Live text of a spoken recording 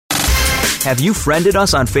Have you friended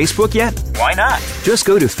us on Facebook yet? Why not? Just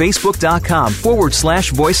go to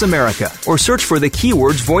facebook.com/Voice America or search for the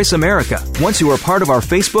keywords Voice America. Once you are part of our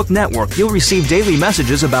Facebook network, you'll receive daily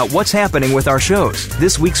messages about what's happening with our shows,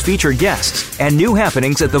 this week's featured guests, and new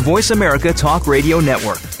happenings at the Voice America Talk Radio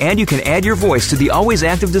Network. And you can add your voice to the always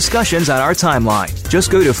active discussions on our timeline. Just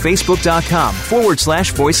go to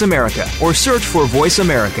facebook.com/Voice America or search for Voice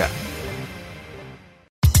America.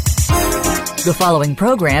 The following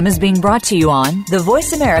program is being brought to you on the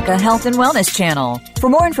Voice America Health and Wellness Channel. For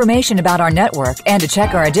more information about our network and to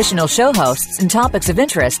check our additional show hosts and topics of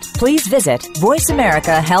interest, please visit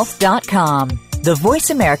voiceamericahealth.com. The Voice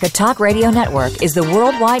America Talk Radio Network is the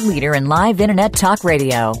worldwide leader in live Internet talk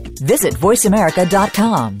radio. Visit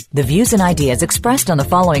voiceamerica.com. The views and ideas expressed on the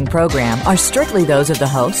following program are strictly those of the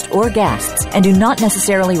host or guests and do not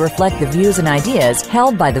necessarily reflect the views and ideas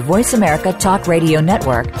held by the Voice America Talk Radio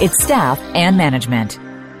Network, its staff, and management.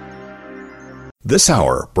 This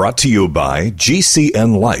hour brought to you by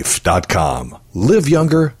GCNLife.com. Live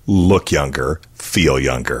younger, look younger, feel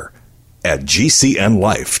younger at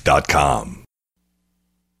GCNLife.com.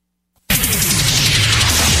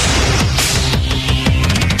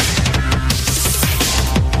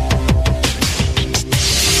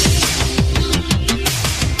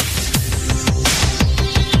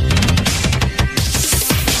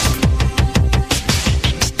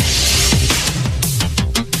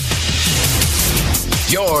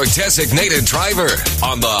 Your designated driver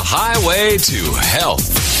on the highway to health.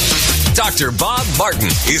 Dr. Bob Martin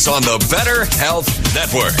is on the Better Health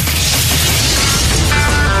Network.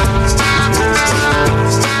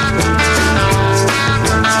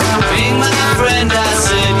 Ring my friend, I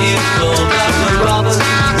said you called Dr. Robert.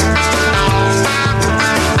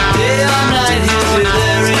 Day or night, he'll be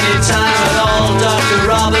there anytime at all. Dr.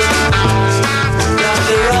 Robert,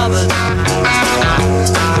 Dr. Robert.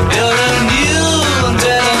 You're a new and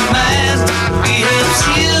better man. He helps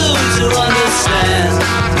you to understand.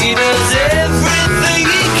 He does everything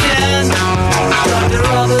he can. Dr.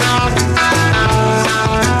 Robert.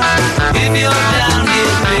 If you're down,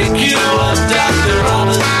 he'll pick you up. Dr.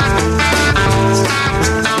 Robert.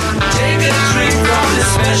 Take a drink from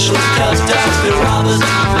this special cup. Dr. Robert.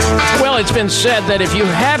 Well, it's been said that if you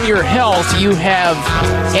have your health, you have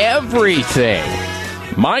everything.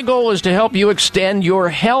 My goal is to help you extend your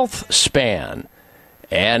health span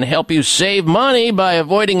and help you save money by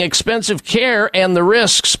avoiding expensive care and the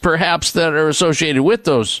risks, perhaps, that are associated with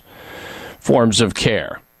those forms of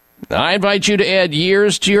care. I invite you to add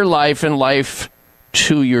years to your life and life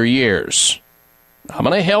to your years. I'm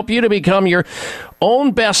going to help you to become your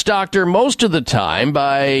own best doctor most of the time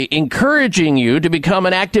by encouraging you to become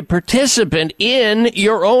an active participant in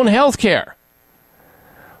your own health care.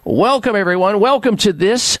 Welcome, everyone. Welcome to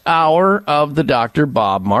this hour of the Dr.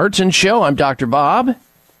 Bob Martin Show. I'm Dr. Bob,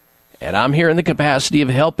 and I'm here in the capacity of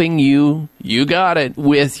helping you, you got it,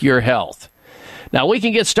 with your health. Now, we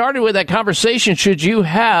can get started with that conversation should you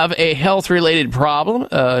have a health-related problem,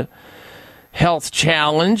 a health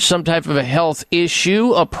challenge, some type of a health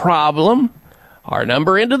issue, a problem. Our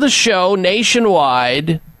number into the show,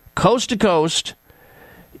 nationwide, coast to coast,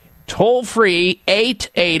 toll-free,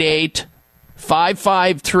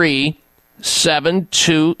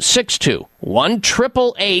 888-553-7262.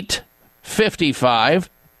 1-888-55.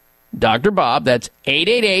 Dr. Bob, that's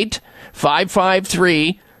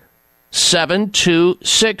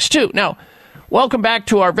 888-553-7262. Now, welcome back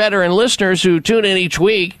to our veteran listeners who tune in each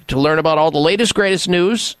week to learn about all the latest, greatest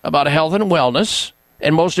news about health and wellness,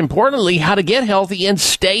 and most importantly, how to get healthy and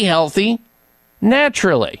stay healthy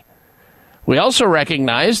naturally. We also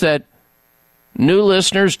recognize that new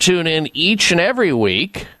listeners tune in each and every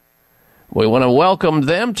week. We want to welcome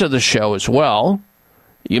them to the show as well.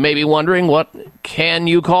 You may be wondering, what can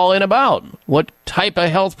you call in about? What type of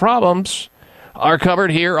health problems are covered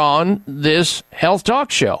here on this health talk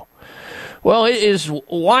show? Well, it is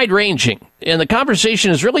wide-ranging, and the conversation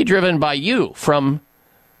is really driven by you, from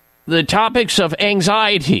the topics of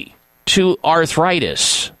anxiety to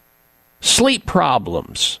arthritis, sleep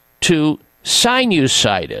problems to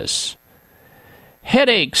sinusitis,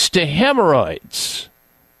 headaches to hemorrhoids,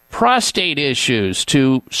 prostate issues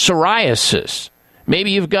to psoriasis.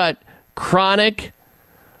 Maybe you've got chronic,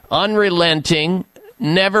 unrelenting,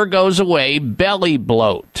 never goes away belly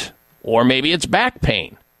bloat, or maybe it's back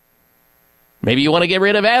pain. Maybe you want to get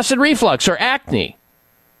rid of acid reflux or acne.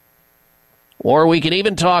 Or we can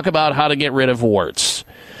even talk about how to get rid of warts.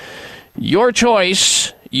 Your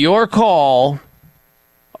choice, your call.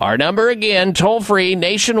 Our number again, toll-free,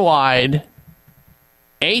 nationwide,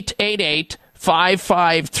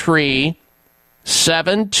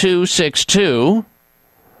 888-553-7262,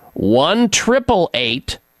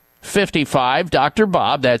 1-888-55 Dr.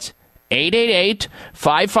 Bob. That's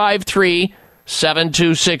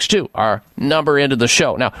 888-553-7262, our number into the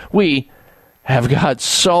show. Now, we have got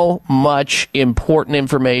so much important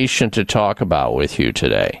information to talk about with you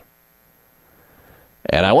today.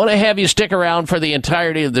 And I want to have you stick around for the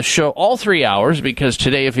entirety of the show, all 3 hours, because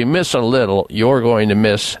today, if you miss a little, you're going to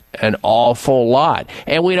miss an awful lot.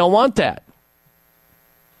 And we don't want that.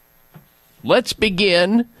 Let's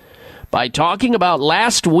begin by talking about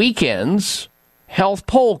last weekend's health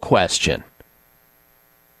poll question.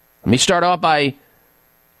 Let me start off by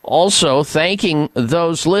also thanking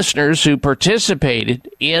those listeners who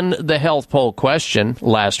participated in the health poll question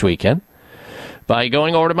last weekend by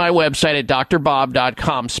going over to my website at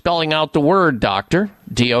drbob.com, spelling out the word doctor,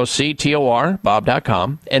 D-O-C-T-O-R,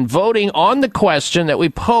 bob.com, and voting on the question that we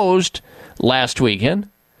posed last weekend.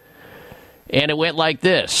 And it went like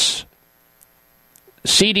this.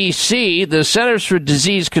 CDC, the Centers for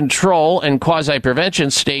Disease Control and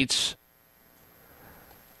Quasi-Prevention, states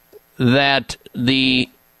that the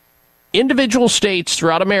individual states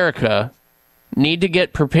throughout America need to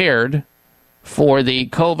get prepared for the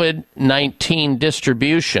COVID-19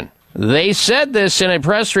 distribution. They said this in a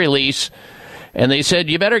press release, and they said,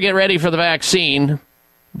 you better get ready for the vaccine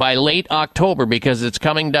by late October because it's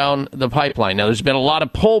coming down the pipeline. Now, there's been a lot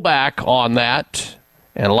of pullback on that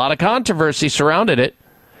and a lot of controversy surrounding it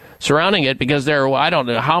because there are, I don't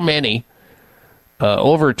know how many,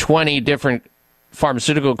 over 20 different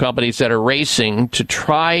pharmaceutical companies that are racing to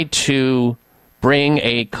try to bring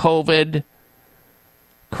a coronavirus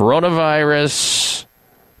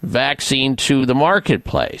vaccine to the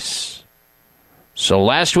marketplace. So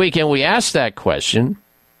last weekend we asked that question,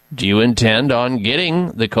 do you intend on getting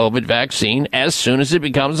the COVID vaccine as soon as it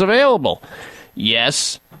becomes available?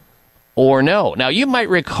 Yes or no? Now, you might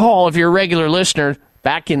recall, if you're a regular listener,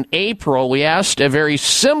 back in April we asked a very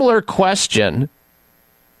similar question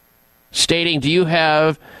stating,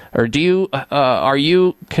 are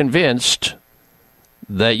you convinced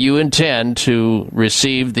that you intend to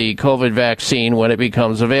receive the COVID vaccine when it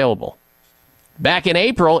becomes available? Back in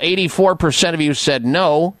April, 84% of you said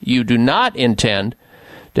no, you do not intend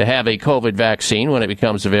to have a COVID vaccine when it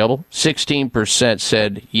becomes available. 16%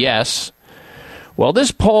 said yes. Well,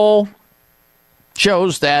 this poll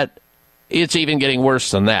shows that it's even getting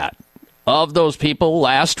worse than that. Of those people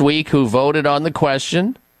last week who voted on the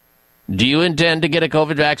question, do you intend to get a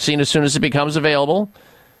COVID vaccine as soon as it becomes available?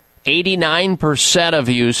 89% of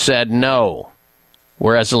you said no,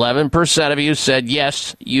 whereas 11% of you said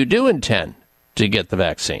yes, you do intend to get the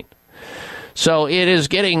vaccine. So it is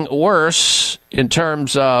getting worse in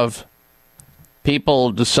terms of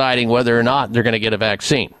people deciding whether or not they're going to get a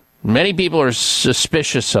vaccine. Many people are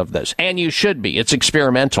suspicious of this, and you should be. It's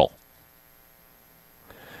experimental.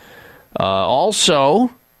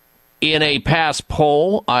 Also, in a past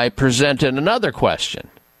poll, I presented another question.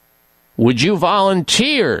 Would you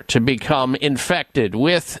volunteer to become infected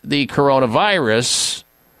with the coronavirus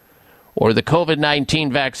or the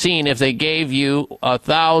COVID-19 vaccine if they gave you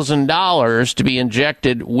 $1,000 to be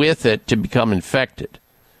injected with it to become infected?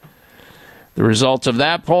 The results of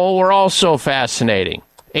that poll were also fascinating.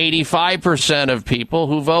 85% of people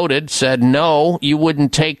who voted said no, you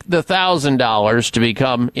wouldn't take the $1,000 to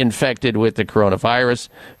become infected with the coronavirus.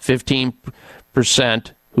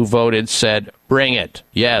 15% who voted said, bring it.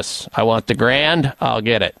 Yes, I want the grand, I'll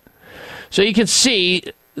get it. So you can see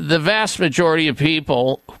the vast majority of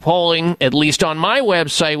people polling, at least on my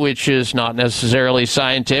website, which is not necessarily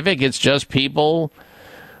scientific, it's just people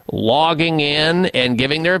logging in and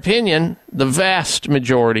giving their opinion. The vast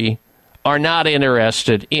majority are not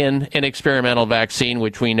interested in an experimental vaccine,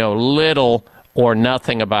 which we know little or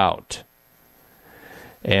nothing about.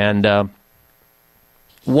 And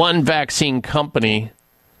one vaccine company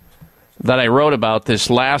that I wrote about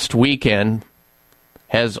this last weekend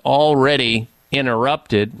has already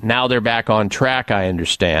interrupted. Now they're back on track, I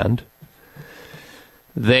understand.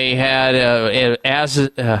 They had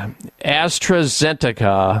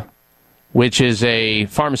AstraZeneca, which is a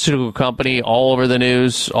pharmaceutical company all over the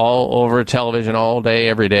news, all over television, all day,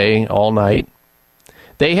 every day, all night.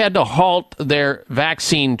 They had to halt their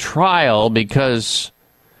vaccine trial because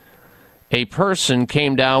a person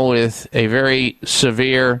came down with a very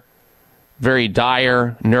severe, very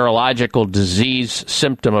dire neurological disease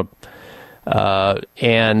symptom,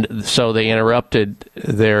 and so they interrupted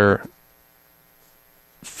their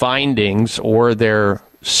findings or their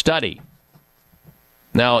study.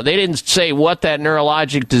 Now, they didn't say what that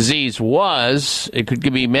neurologic disease was. It could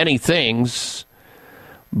be many things,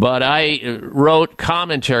 but I wrote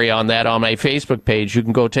commentary on that on my Facebook page. You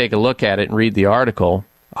can go take a look at it and read the article.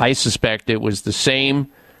 I suspect it was the same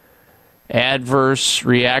adverse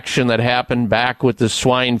reaction that happened back with the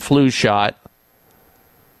swine flu shot,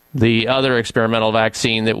 the other experimental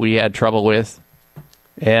vaccine that we had trouble with.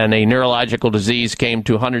 And a neurological disease came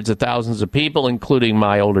to hundreds of thousands of people, including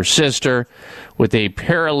my older sister, with a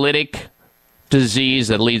paralytic disease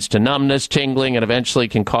that leads to numbness, tingling, and eventually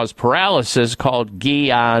can cause paralysis called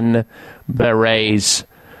Guillain-Barré's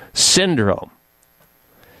syndrome.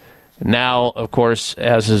 Now, of course,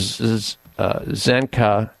 as is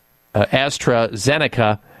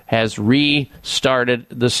AstraZeneca has restarted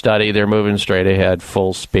the study. They're moving straight ahead,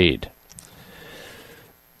 full speed.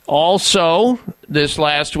 Also, this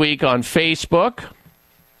last week on Facebook,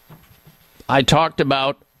 I talked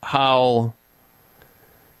about how,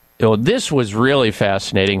 this was really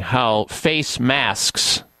fascinating, how face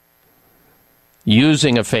masks,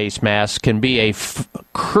 using a face mask can be a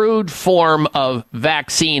crude form of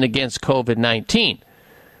vaccine against COVID-19.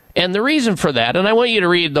 And the reason for that, and I want you to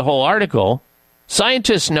read the whole article,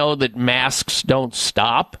 scientists know that masks don't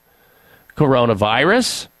stop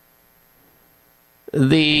coronavirus.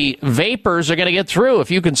 The vapors are going to get through.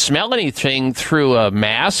 If you can smell anything through a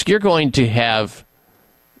mask, you're going to have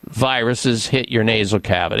viruses hit your nasal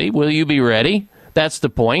cavity. Will you be ready? That's the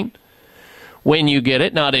point. When you get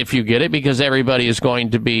it, not if you get it, because everybody is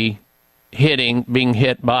going to be being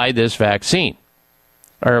hit by this vaccine,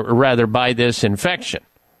 or rather by this infection.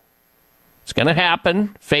 It's going to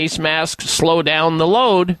happen. Face masks slow down the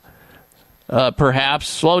load, perhaps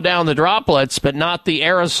slow down the droplets, but not the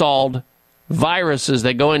aerosol viruses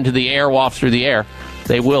that go into the air, waft through the air.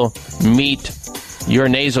 They will meet your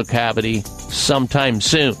nasal cavity sometime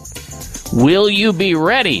soon. Will you be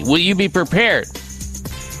ready? Will you be prepared?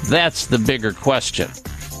 That's the bigger question.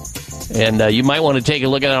 And you might want to take a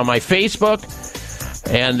look at it on my Facebook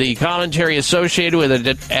and the commentary associated with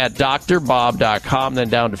it at drbob.com, then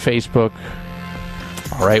down to Facebook.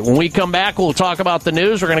 All right, when we come back, we'll talk about the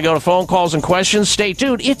news. We're going to go to phone calls and questions. Stay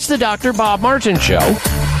tuned. It's the Dr. Bob Martin Show.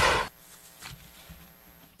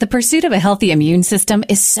 The pursuit of a healthy immune system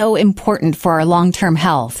is so important for our long-term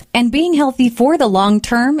health. And being healthy for the long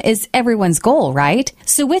term is everyone's goal, right?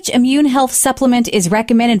 So which immune health supplement is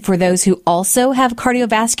recommended for those who also have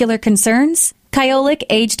cardiovascular concerns? Kyolic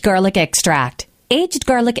Aged Garlic Extract. Aged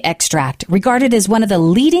garlic extract, regarded as one of the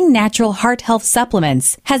leading natural heart health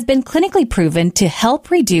supplements, has been clinically proven to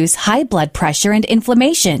help reduce high blood pressure and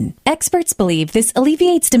inflammation. Experts believe this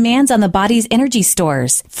alleviates demands on the body's energy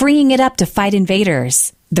stores, freeing it up to fight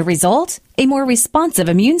invaders. The result? A more responsive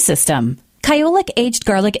immune system. Kyolic Aged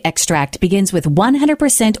Garlic Extract begins with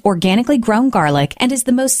 100% organically grown garlic and is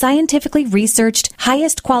the most scientifically researched,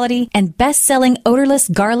 highest quality, and best-selling odorless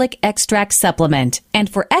garlic extract supplement. And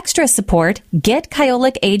for extra support, get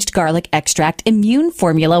Kyolic Aged Garlic Extract Immune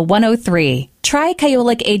Formula 103. Try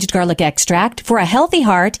Kyolic Aged Garlic Extract for a healthy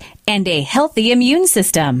heart and a healthy immune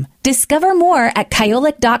system. Discover more at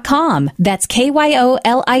kyolic.com. That's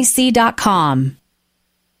KYOLIC.com.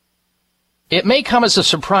 It may come as a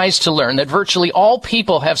surprise to learn that virtually all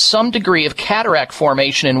people have some degree of cataract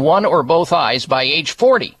formation in one or both eyes by age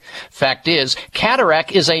 40. Fact is,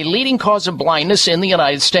 cataract is a leading cause of blindness in the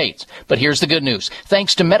United States. But here's the good news.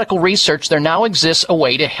 Thanks to medical research, there now exists a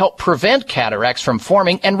way to help prevent cataracts from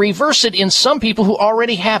forming and reverse it in some people who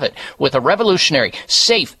already have it with a revolutionary,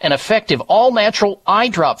 safe, and effective all-natural eye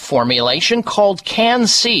drop formulation called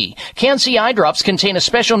Can-C. Can-C eye drops contain a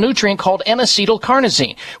special nutrient called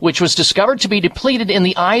N-acetylcarnosine, which was discovered to be depleted in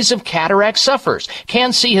the eyes of cataract sufferers.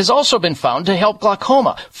 Can-C has also been found to help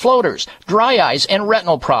glaucoma, floaters, dry eyes, and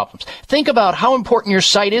retinal problems. Think about how important your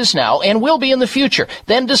sight is now and will be in the future.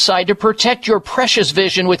 Then decide to protect your precious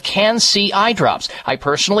vision with Can-C eye drops. I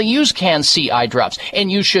personally use Can-C eye drops,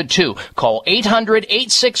 and you should too. Call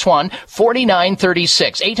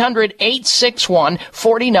 800-861-4936.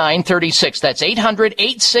 800-861-4936. That's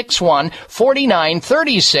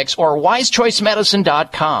 800-861-4936 or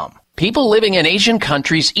wisechoicemedicine.com. People living in Asian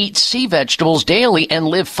countries eat sea vegetables daily and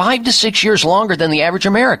live 5 to 6 years longer than the average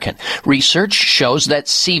American. Research shows that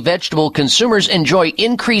sea vegetable consumers enjoy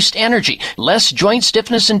increased energy, less joint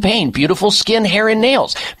stiffness and pain, beautiful skin, hair, and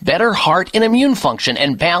nails, better heart and immune function,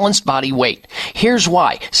 and balanced body weight. Here's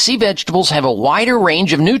why. Sea vegetables have a wider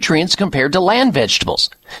range of nutrients compared to land vegetables.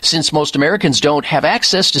 Since most Americans don't have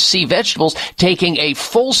access to sea vegetables, taking a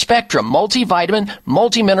full-spectrum multivitamin,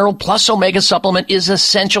 multimineral, plus omega supplement is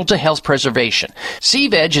essential to health preservation. Sea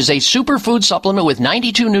Veg is a superfood supplement with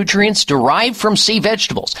 92 nutrients derived from sea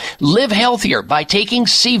vegetables. Live healthier by taking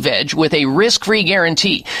Sea Veg with a risk-free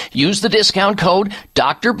guarantee. Use the discount code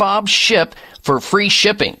Dr. Bob SHIP for free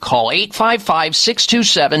shipping. Call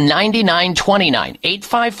 855-627-9929,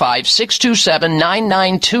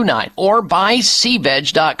 855-627-9929, or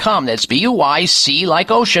buyseaveg.com. That's B-U-Y-C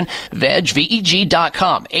like ocean, veg,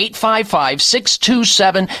 V-E-G.com,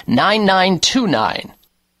 855-627-9929.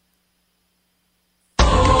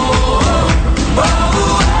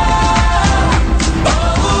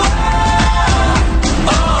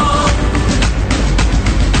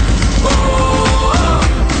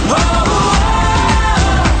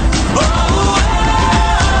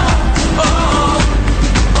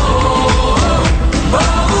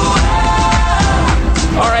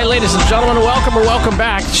 Ladies and gentlemen, welcome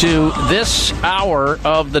back to this hour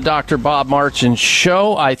of the Dr. Bob Martin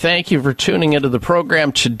Show. I thank you for tuning into the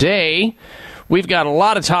program today. We've got a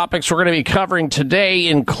lot of topics we're going to be covering today,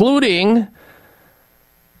 including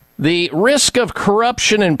the risk of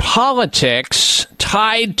corruption in politics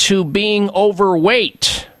tied to being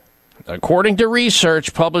overweight. According to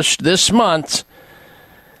research published this month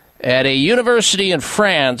at a university in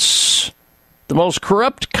France, the most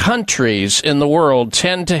corrupt countries in the world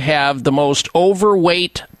tend to have the most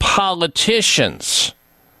overweight politicians.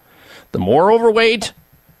 The more overweight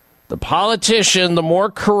the politician, the more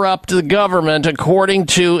corrupt the government, according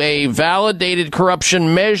to a validated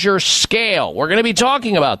corruption measure scale. We're going to be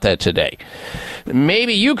talking about that today.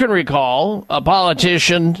 Maybe you can recall a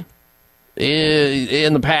politician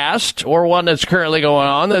in the past, or one that's currently going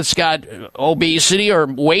on, that's got obesity or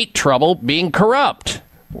weight trouble being corrupt.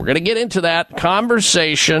 We're going to get into that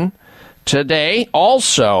conversation today.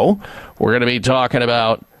 Also, we're going to be talking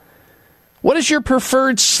about what is your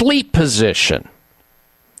preferred sleep position?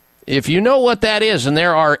 If you know what that is, and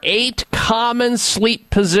there are 8 common sleep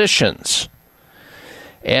positions,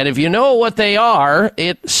 and if you know what they are,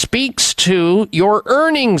 it speaks to your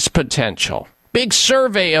earnings potential. Big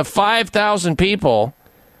survey of 5,000 people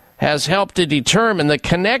has helped to determine the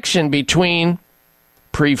connection between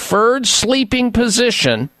preferred sleeping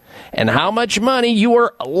position and how much money you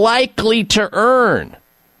are likely to earn.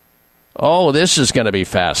 Oh, this is going to be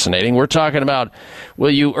fascinating. We're talking about,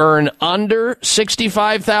 will you earn under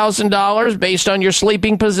 $65,000 based on your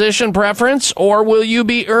sleeping position preference, or will you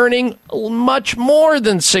be earning much more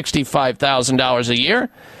than $65,000 a year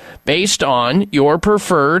based on your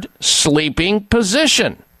preferred sleeping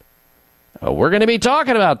position? We're going to be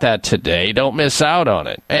talking about that today. Don't miss out on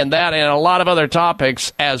it. And that and a lot of other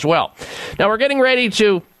topics as well. Now, we're getting ready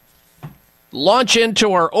to launch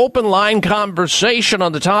into our open line conversation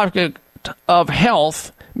on the topic of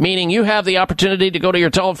health, meaning you have the opportunity to go to your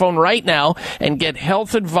telephone right now and get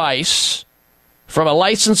health advice from a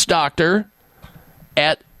licensed doctor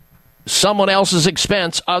at someone else's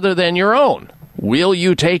expense other than your own. Will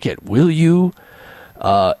you take it? Will you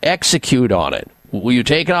execute on it? Will you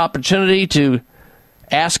take an opportunity to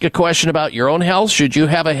ask a question about your own health? Should you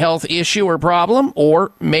have a health issue or problem?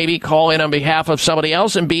 Or maybe call in on behalf of somebody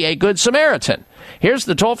else and be a good Samaritan. Here's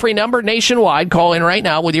the toll-free number nationwide. Call in right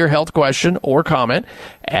now with your health question or comment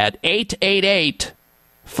at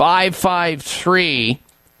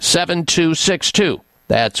 888-553-7262.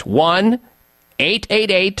 That's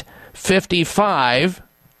 1-888-55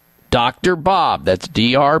 Dr. Bob. That's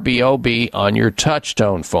D-R-B-O-B on your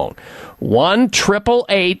touch-tone phone.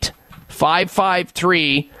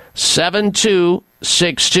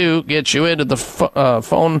 1-888-553-7262 gets you into the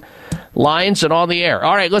phone lines and on the air.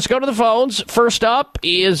 All right, let's go to the phones. First up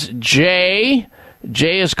is Jay.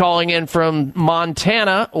 Jay is calling in from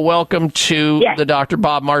Montana. Welcome to the Dr.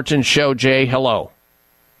 Bob Martin Show, Jay. Hello.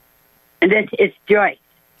 And it's Joyce.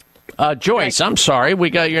 Joyce, I'm sorry. We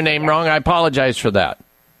got your name wrong. I apologize for that.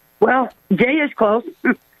 Well, Jay is close.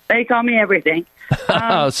 They call me everything.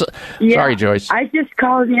 Sorry, Joyce. I just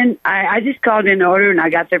called in. I just called in order, and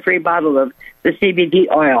I got the free bottle of the CBD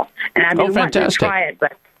oil. And I've been wanting to try it,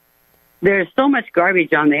 but there's so much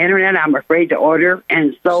garbage on the internet. I'm afraid to order,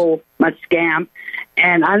 and so much scam.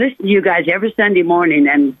 And I listen to you guys every Sunday morning,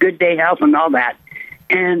 and Good Day Health and all that.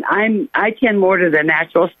 And I tend more to the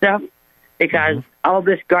natural stuff because all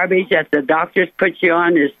this garbage that the doctors put you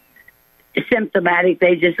on is symptomatic.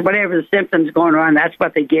 They just, whatever the symptoms going on, that's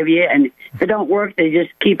what they give you. And if it don't work, they just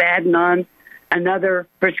keep adding on another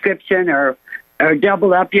prescription or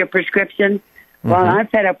double up your prescription. Well, I'm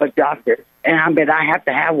fed up with doctors, and I have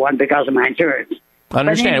to have one because of my insurance. I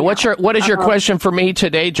understand. Anyhow, what is your question for me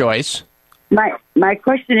today, Joyce? My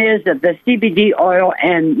question is that the CBD oil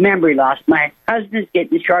and memory loss. My husband's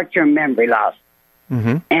getting short-term memory loss,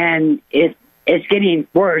 and it's getting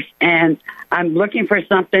worse, and I'm looking for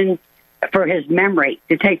something for his memory,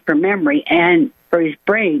 to take for memory and for his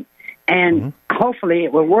brain, and hopefully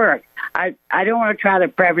it will work. I don't want to try the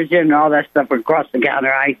Prevagen and all that stuff across the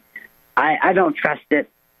counter. I don't trust it.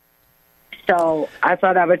 So I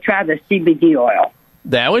thought I would try the CBD oil.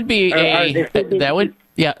 That would be that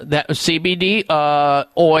CBD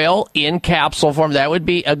oil in capsule form. That would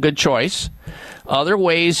be a good choice. Other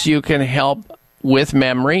ways you can help with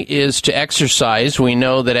memory is to exercise. We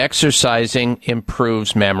know that exercising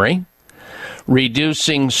improves memory.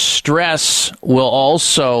 Reducing stress will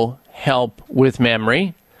also help with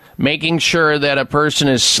memory. Making sure that a person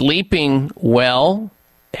is sleeping well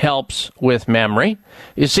helps with memory.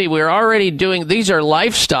 You see, we're already doing, these are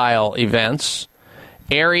lifestyle events,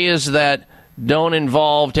 areas that don't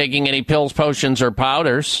involve taking any pills, potions, or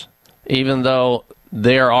powders, even though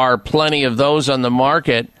there are plenty of those on the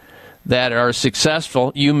market that are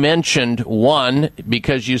successful. You mentioned one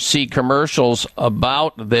because you see commercials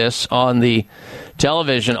about this on the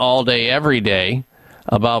television all day, every day,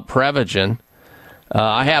 about Prevagen.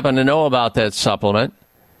 I happen to know about that supplement.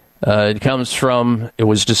 It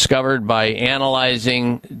was discovered by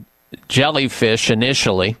analyzing jellyfish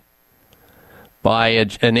initially by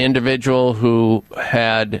an individual who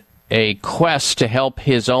had a quest to help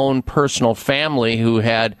his own personal family who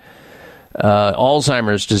had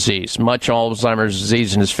Alzheimer's disease, much Alzheimer's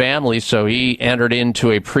disease in his family, so he entered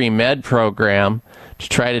into a pre-med program to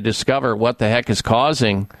try to discover what the heck is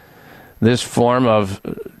causing this form of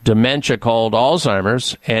dementia called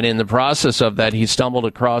Alzheimer's, and in the process of that, he stumbled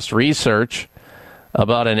across research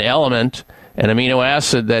about an element, an amino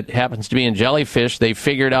acid that happens to be in jellyfish. They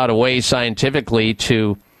figured out a way scientifically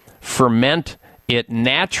to ferment it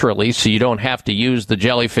naturally, so you don't have to use the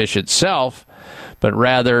jellyfish itself, but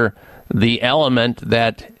rather the element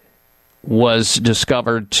that was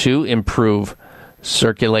discovered to improve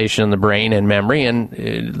circulation in the brain and memory, and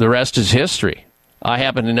the rest is history. I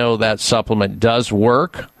happen to know that supplement does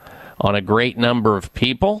work on a great number of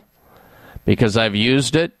people because I've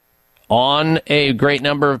used it on a great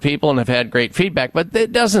number of people and have had great feedback, but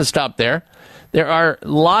it doesn't stop there. There are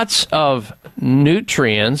lots of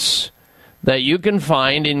nutrients that you can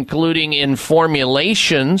find, including in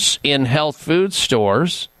formulations in health food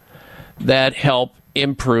stores, that help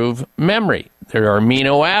improve memory. There are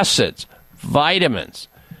amino acids, vitamins,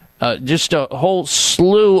 just a whole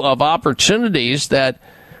slew of opportunities that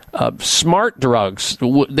smart drugs,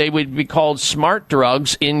 they would be called smart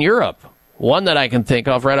drugs in Europe. One that I can think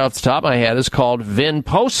of right off the top of my head is called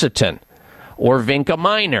vinpocetine or vinca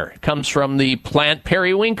minor. It comes from the plant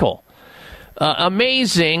periwinkle.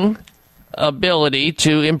 Amazing ability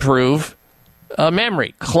to improve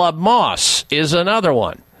memory. Club moss is another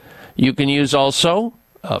one. You can use also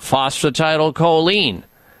phosphatidylcholine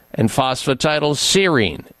and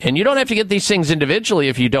phosphatidylserine. And you don't have to get these things individually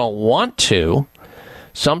if you don't want to.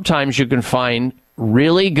 Sometimes you can find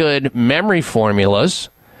really good memory formulas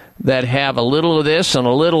that have a little of this and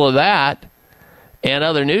a little of that and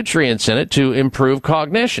other nutrients in it to improve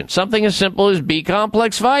cognition. Something as simple as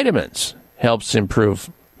B-complex vitamins helps improve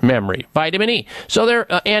memory. Vitamin E. So they're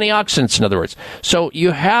antioxidants, in other words. So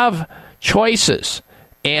you have choices.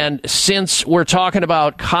 And since we're talking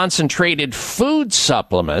about concentrated food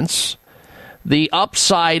supplements, the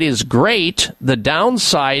upside is great. The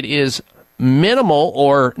downside is minimal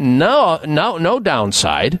or no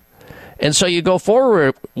downside. And so you go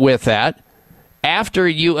forward with that after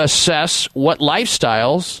you assess what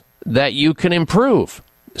lifestyles that you can improve,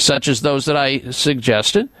 such as those that I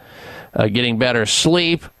suggested, getting better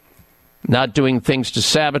sleep, not doing things to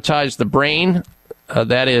sabotage the brain,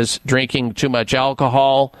 that is drinking too much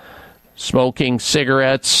alcohol, smoking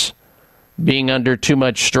cigarettes, being under too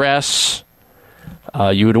much stress.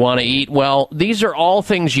 You would want to eat well. These are all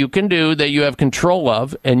things you can do that you have control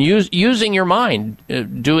of, and using your mind,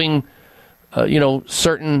 doing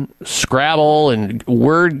certain Scrabble and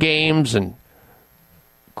word games and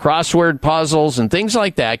crossword puzzles and things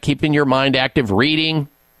like that, keeping your mind active, reading.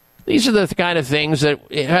 These are the kind of things that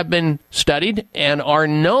have been studied and are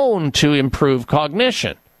known to improve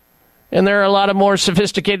cognition. And there are a lot of more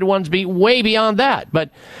sophisticated ones way beyond that.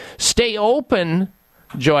 But stay open,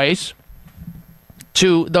 Joyce,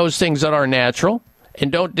 to those things that are natural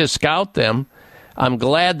and don't discount them. I'm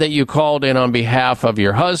glad that you called in on behalf of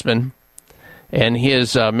your husband and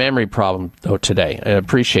his memory problem, though, today. I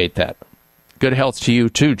appreciate that. Good health to you,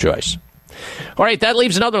 too, Joyce. All right, that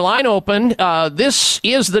leaves another line open. This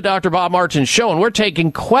is the Dr. Bob Martin Show, and we're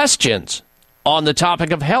taking questions on the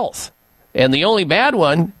topic of health. And the only bad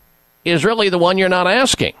one is really the one you're not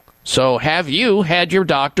asking. So have you had your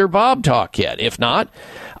Dr. Bob talk yet? If not,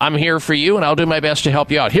 I'm here for you, and I'll do my best to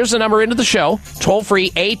help you out. Here's the number into the show. Toll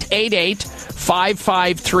free,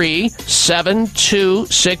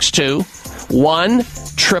 888-553-7262.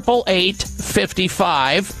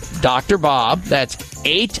 1-888-55 Dr. Bob. That's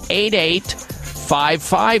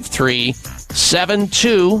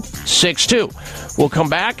 888-553-7262. We'll come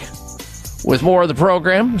back with more of the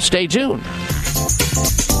program. Stay tuned.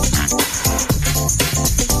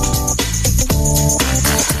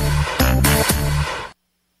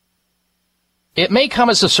 It may come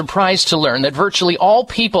as a surprise to learn that virtually all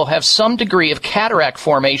people have some degree of cataract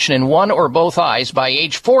formation in one or both eyes by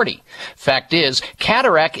age 40. Fact is,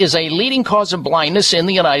 cataract is a leading cause of blindness in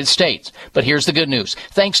the United States. But here's the good news.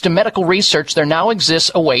 Thanks to medical research, there now exists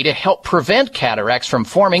a way to help prevent cataracts from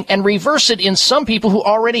forming and reverse it in some people who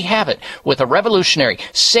already have it with a revolutionary,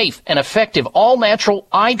 safe, and effective all-natural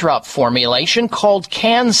eye drop formulation called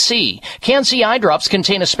Can-C. Can-C eye drops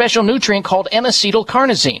contain a special nutrient called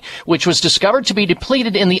N-acetylcarnosine, which was discovered to be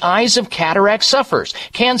depleted in the eyes of cataract sufferers.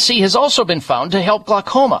 Can-C has also been found to help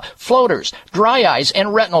glaucoma, floaters, dry eyes,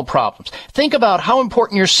 and retinal problems. Think about how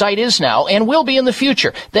important your sight is now and will be in the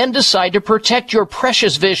future. Then decide to protect your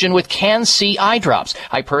precious vision with Can-C eye drops.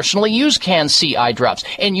 I personally use Can-C eye drops,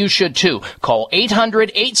 and you should too. Call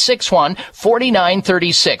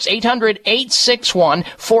 800-861-4936.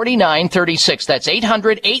 800-861-4936. That's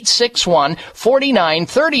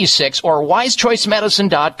 800-861-4936 or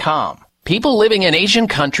wisechoicemedicine.com. People living in Asian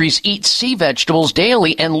countries eat sea vegetables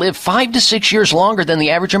daily and live 5 to 6 years longer than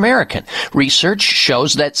the average American. Research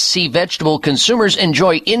shows that sea vegetable consumers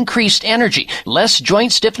enjoy increased energy, less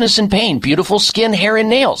joint stiffness and pain, beautiful skin, hair, and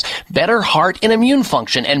nails, better heart and immune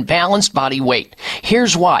function, and balanced body weight.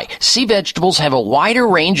 Here's why. Sea vegetables have a wider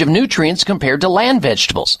range of nutrients compared to land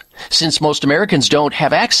vegetables. Since most Americans don't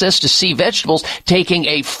have access to sea vegetables, taking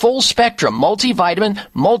a full spectrum multivitamin,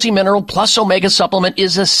 multimineral plus omega supplement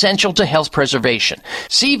is essential to health preservation.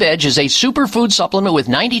 Sea Veg is a superfood supplement with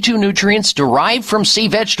 92 nutrients derived from sea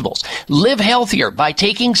vegetables. Live healthier by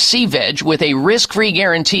taking Sea Veg with a risk-free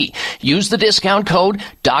guarantee. Use the discount code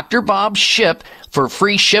Dr. Bob SHIP for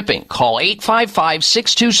free shipping. Call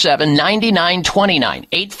 855-627-9929,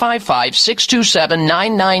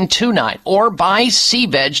 855-627-9929, or buy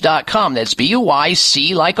seaveg.com. That's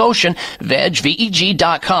B-U-Y-C like ocean, veg,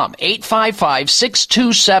 V-E-G.com,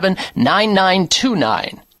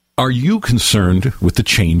 855-627-9929. Are you concerned with the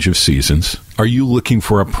change of seasons? Are you looking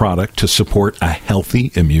for a product to support a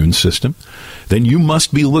healthy immune system? Then you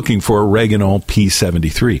must be looking for Oreganol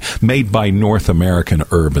P73, made by North American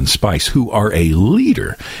Herb and Spice, who are a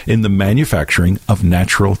leader in the manufacturing of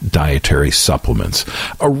natural dietary supplements.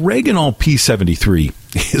 Oreganol P73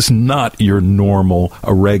 is not your normal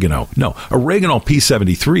oregano. No, Oreganol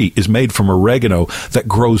P73 is made from oregano that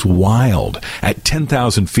grows wild at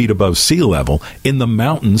 10,000 feet above sea level in the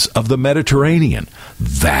mountains of the Mediterranean.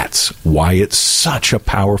 That's why it's such a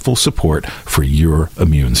powerful support for your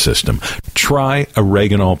immune system. Try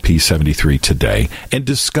Oreganol P73 today and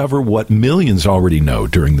discover what millions already know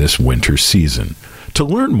during this winter season. To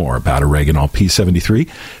learn more about Oreganol P73,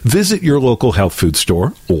 visit your local health food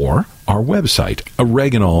store or our website,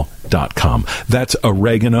 oreganol.com. That's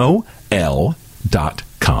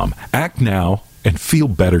oregano.com. Act now and feel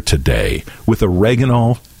better today with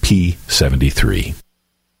Oreganol P73.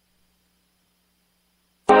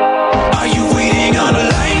 Are you waiting on a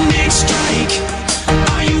lightning strike?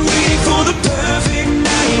 Are you waiting for the perfect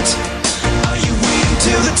night? Are you waiting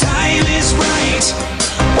till the time is right?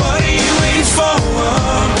 What are you waiting for?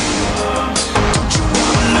 Don't you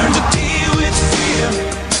want to learn to deal with fear?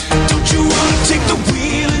 Don't you want to take the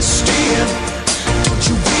wheel and steer? Don't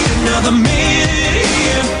you wait another minute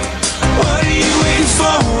here? What are you waiting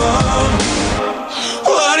for?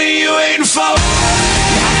 What are you waiting for?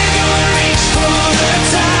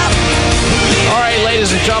 All right,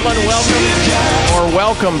 ladies and gentlemen,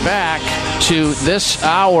 welcome back to this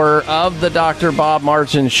hour of the Dr. Bob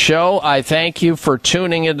Martin Show. I thank you for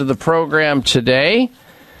tuning into the program today.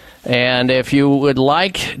 And if you would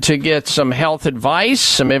like to get some health advice,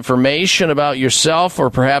 some information about yourself or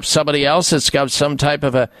perhaps somebody else that's got some type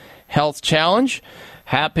of a health challenge,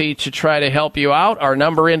 happy to try to help you out. Our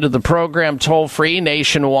number into the program toll-free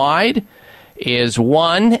nationwide is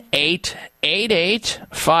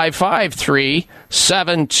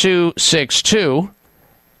 1-888-553-7262,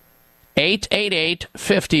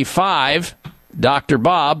 888-55 Dr.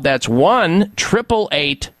 Bob. That's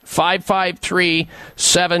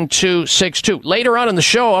 1-888-553-7262. Later on in the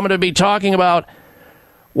show, I'm going to be talking about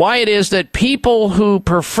why it is that people who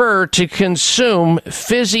prefer to consume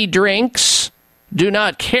fizzy drinks do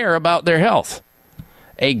not care about their health.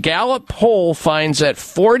 A Gallup poll finds that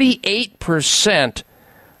 48%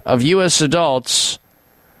 of U.S. adults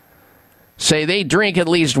say they drink at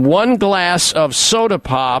least one glass of soda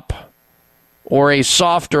pop or a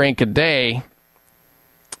soft drink a day.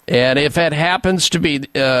 And if it happens to be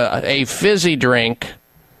a fizzy drink,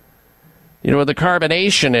 with the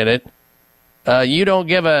carbonation in it, you don't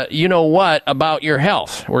give a you-know-what about your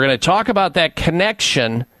health. We're going to talk about that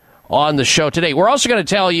connection on the show today. We're also going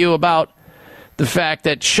to tell you about the fact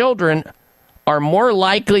that children are more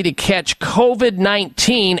likely to catch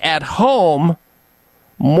COVID-19 at home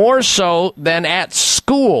more so than at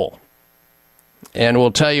school. And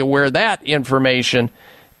we'll tell you where that information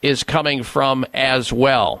is coming from as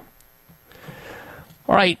well.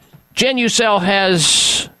 All right, Genucel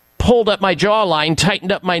has pulled up my jawline,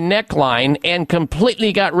 tightened up my neckline, and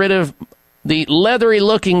completely got rid of the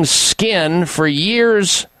leathery-looking skin for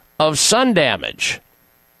years of sun damage.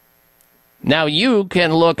 Now you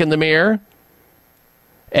can look in the mirror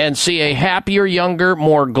and see a happier, younger,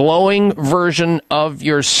 more glowing version of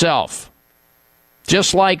yourself.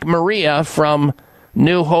 Just like Maria from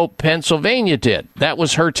New Hope, Pennsylvania did. That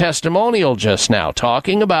was her testimonial just now,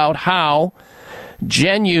 talking about how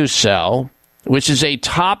Genucel, which is a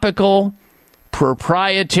topical,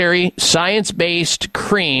 proprietary, science-based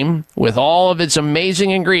cream with all of its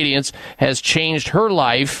amazing ingredients, has changed her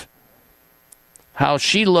life, how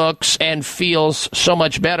she looks and feels so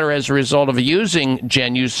much better as a result of using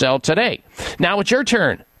Genucel today. Now it's your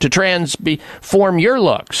turn to transform your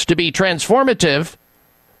looks, to be transformative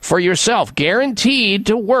for yourself. Guaranteed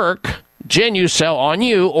to work Genucel on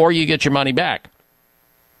you, or you get your money back.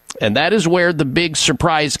 And that is where the big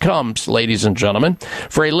surprise comes, ladies and gentlemen.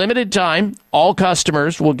 For a limited time, all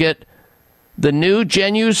customers will get the new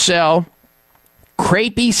Genucel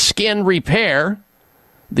Crepey Skin Repair,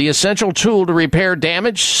 the essential tool to repair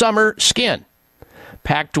damaged summer skin.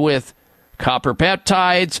 Packed with copper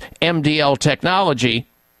peptides, MDL technology,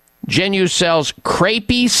 Genucel's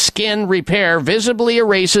Crepey Skin Repair visibly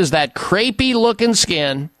erases that crepey-looking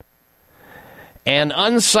skin and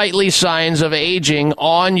unsightly signs of aging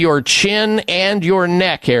on your chin and your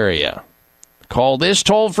neck area. Call this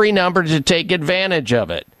toll-free number to take advantage of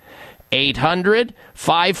it.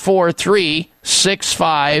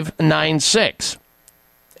 800-543-6596.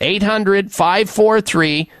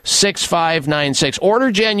 800-543-6596.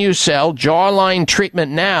 Order Genucel jawline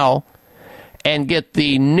treatment now and get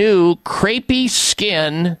the new Crepey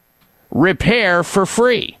Skin Repair for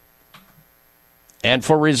free. And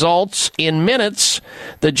for results in minutes,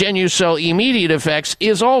 the Genucel Immediate Effects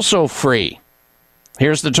is also free.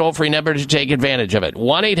 Here's the toll-free number to take advantage of it.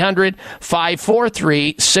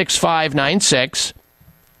 1-800-543-6596.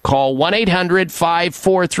 Call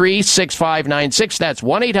 1-800-543-6596. That's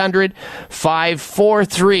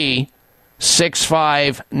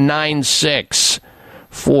 1-800-543-6596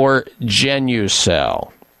 for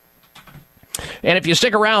Genucel. And if you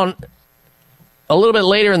stick around a little bit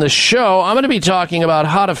later in the show, I'm going to be talking about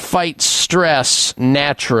how to fight stress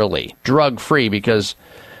naturally, drug-free, because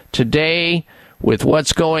today, with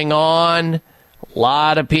what's going on, a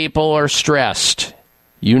lot of people are stressed.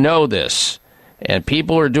 You know this. And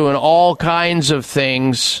people are doing all kinds of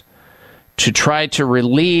things to try to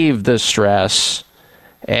relieve the stress,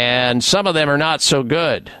 and some of them are not so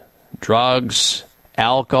good. Drugs,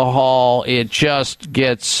 alcohol,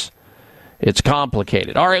 it's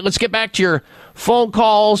complicated. All right, let's get back to your phone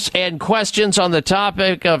calls and questions on the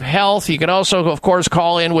topic of health. You can also, of course,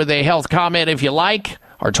 call in with a health comment if you like.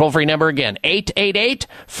 Our toll-free number again,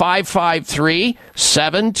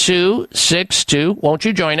 888-553-7262. Won't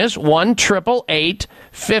you join us?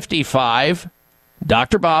 1-888-55.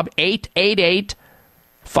 Dr. Bob,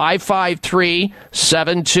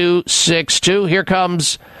 888-553-7262. Here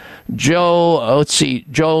comes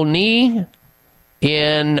Joni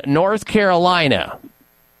in North Carolina.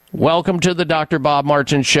 Welcome to the Dr. Bob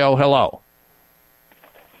Martin Show. Hello.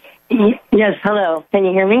 Yes, hello. Can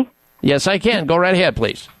you hear me? Yes, I can. Go right ahead,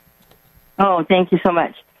 please. Oh, thank you so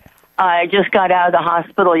much. I just got out of the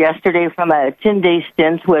hospital yesterday from a 10-day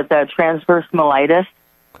stint with transverse myelitis.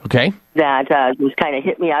 Okay. That just kind of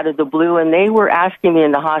hit me out of the blue, and they were asking me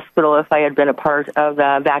in the hospital if I had been a part of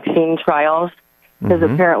the vaccine trials, because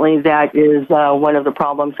apparently that is one of the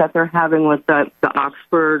problems that they're having with the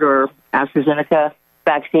Oxford or AstraZeneca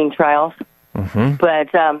vaccine trials.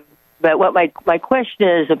 But what my question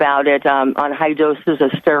is about it, on high doses of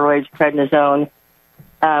steroids, prednisone,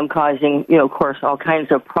 causing, of course, all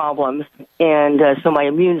kinds of problems. And so my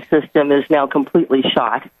immune system is now completely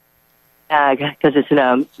shot because it's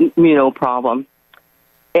an immuno problem.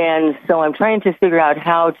 And so I'm trying to figure out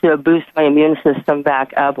how to boost my immune system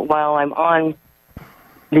back up while I'm on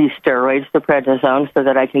these steroids, the prednisone, so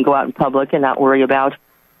that I can go out in public and not worry about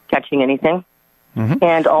catching anything. Mm-hmm.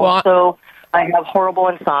 And also, I have horrible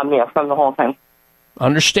insomnia from the whole thing.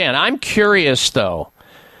 Understand. I'm curious, though.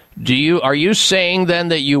 Are you saying then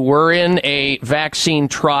that you were in a vaccine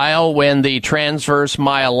trial when the transverse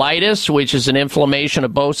myelitis, which is an inflammation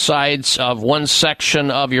of both sides of one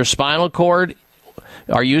section of your spinal cord,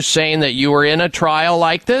 are you saying that you were in a trial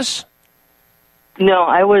like this? No,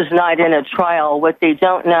 I was not in a trial. What they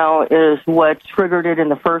don't know is what triggered it in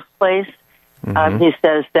the first place. Mm-hmm. He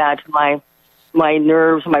says that my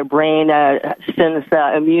nerves, my brain, since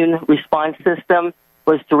immune response system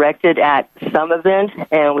was directed at some event,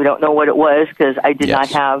 and we don't know what it was because I did not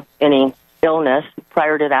have any illness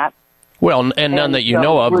prior to that. Well, and none that you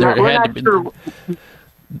know of. There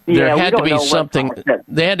had to be something.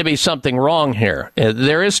 There had to be something wrong here.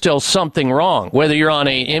 There is still something wrong, whether you're on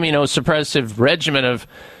a immunosuppressive regimen of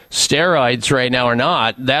steroids right now or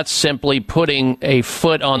not. That's simply putting a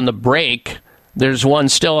foot on the brake. There's one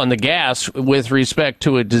still on the gas with respect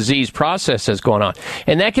to a disease process that's going on.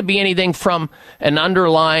 And that could be anything from an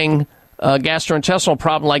underlying gastrointestinal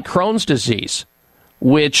problem like Crohn's disease,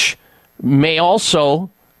 which may also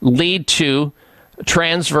lead to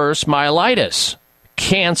transverse myelitis.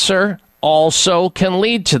 Cancer also can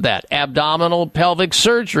lead to that. Abdominal pelvic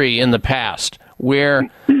surgery in the past where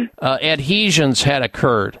adhesions had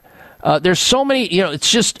occurred. There's so many, it's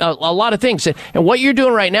just a lot of things. And what you're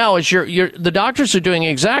doing right now is the doctors are doing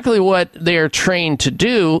exactly what they're trained to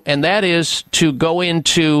do, and that is to go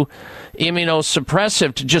into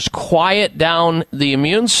immunosuppressive, to just quiet down the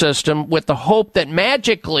immune system with the hope that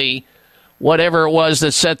magically whatever it was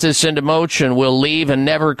that set this into motion will leave and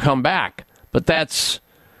never come back. But that's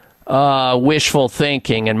wishful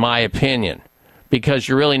thinking, in my opinion, because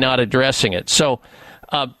you're really not addressing it. So,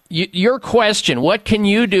 your question, what can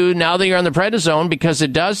you do now that you're on the prednisone, because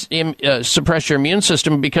it does suppress your immune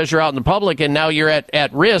system because you're out in the public and now you're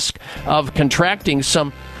at risk of contracting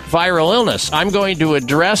some viral illness? I'm going to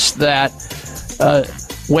address that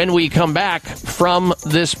when we come back from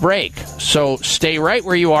this break. So stay right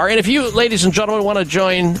where you are. And if you, ladies and gentlemen, want to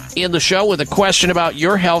join in the show with a question about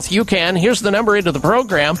your health, you can. Here's the number into the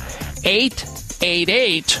program,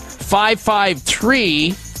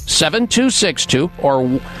 888-553-7262 or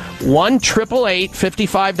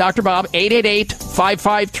 1-888-55-Dr. Bob,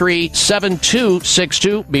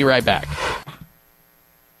 888-553-7262. Be right back.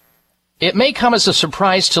 It may come as a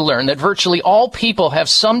surprise to learn that virtually all people have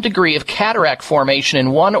some degree of cataract formation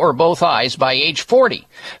in one or both eyes by age 40.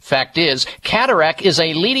 Fact is, cataract is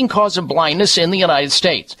a leading cause of blindness in the United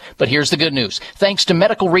States. But here's the good news. Thanks to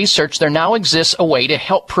medical research, there now exists a way to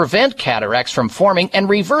help prevent cataracts from forming and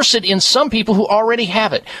reverse it in some people who already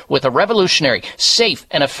have it with a revolutionary, safe,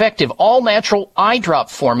 and effective all-natural eye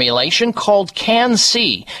drop formulation called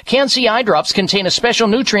Can-C. Can-C eye drops contain a special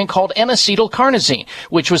nutrient called N-acetylcarnosine,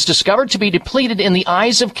 which was discovered to be depleted in the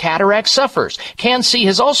eyes of cataract sufferers. Can-C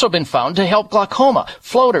has also been found to help glaucoma,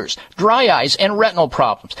 floaters, dry eyes, and retinal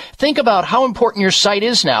problems. Think about how important your sight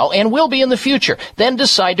is now and will be in the future. Then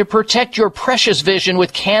decide to protect your precious vision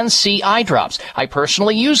with Can-C eye drops. I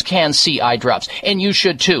personally use Can-C eye drops, and you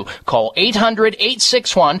should too. Call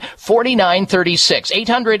 800-861-4936.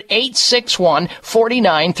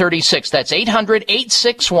 800-861-4936. That's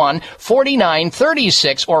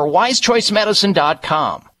 800-861-4936 or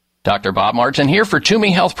wisechoicemedicine.com. Dr. Bob Martin here for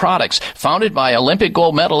Toomey Health Products. Founded by Olympic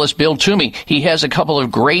gold medalist Bill Toomey, he has a couple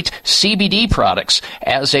of great CBD products.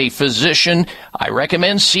 As a physician, I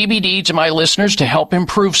recommend CBD to my listeners to help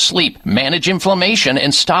improve sleep, manage inflammation,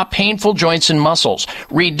 and stop painful joints and muscles,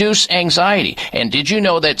 reduce anxiety. And did you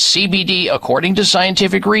know that CBD, according to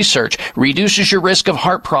scientific research, reduces your risk of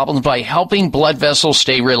heart problems by helping blood vessels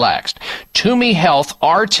stay relaxed? Toomey Health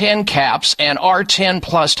R10 caps and R10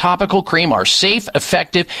 Plus topical cream are safe,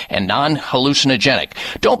 effective, and non-hallucinogenic.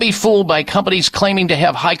 Don't be fooled by companies claiming to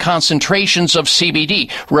have high concentrations of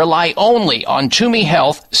CBD. Rely only on Toomey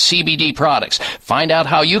Health CBD products. Find out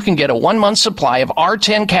how you can get a 1-month supply of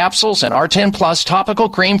R10 capsules and R10 Plus topical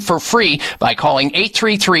cream for free by calling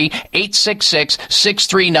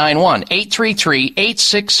 833-866-6391.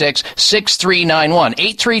 833-866-6391.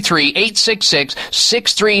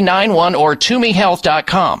 833-866-6391 or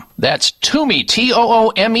ToomeyHealth.com. That's Toomey,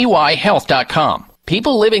 Toomey, health.com.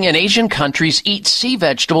 People living in Asian countries eat sea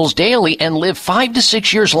vegetables daily and live 5 to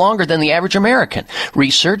 6 years longer than the average American.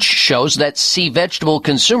 Research shows that sea vegetable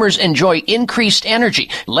consumers enjoy increased energy,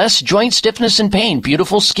 less joint stiffness and pain,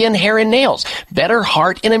 beautiful skin, hair, and nails, better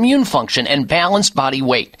heart and immune function, and balanced body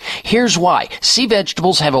weight. Here's why. Sea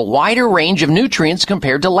vegetables have a wider range of nutrients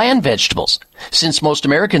compared to land vegetables. Since most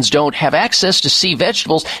Americans don't have access to sea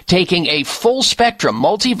vegetables, taking a full spectrum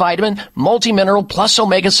multivitamin, multimineral plus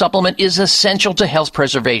omega supplement is essential to health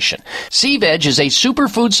preservation. Sea Veg is a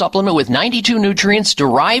superfood supplement with 92 nutrients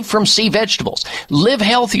derived from sea vegetables. Live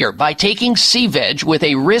healthier by taking Sea Veg with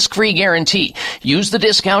a risk-free guarantee. Use the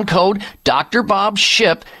discount code Dr. Bob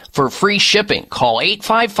SHIP for free shipping. Call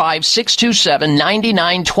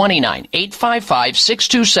 855-627-9929,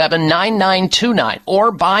 855-627-9929,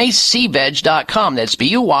 or buyseaveg.com. That's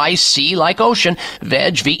B-U-Y-C like ocean,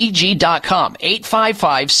 veg, V-E-G.com,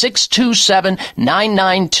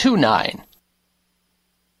 855-627-9929.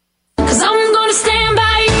 'Cause I'm gonna stand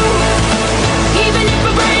by you, even if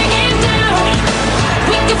we bring it down.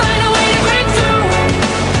 We can find a way to break through,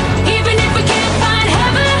 even if we can't find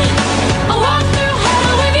heaven. I'll walk through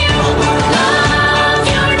hell with you. Love,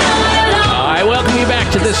 you're not alone. I welcome you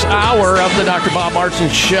back to this hour of the Dr. Bob Martin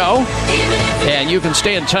Show. And you can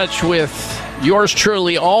stay in touch with yours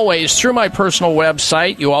truly always through my personal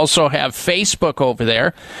website. You also have Facebook over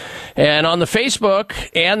there. And on the Facebook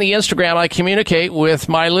and the Instagram, I communicate with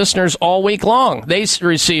my listeners all week long. They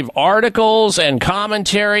receive articles and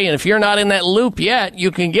commentary, and if you're not in that loop yet,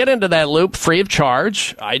 you can get into that loop free of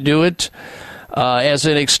charge. I do it as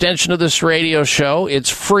an extension of this radio show. It's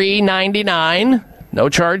free 99. No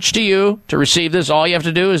charge to you to receive this. All you have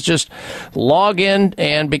to do is just log in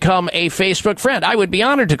and become a Facebook friend. I would be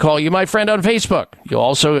honored to call you my friend on Facebook. You'll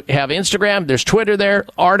also have Instagram. There's Twitter there,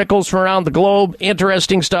 articles from around the globe,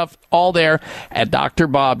 interesting stuff, all there at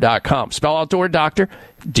drbob.com. Spell out the word doctor,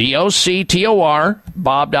 D-O-C-T-O-R,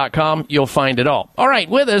 bob.com. You'll find it all. All right,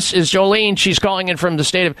 with us is Jolene. She's calling in from the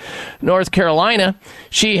state of North Carolina.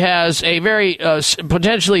 She has a very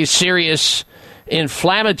potentially serious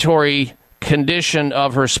inflammatory condition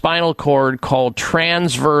of her spinal cord called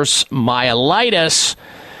transverse myelitis.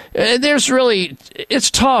 It's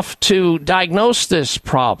tough to diagnose this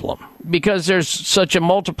problem because there's such a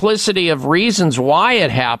multiplicity of reasons why it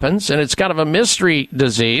happens, and it's kind of a mystery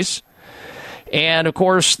disease. And, of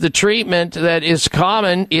course, the treatment that is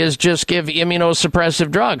common is just give immunosuppressive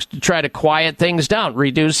drugs to try to quiet things down,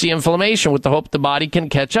 reduce the inflammation with the hope the body can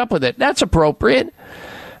catch up with it. That's appropriate,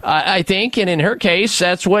 I think, and in her case,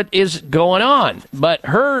 that's what is going on. But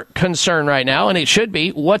her concern right now, and it should be,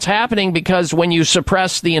 what's happening, because when you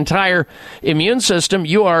suppress the entire immune system,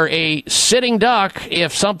 you are a sitting duck.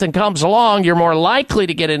 If something comes along, you're more likely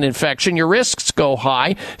to get an infection. Your risks go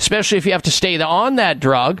high, especially if you have to stay on that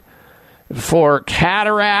drug for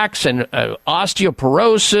cataracts and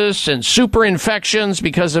osteoporosis and super infections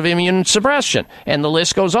because of immune suppression. And the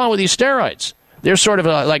list goes on with these steroids. They're sort of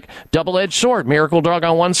like double-edged sword, miracle drug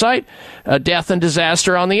on one side, death and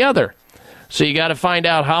disaster on the other. So you got to find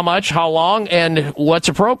out how much, how long, and what's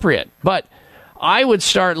appropriate. But I would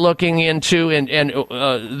start looking into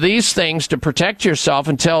these things to protect yourself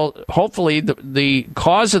until hopefully the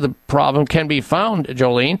cause of the problem can be found,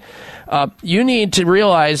 Jolene. You need to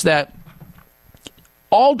realize that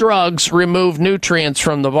all drugs remove nutrients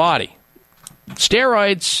from the body.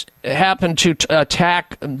 Steroids happen to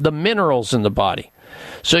attack the minerals in the body.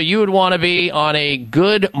 So you would want to be on a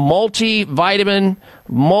good multivitamin,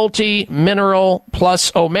 multi-mineral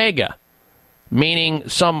plus omega, meaning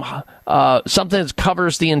something that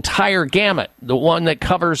covers the entire gamut. The one that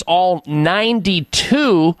covers all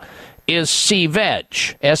 92 is Sea Veg,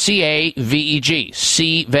 S-E-A-V-E-G,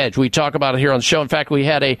 Sea Veg. We talk about it here on the show. In fact, we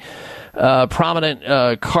had a prominent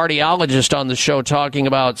cardiologist on the show talking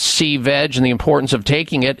about Sea Veg and the importance of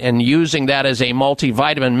taking it and using that as a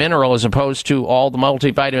multivitamin mineral as opposed to all the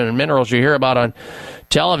multivitamin minerals you hear about on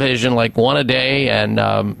television, like One A Day and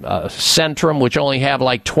Centrum, which only have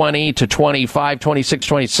like 20 to 25, 26,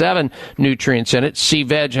 27 nutrients in it. Sea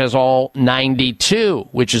Veg has all 92,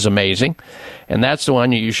 which is amazing. And that's the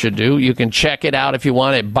one you should do. You can check it out if you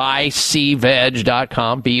want at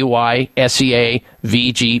buyseaveg.com,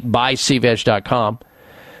 B-U-Y-S-E-A-V-G, buyseaveg.com.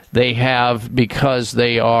 They have, because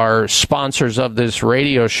they are sponsors of this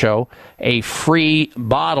radio show, a free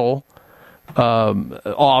bottle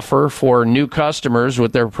offer for new customers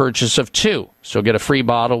with their purchase of 2. So get a free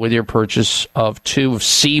bottle with your purchase of 2 of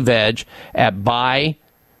Sea Veg at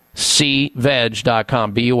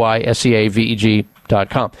buyseaveg.com, B-U-Y-S-E-A-V-E-G.com.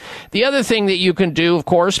 The other thing that you can do, of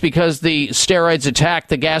course, because the steroids attack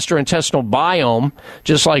the gastrointestinal biome,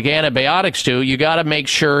 just like antibiotics do, you got to make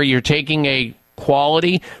sure you're taking a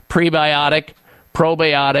quality prebiotic,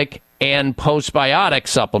 probiotic, and postbiotic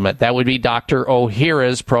supplement. That would be Dr.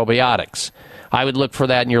 Ohhira's Probiotics. I would look for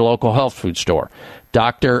that in your local health food store.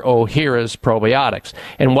 Dr. Ohhira's Probiotics.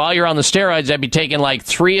 And while you're on the steroids, I'd be taking like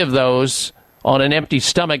 3 of those on an empty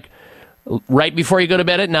stomach right before you go to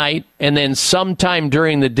bed at night, and then sometime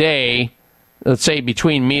during the day, let's say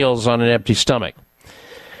between meals, on an empty stomach.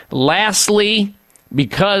 Lastly,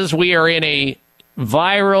 because we are in a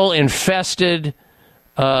viral-infested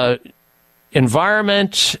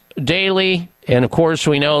environment daily, and of course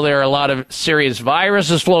we know there are a lot of serious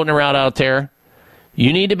viruses floating around out there,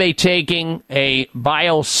 you need to be taking a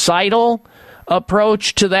biocidal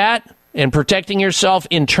approach to that and protecting yourself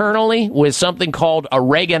internally with something called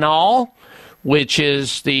oreganol, which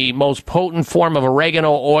is the most potent form of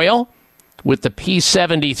oregano oil with the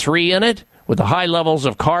P73 in it, with the high levels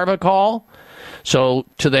of carbachol. So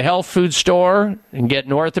to the health food store and get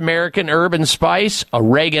North American Herb and Spice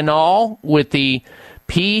oreganol with the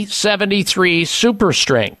P73 super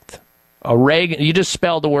strength. You just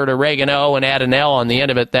spelled the word oregano and add an L on the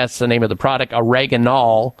end of it. That's the name of the product,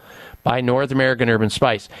 oreganol by North American Herb and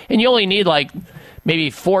Spice. And you only need like maybe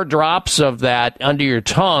 4 drops of that under your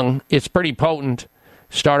tongue. It's pretty potent.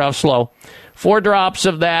 Start off slow. 4 drops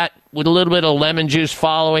of that with a little bit of lemon juice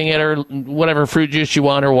following it, or whatever fruit juice you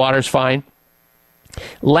want, or water's fine.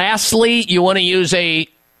 Lastly, you want to use a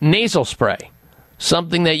nasal spray,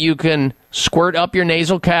 something that you can squirt up your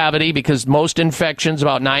nasal cavity, because most infections,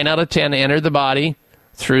 about 9 out of 10, enter the body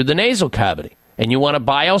through the nasal cavity. And you want a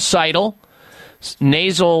biocidal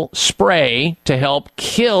nasal spray to help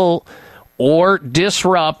kill or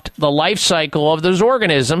disrupt the life cycle of those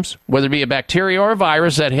organisms, whether it be a bacteria or a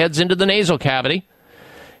virus that heads into the nasal cavity.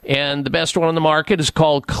 And the best one on the market is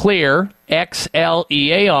called Xlear,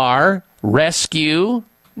 Xlear, Rescue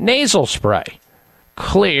Nasal Spray.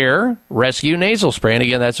 Xlear Rescue Nasal Spray. And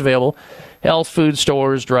again, that's available health food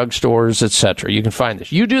stores, drug stores, etc. You can find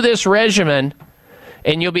this. You do this regimen,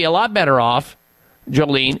 and you'll be a lot better off,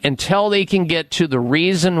 Jolene, until they can get to the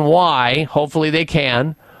reason why, hopefully they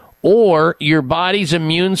can, or your body's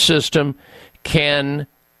immune system can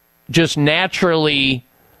just naturally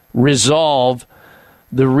resolve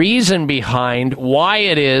the reason behind why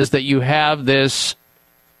it is that you have this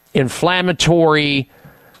inflammatory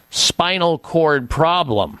spinal cord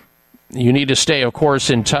problem. You need to stay, of course,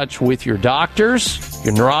 in touch with your doctors,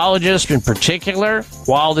 your neurologist in particular,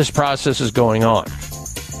 while this process is going on.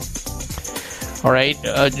 All right,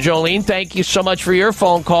 Jolene, thank you so much for your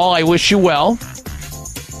phone call. I wish you well.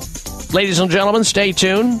 Ladies and gentlemen, stay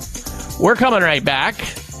tuned. We're coming right back.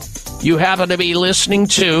 You happen to be listening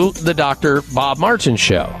to the Dr. Bob Martin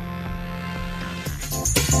Show.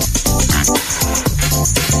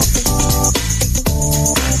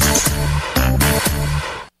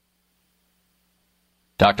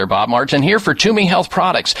 Dr. Bob Martin here for Toomey Health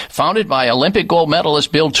Products. Founded by Olympic gold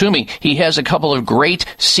medalist Bill Toomey, he has a couple of great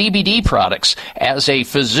CBD products. As a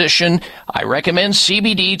physician, I recommend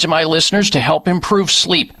CBD to my listeners to help improve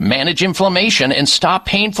sleep, manage inflammation, and stop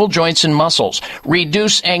painful joints and muscles,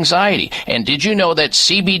 reduce anxiety. And did you know that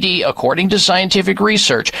CBD, according to scientific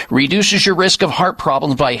research, reduces your risk of heart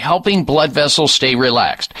problems by helping blood vessels stay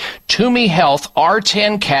relaxed? Toomey Health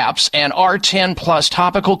R10 caps and R10 Plus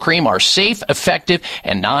topical cream are safe, effective,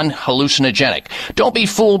 and non-hallucinogenic. Don't be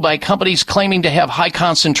fooled by companies claiming to have high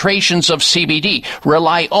concentrations of CBD.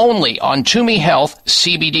 Rely only on Toomey Health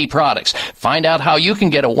CBD products. Find out how you can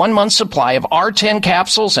get a 1-month supply of R10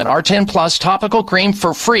 capsules and R10 Plus topical cream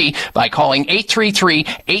for free by calling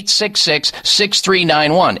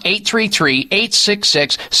 833-866-6391.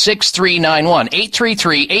 833-866-6391.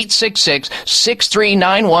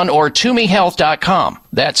 833-866-6391 or ToomeyHealth.com.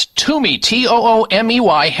 That's Toomey,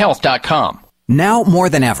 Toomey, Health.com. Now more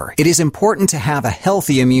than ever, it is important to have a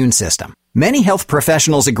healthy immune system. Many health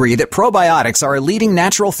professionals agree that probiotics are a leading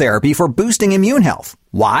natural therapy for boosting immune health.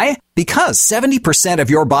 Why? Because 70% of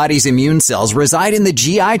your body's immune cells reside in the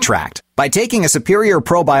GI tract. By taking a superior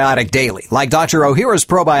probiotic daily, like Dr. Ohhira's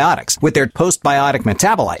Probiotics, with their postbiotic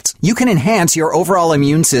metabolites, you can enhance your overall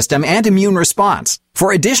immune system and immune response.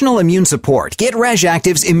 For additional immune support, get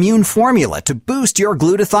RegActive's Immune Formula to boost your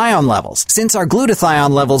glutathione levels, since our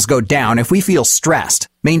glutathione levels go down if we feel stressed.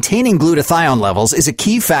 Maintaining glutathione levels is a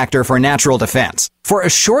key factor for natural defense. For a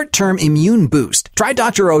short-term immune boost, try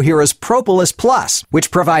Dr. Ohhira's Propolis Plus,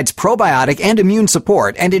 which provides probiotic and immune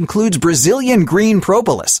support and includes Brazilian green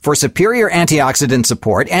propolis for superior antioxidant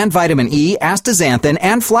support and vitamin E, astaxanthin,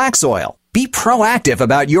 and flax oil. Be proactive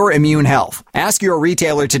about your immune health. Ask your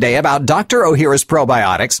retailer today about Dr. Ohhira's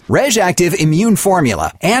Probiotics, RegActive Immune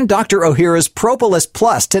Formula, and Dr. Ohhira's Propolis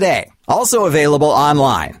Plus today. Also available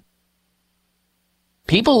online.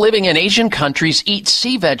 People living in Asian countries eat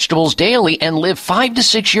sea vegetables daily and live 5 to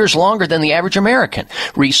 6 years longer than the average American.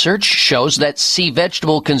 Research shows that sea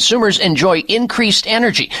vegetable consumers enjoy increased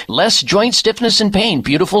energy, less joint stiffness and pain,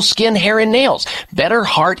 beautiful skin, hair, and nails, better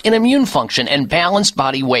heart and immune function, and balanced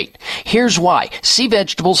body weight. Here's why. Sea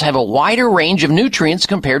vegetables have a wider range of nutrients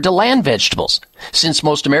compared to land vegetables. Since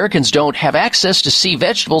most Americans don't have access to sea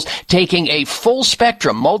vegetables, taking a full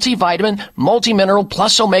spectrum multivitamin, multimineral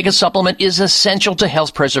plus omega supplement is essential to health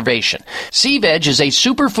preservation. Sea Veg is a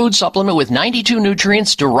superfood supplement with 92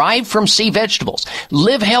 nutrients derived from sea vegetables.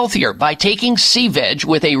 Live healthier by taking Sea Veg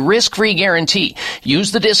with a risk-free guarantee.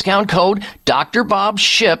 Use the discount code Dr. Bob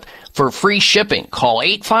SHIP for free shipping. Call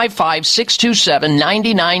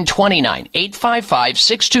 855-627-9929,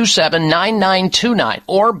 855-627-9929,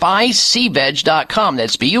 or buyseaveg.com.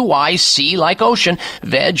 That's B-U-Y-C like ocean,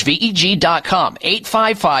 veg, V-E-G.com,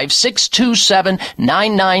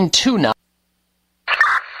 855-627-9929.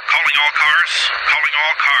 Calling all cars.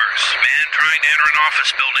 Man trying to enter an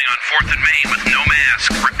office building on 4th and Main with no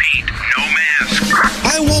mask. Repeat, no mask.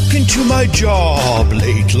 I walked into my job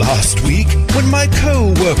late last week when my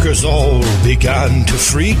co-workers all began to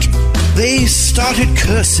freak. They started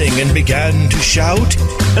cursing and began to shout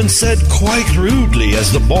and said quite rudely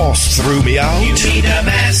as the boss threw me out, "You need a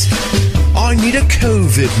mask. I need a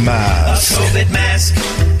COVID mask. A COVID mask.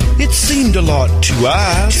 It seemed a lot to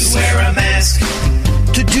ask. To wear a mask.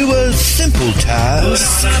 To do a simple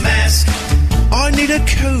task. Put on a mask. I need a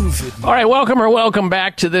COVID. All right, welcome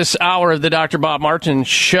back to this hour of the Dr. Bob Martin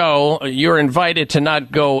Show. You're invited to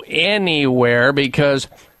not go anywhere because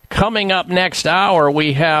coming up next hour,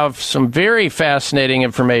 we have some very fascinating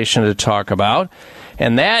information to talk about,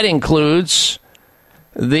 and that includes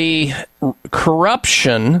the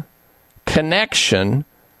corruption connection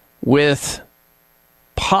with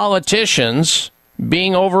politicians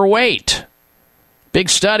being overweight. Big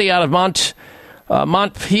study out of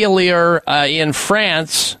Montpellier in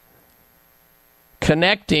France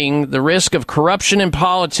connecting the risk of corruption in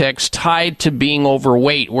politics tied to being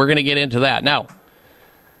overweight. We're going to get into that. Now,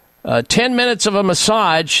 10 minutes of a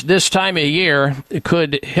massage this time of year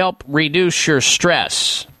could help reduce your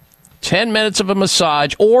stress. 10 minutes of a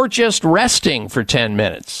massage or just resting for 10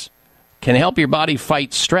 minutes can help your body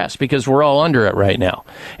fight stress because we're all under it right now.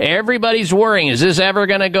 Everybody's worrying, is this ever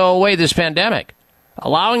going to go away, this pandemic?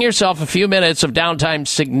 Allowing yourself a few minutes of downtime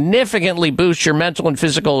significantly boosts your mental and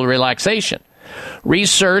physical relaxation.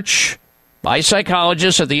 Research by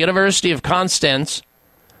psychologists at the University of Constance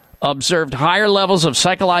observed higher levels of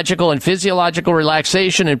psychological and physiological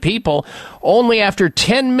relaxation in people only after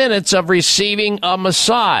 10 minutes of receiving a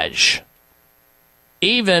massage.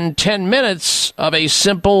 Even 10 minutes of a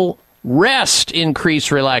simple rest increased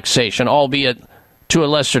relaxation, albeit to a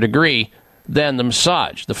lesser degree than the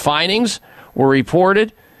massage. The findings were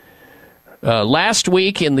reported last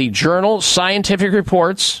week in the journal Scientific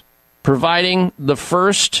Reports, providing the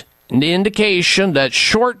first indication that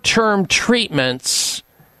short-term treatments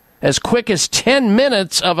as quick as 10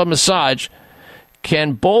 minutes of a massage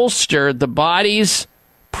can bolster the body's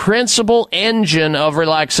principal engine of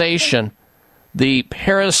relaxation, the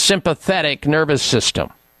parasympathetic nervous system.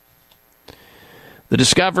 The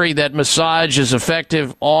discovery that massage is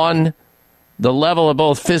effective on the level of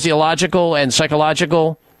both physiological and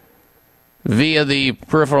psychological via the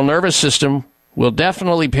peripheral nervous system will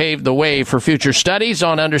definitely pave the way for future studies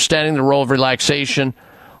on understanding the role of relaxation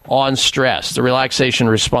on stress, the relaxation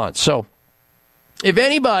response. So, if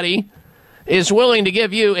anybody is willing to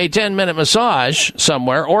give you a 10-minute massage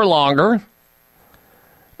somewhere or longer,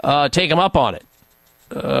 take them up on it.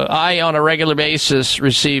 I, on a regular basis,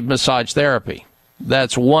 receive massage therapy.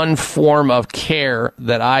 That's one form of care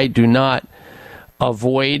that I do not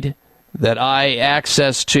avoid, that I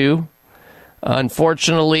access to.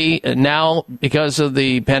 Unfortunately, now, because of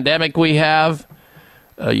the pandemic we have,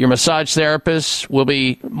 your massage therapist will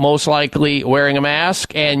be most likely wearing a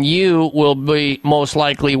mask, and you will be most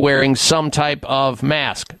likely wearing some type of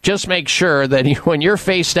mask. Just make sure that when you're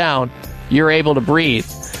face down, you're able to breathe.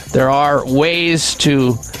 There are ways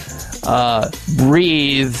to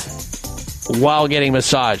breathe while getting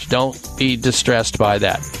massaged. Don't be distressed by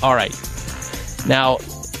that. All right. Now,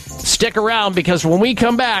 stick around because when we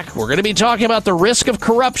come back, we're going to be talking about the risk of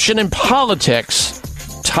corruption in politics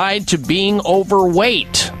tied to being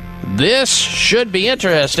overweight. This should be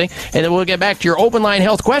interesting. And then we'll get back to your open line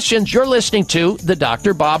health questions. You're listening to The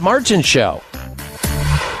Dr. Bob Martin Show.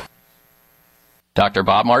 Dr.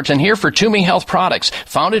 Bob Martin here for Toomey Health Products.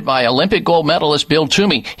 Founded by Olympic gold medalist Bill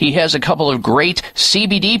Toomey, he has a couple of great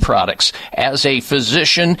CBD products. As a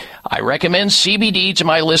physician, I recommend CBD to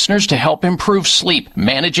my listeners to help improve sleep,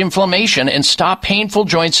 manage inflammation, and stop painful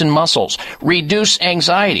joints and muscles, reduce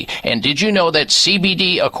anxiety. And did you know that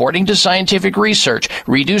CBD, according to scientific research,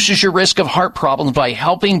 reduces your risk of heart problems by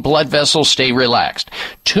helping blood vessels stay relaxed?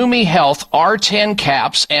 Toomey Health R10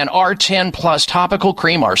 caps and R10 Plus topical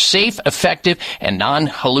cream are safe, effective, and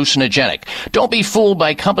non-hallucinogenic. Don't be fooled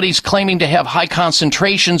by companies claiming to have high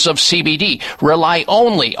concentrations of CBD. Rely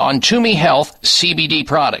only on Toomey Health CBD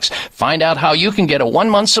products. Find out how you can get a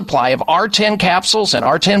 1-month supply of R10 capsules and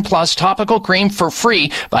R10 Plus topical cream for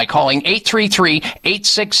free by calling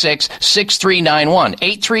 833-866-6391.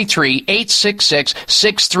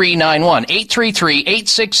 833-866-6391.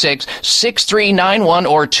 833-866-6391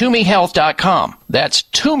 or ToomeyHealth.com. That's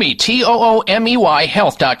Toomey, Toomey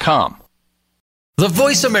Health.com. The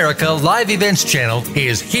Voice America Live Events channel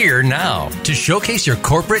is here now to showcase your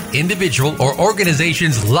corporate, individual, or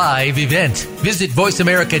organization's live event. Visit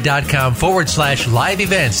voiceamerica.com/live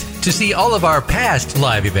events to see all of our past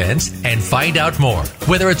live events and find out more.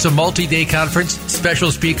 Whether it's a multi-day conference,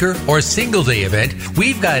 special speaker, or single-day event,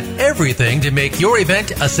 we've got everything to make your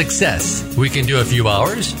event a success. We can do a few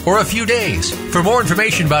hours or a few days. For more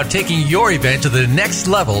information about taking your event to the next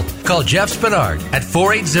level, call Jeff Spinard at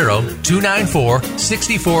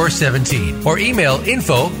 480-294-6417 or email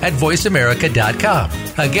info@voiceamerica.com.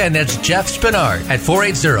 Again, that's Jeff Spinard at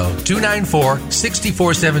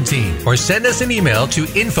 480-294-6417 or send us an email to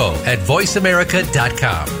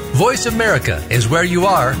info@voiceamerica.com. Voice America is where you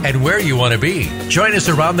are and where you want to be. Join us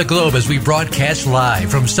around the globe as we broadcast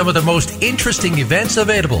live from some of the most interesting events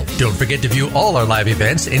available. Don't forget to view all our live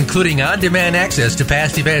events, including on-demand access to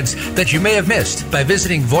past events that you may have missed by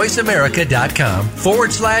visiting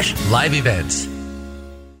voiceamerica.com/live events.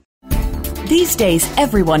 These days,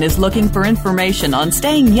 everyone is looking for information on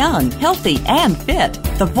staying young, healthy, and fit.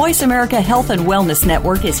 The Voice America Health and Wellness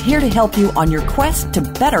Network is here to help you on your quest to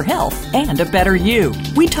better health and a better you.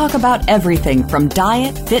 We talk about everything from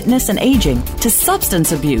diet, fitness, and aging to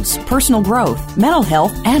substance abuse, personal growth, mental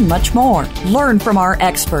health, and much more. Learn from our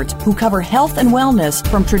experts who cover health and wellness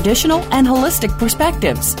from traditional and holistic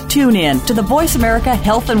perspectives. Tune in to the Voice America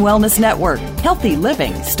Health and Wellness Network. Healthy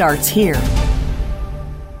living starts here.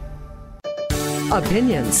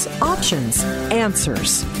 Opinions, options,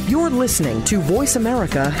 answers. You're listening to Voice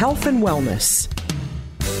America Health and Wellness.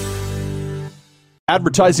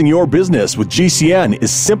 Advertising your business with GCN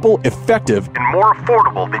is simple, effective, and more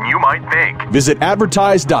affordable than you might think. Visit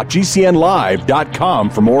advertise.gcnlive.com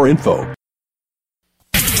for more info.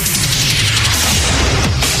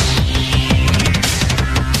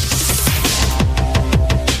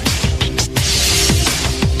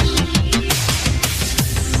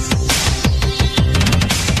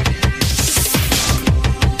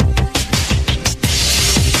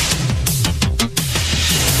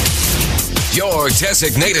 Your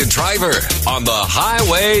designated driver on the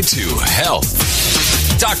highway to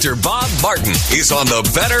health. Dr. Bob Martin is on the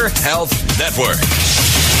Better Health Network.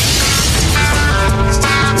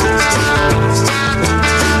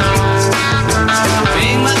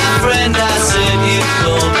 Being my friend, I said you'd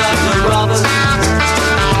call Dr. Robert.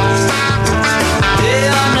 Day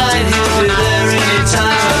or night, he'll be there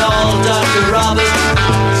anytime at all. Dr. Robert,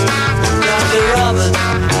 Dr. Robert.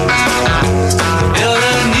 You're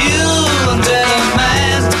a new and better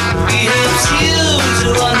man. He helps you to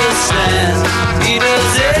understand. He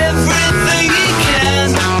does everything he can.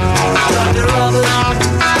 Dr. Robert,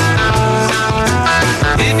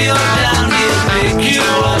 if you're down, he'll pick you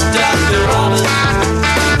up. Dr. Robert,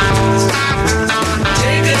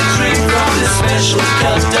 take a drink from this special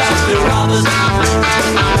cup. Dr. Robert.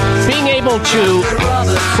 Being able to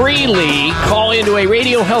freely call into a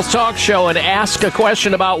radio health talk show and ask a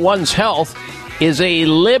question about one's health is a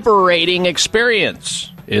liberating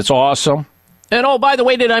experience. It's awesome. And oh, by the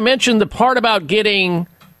way, did I mention the part about getting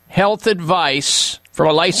health advice from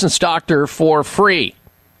a licensed doctor for free?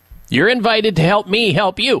 You're invited to help me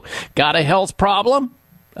help you. Got a health problem?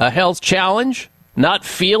 A health challenge? Not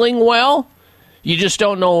feeling well? You just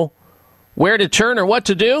don't know where to turn or what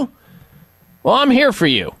to do? Well, I'm here for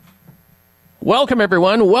you. Welcome,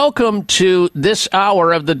 everyone. Welcome to this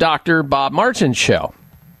hour of the Dr. Bob Martin Show.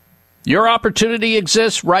 Your opportunity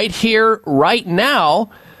exists right here, right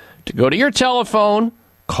now, to go to your telephone,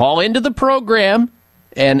 call into the program,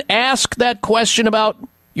 and ask that question about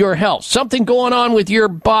your health. Something going on with your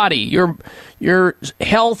body, your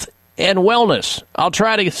health and wellness. I'll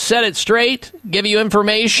try to set it straight, give you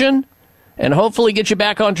information, and hopefully get you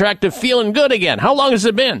back on track to feeling good again. How long has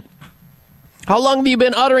it been? How long have you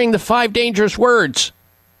been uttering the 5 dangerous words?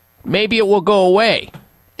 Maybe it will go away.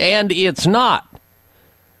 And it's not.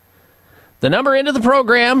 The number into the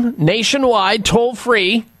program, nationwide,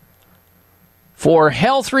 toll-free, for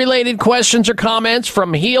health-related questions or comments,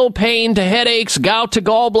 from heel pain to headaches, gout to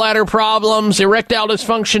gallbladder problems, erectile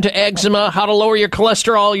dysfunction to eczema, how to lower your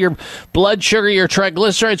cholesterol, your blood sugar, your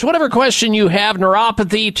triglycerides, whatever question you have,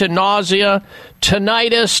 neuropathy to nausea,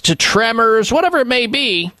 tinnitus to tremors, whatever it may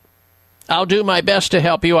be, I'll do my best to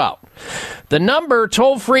help you out. The number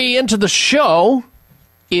toll-free into the show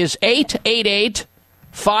is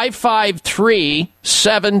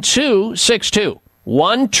 888-553-7262.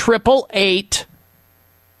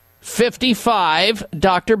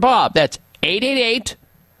 1-888-55 Bob. That's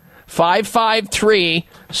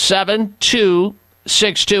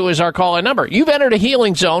 888-553-7262 is our call-in number. You've entered a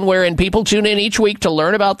healing zone wherein people tune in each week to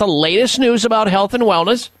learn about the latest news about health and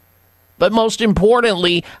wellness, but most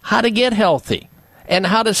importantly, how to get healthy and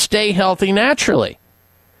how to stay healthy naturally.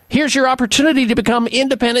 Here's your opportunity to become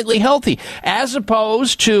independently healthy, as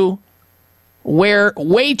opposed to where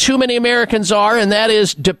way too many Americans are, and that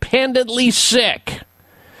is dependently sick.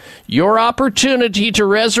 Your opportunity to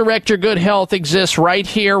resurrect your good health exists right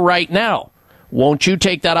here, right now. Won't you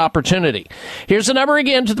take that opportunity? Here's the number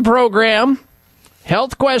again to the program.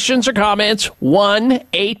 Health questions or comments,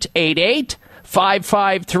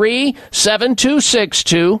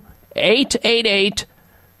 1-888-553-7262,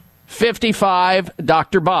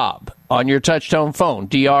 888-55 Bob on your touchtone phone,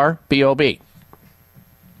 DRBOB.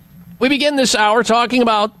 We begin this hour talking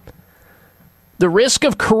about the risk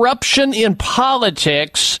of corruption in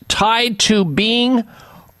politics tied to being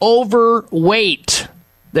overweight.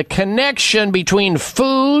 The connection between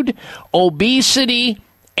food, obesity,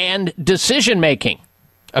 and decision-making.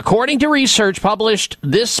 According to research published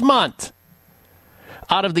this month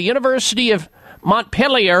out of the University of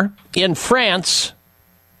Montpellier in France,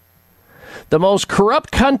 the most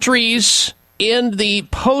corrupt countries in the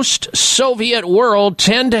post-Soviet world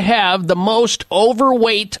tend to have the most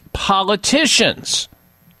overweight politicians.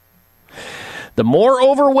 The more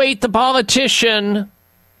overweight the politician,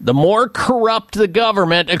 the more corrupt the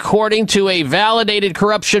government, according to a validated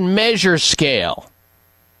corruption measure scale.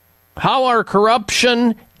 How are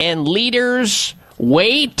corruption and leaders'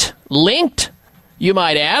 weight linked, you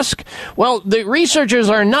might ask? Well, the researchers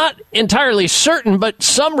are not entirely certain, but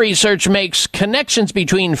some research makes connections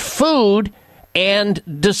between food and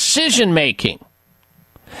decision-making.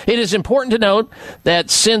 It is important to note that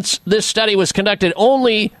since this study was conducted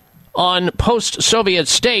only on post-Soviet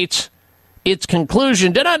states, its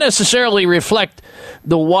conclusion did not necessarily reflect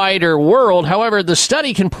the wider world. However, the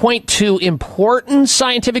study can point to important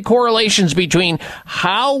scientific correlations between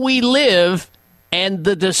how we live and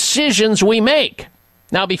the decisions we make.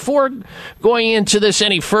 Now, before going into this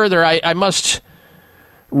any further, I must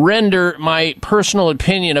render my personal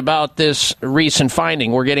opinion about this recent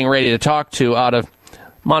finding we're getting ready to talk to out of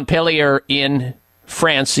Montpellier in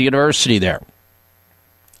France, the university there.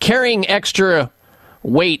 Carrying extra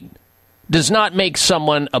weight does not make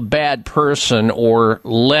someone a bad person or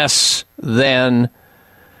less than,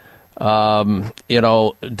 desirable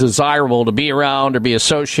to be around or be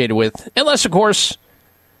associated with, unless, of course,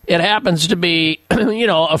 it happens to be,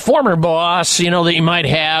 a former boss, that you might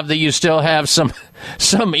have that you still have some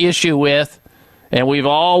issue with. And we've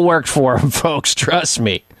all worked for them, folks, trust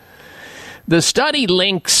me. The study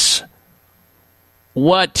links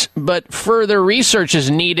but further research is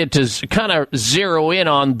needed to kind of zero in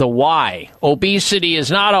on the why. Obesity is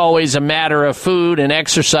not always a matter of food and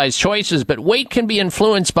exercise choices, but weight can be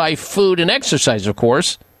influenced by food and exercise, of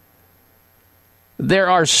course. There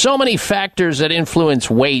are so many factors that influence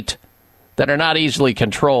weight that are not easily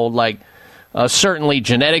controlled, like certainly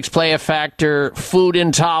genetics play a factor, food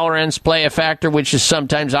intolerance play a factor, which is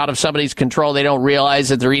sometimes out of somebody's control. They don't realize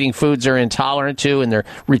that they're eating foods they're intolerant to, and they're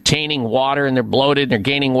retaining water, and they're bloated, and they're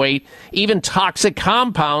gaining weight. Even toxic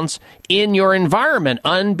compounds in your environment,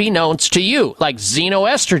 unbeknownst to you, like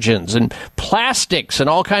xenoestrogens and plastics and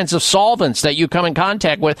all kinds of solvents that you come in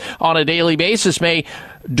contact with on a daily basis may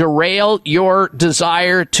derail your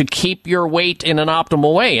desire to keep your weight in an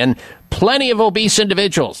optimal way. And plenty of obese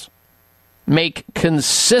individuals make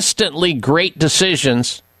consistently great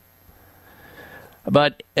decisions.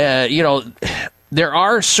 But, there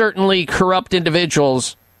are certainly corrupt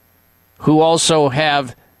individuals who also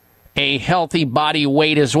have a healthy body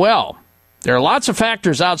weight as well. There are lots of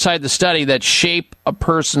factors outside the study that shape a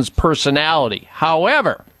person's personality.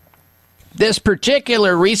 However, this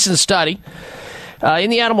particular recent study in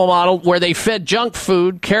the animal model where they fed junk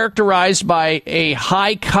food characterized by a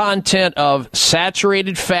high content of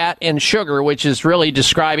saturated fat and sugar, which is really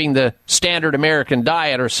describing the standard American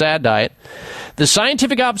diet or SAD diet. The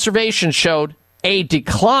scientific observation showed a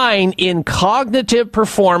decline in cognitive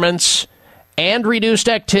performance and reduced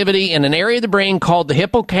activity in an area of the brain called the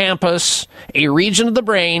hippocampus, a region of the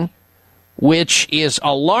brain which is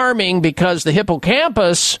alarming because the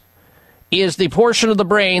hippocampus is the portion of the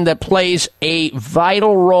brain that plays a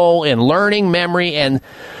vital role in learning, memory, and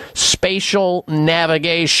spatial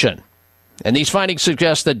navigation. And these findings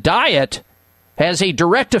suggest that diet has a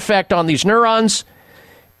direct effect on these neurons,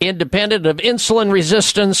 independent of insulin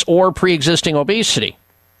resistance or pre-existing obesity.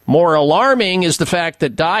 More alarming is the fact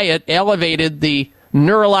that diet elevated the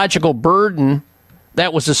neurological burden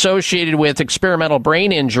that was associated with experimental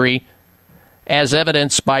brain injury, as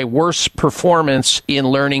evidenced by worse performance in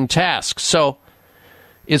learning tasks. So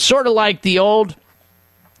it's sort of like the old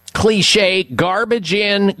cliche, garbage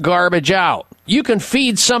in, garbage out. You can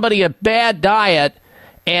feed somebody a bad diet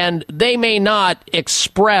and they may not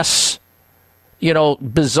express,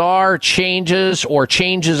 bizarre changes or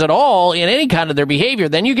changes at all in any kind of their behavior.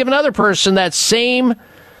 Then you give another person that same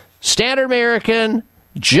standard American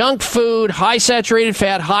junk food, high saturated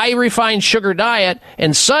fat, high refined sugar diet,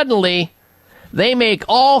 and suddenly they make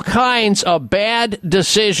all kinds of bad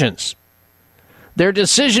decisions. Their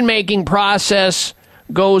decision-making process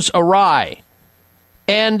goes awry,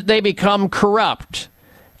 and they become corrupt,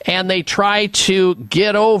 and they try to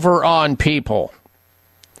get over on people.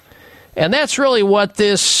 And that's really what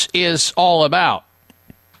this is all about.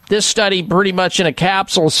 This study, pretty much in a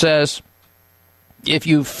capsule, says if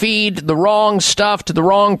you feed the wrong stuff to the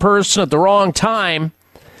wrong person at the wrong time,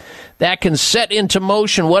 that can set into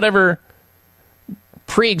motion whatever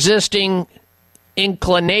pre-existing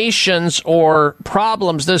inclinations or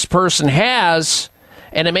problems this person has,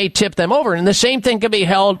 and it may tip them over. And the same thing can be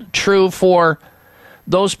held true for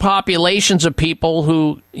those populations of people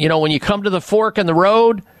who, when you come to the fork in the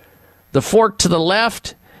road, the fork to the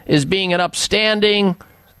left is being an upstanding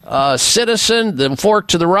citizen. The fork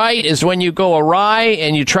to the right is when you go awry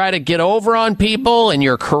and you try to get over on people and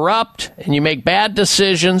you're corrupt and you make bad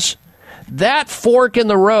decisions. That fork in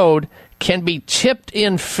the road can be tipped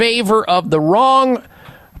in favor of the wrong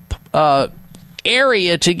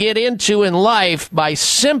area to get into in life by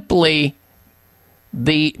simply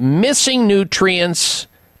the missing nutrients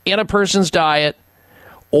in a person's diet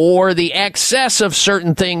or the excess of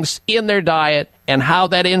certain things in their diet and how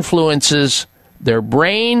that influences their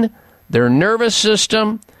brain, their nervous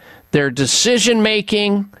system, their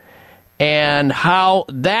decision-making, and how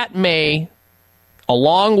that may,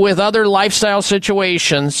 along with other lifestyle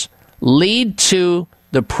situations, lead to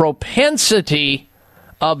the propensity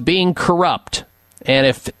of being corrupt. And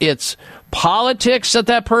if it's politics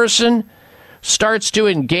that person starts to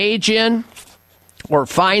engage in or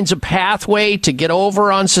finds a pathway to get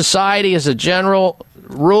over on society as a general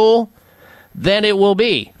rule, then it will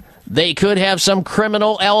be. They could have some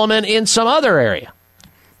criminal element in some other area.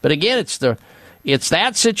 But again, it's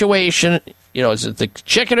that situation, is it the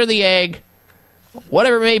chicken or the egg,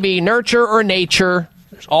 whatever it may be, nurture or nature.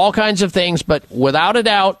 There's all kinds of things, but without a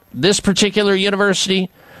doubt, this particular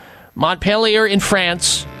university, Montpellier in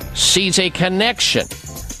France, sees a connection,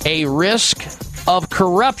 a risk of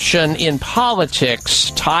corruption in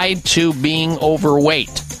politics tied to being overweight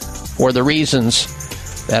for the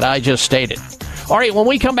reasons that I just stated. All right, when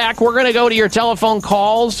we come back, we're going to go to your telephone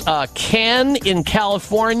calls. Ken in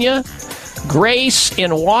California, Grace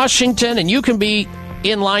in Washington, and you can be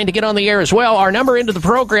in line to get on the air as well. Our number into the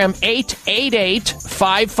program,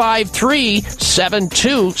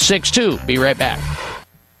 888-553-7262. Be right back.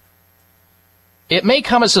 It may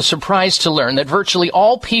come as a surprise to learn that virtually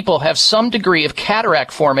all people have some degree of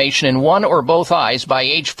cataract formation in one or both eyes by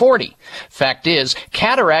age 40. Fact is,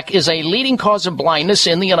 cataract is a leading cause of blindness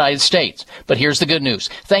in the United States. But here's the good news.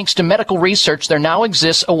 Thanks to medical research, there now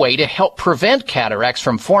exists a way to help prevent cataracts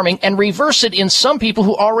from forming and reverse it in some people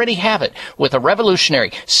who already have it with a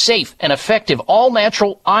revolutionary, safe, and effective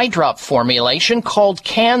all-natural eye drop formulation called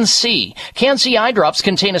Can-C. Can-C eye drops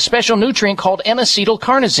contain a special nutrient called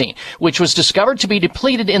N-acetylcarnosine, which was discovered to be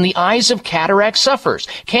depleted in the eyes of cataract sufferers.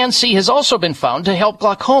 Can-C has also been found to help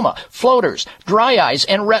glaucoma, floaters, dry eyes,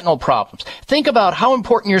 and retinal problems. Think about how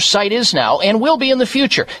important your sight is now and will be in the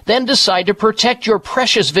future. Then decide to protect your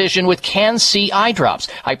precious vision with Can-C eye drops.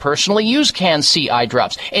 I personally use Can-C eye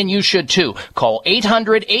drops, and you should too. Call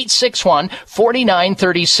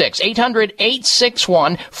 800-861-4936.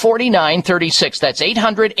 800-861-4936. That's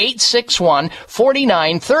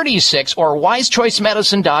 800-861-4936 or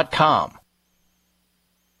wisechoicemedicine.com.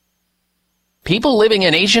 People living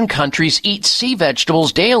in Asian countries eat sea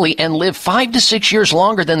vegetables daily and live 5 to 6 years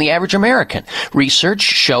longer than the average American. Research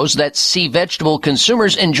shows that sea vegetable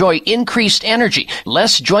consumers enjoy increased energy,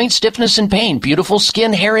 less joint stiffness and pain, beautiful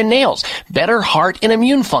skin, hair, and nails, better heart and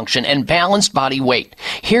immune function, and balanced body weight.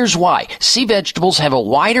 Here's why. Sea vegetables have a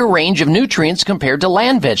wider range of nutrients compared to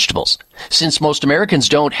land vegetables. Since most Americans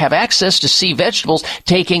don't have access to sea vegetables,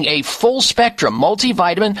 taking a full spectrum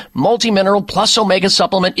multivitamin, multimineral plus omega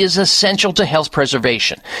supplement is essential to health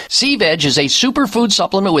preservation. Sea Veg is a superfood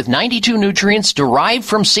supplement with 92 nutrients derived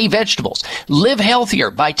from sea vegetables. Live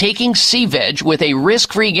healthier by taking Sea Veg with a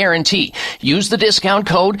risk-free guarantee. Use the discount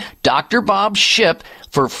code Dr. Bob SHIP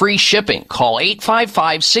for free shipping. Call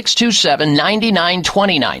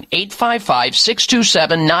 855-627-9929,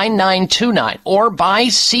 855-627-9929, or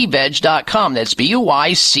buyseaveg.com. That's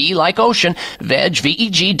B-U-Y-C like ocean, veg,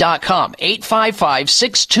 V-E-G.com,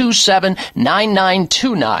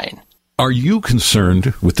 855-627-9929. Are you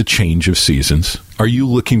concerned with the change of seasons? Are you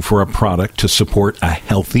looking for a product to support a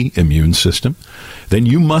healthy immune system? Then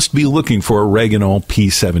you must be looking for Oreganol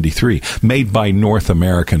P73, made by North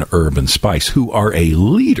American Herb and Spice, who are a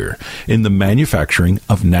leader in the manufacturing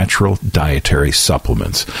of natural dietary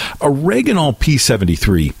supplements. Oreganol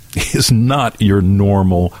P73 is not your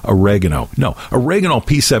normal oregano. No, Oreganol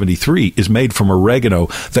P73 is made from oregano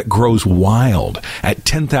that grows wild at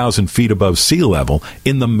 10,000 feet above sea level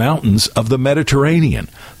in the mountains of the Mediterranean.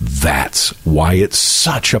 That's why it's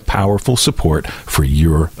such a powerful support for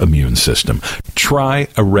your immune system. Try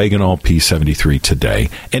Oreganol P73 today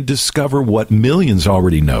and discover what millions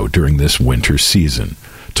already know during this winter season.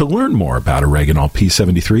 To learn more about Oreganol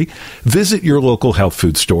P73, visit your local health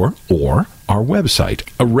food store or our website,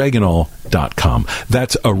 oreganol.com.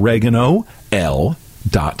 That's oregano.com.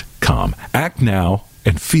 Act now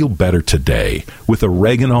and feel better today with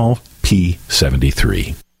Oreganol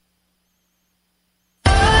P73.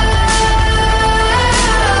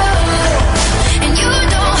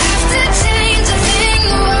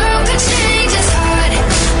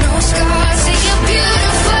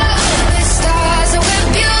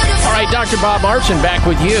 Dr. Bob Martin back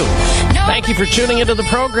with you. Thank you for tuning into the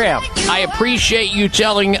program. I appreciate you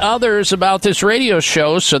telling others about this radio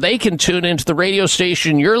show so they can tune into the radio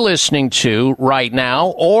station you're listening to right now.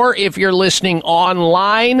 Or if you're listening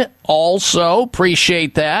online, also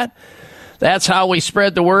appreciate that. That's how we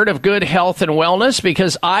spread the word of good health and wellness,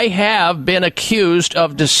 because I have been accused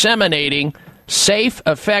of disseminating safe,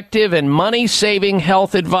 effective, and money-saving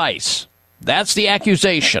health advice. That's the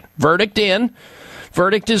accusation. Verdict in.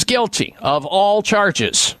 Verdict is guilty of all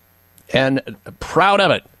charges, and proud of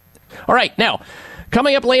it. All right, now,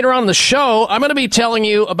 coming up later on the show, I'm going to be telling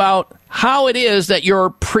you about how it is that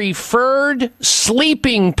your preferred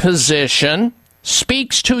sleeping position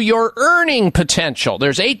speaks to your earning potential.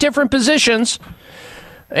 There's 8 different positions,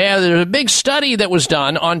 and there's a big study that was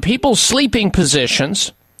done on people's sleeping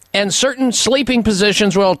positions. And certain sleeping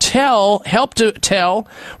positions will help to tell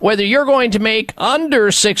whether you're going to make under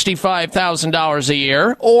 $65,000 a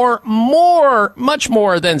year or more, much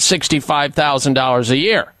more than $65,000 a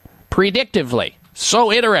year, predictively.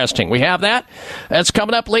 So interesting. We have that. That's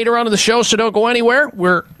coming up later on in the show, so don't go anywhere.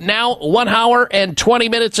 We're now 1 hour and 20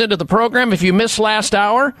 minutes into the program. If you missed last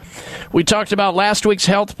hour, we talked about last week's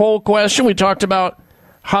health poll question. We talked about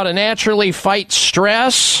how to naturally fight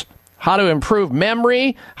stress, how to improve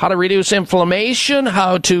memory, how to reduce inflammation,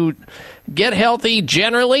 how to get healthy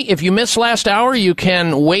generally. If you missed last hour, you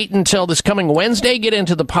can wait until this coming Wednesday. Get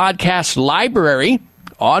into the podcast library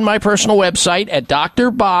on my personal website at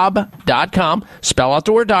drbob.com. Spell out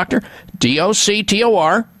the word doctor,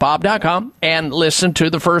 D-O-C-T-O-R, bob.com, and listen to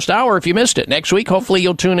the first hour if you missed it. Next week, hopefully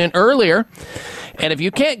you'll tune in earlier. And if you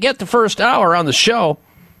can't get the first hour on the show,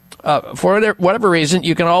 for whatever reason,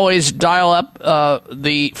 you can always dial up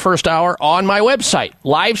the first hour on my website.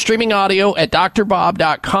 Live streaming audio at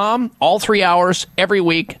drbob.com, all 3 hours every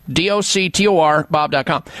week, D-O-C-T-O-R,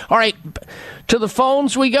 bob.com. All right, to the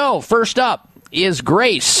phones we go. First up is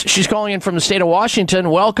Grace. She's calling in from the state of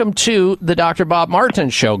Washington. Welcome to the Dr. Bob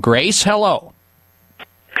Martin Show. Grace, hello.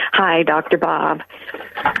 Hi, Dr. Bob.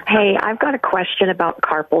 Hey, I've got a question about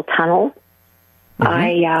carpal tunnel.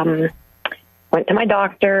 I went to my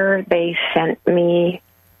doctor. They sent me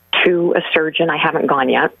to a surgeon. I haven't gone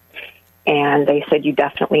yet. And they said, you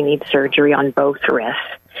definitely need surgery on both wrists.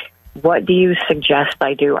 What do you suggest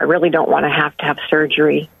I do? I really don't want to have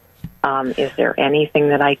surgery. Is there anything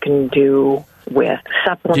that I can do with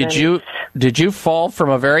supplements? Did you fall from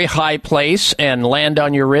a very high place and land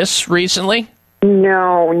on your wrists recently?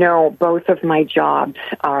 No. Both of my jobs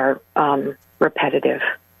are repetitive.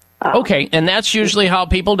 Okay, and that's usually how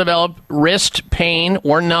people develop wrist pain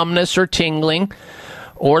or numbness or tingling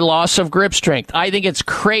or loss of grip strength. I think it's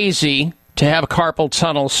crazy to have carpal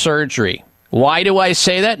tunnel surgery. Why do I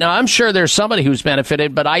say that? Now, I'm sure there's somebody who's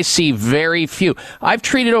benefited, but I see very few. I've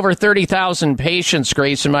treated over 30,000 patients,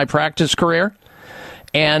 Grace, in my practice career.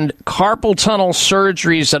 And carpal tunnel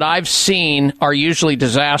surgeries that I've seen are usually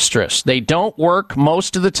disastrous. They don't work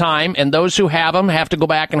most of the time, and those who have them have to go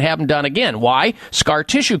back and have them done again. Why? Scar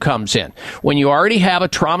tissue comes in. When you already have a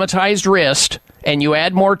traumatized wrist and you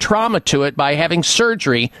add more trauma to it by having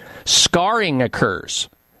surgery, scarring occurs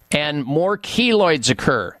and more keloids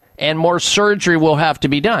occur and more surgery will have to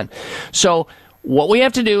be done. So what we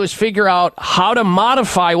have to do is figure out how to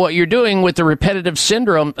modify what you're doing with the repetitive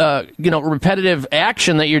syndrome, repetitive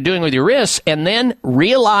action that you're doing with your wrists, and then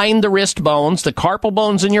realign the wrist bones, the carpal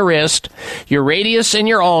bones in your wrist, your radius and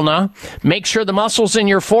your ulna, make sure the muscles in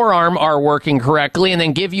your forearm are working correctly, and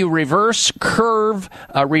then give you reverse curl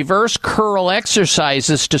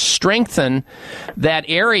exercises to strengthen that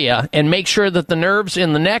area and make sure that the nerves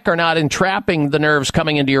in the neck are not entrapping the nerves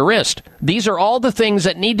coming into your wrist. These are all the things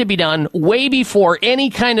that need to be done way before any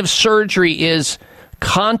kind of surgery is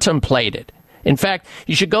contemplated. In fact,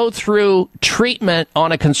 you should go through treatment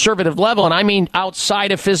on a conservative level, and I mean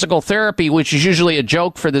outside of physical therapy, which is usually a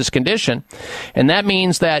joke for this condition. And that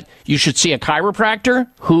means that you should see a chiropractor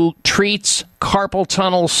who treats carpal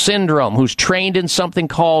tunnel syndrome, who's trained in something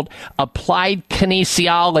called applied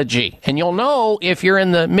kinesiology. And you'll know if you're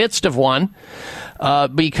in the midst of one,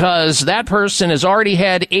 because that person has already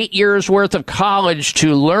had 8 years worth of college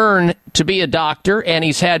to learn to be a doctor, and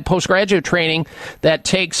he's had postgraduate training that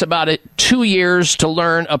takes about 2 years to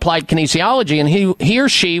learn applied kinesiology, and he or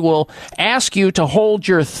she will ask you to hold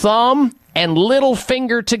your thumb and little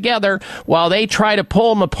finger together while they try to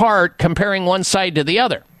pull them apart, comparing one side to the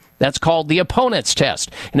other. That's called the opponent's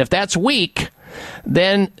test. And if that's weak,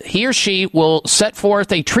 then he or she will set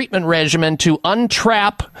forth a treatment regimen to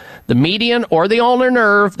untrap the median or the ulnar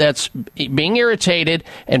nerve that's being irritated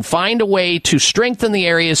and find a way to strengthen the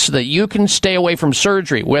area so that you can stay away from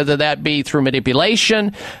surgery, whether that be through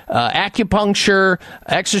manipulation, acupuncture,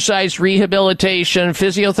 exercise rehabilitation,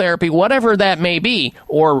 physiotherapy, whatever that may be,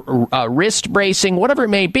 or wrist bracing, whatever it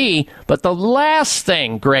may be. But the last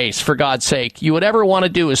thing, Grace, for God's sake, you would ever want to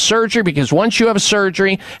do is surgery, because once you have a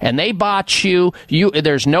surgery and they botch you,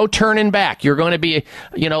 there's no turning back. You're going to be,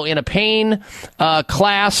 in a pain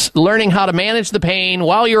class, learning how to manage the pain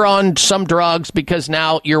while you're on some drugs, because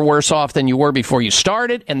now you're worse off than you were before you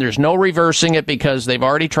started, and there's no reversing it because they've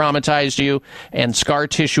already traumatized you and scar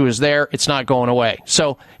tissue is there. It's not going away.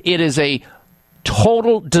 So it is a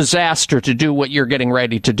total disaster to do what you're getting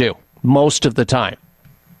ready to do most of the time.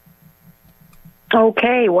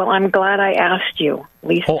 Okay, well, I'm glad I asked you.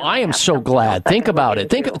 I am so glad. Think about it.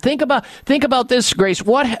 Think about this, Grace.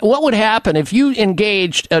 What would happen if you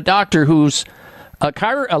engaged a doctor who's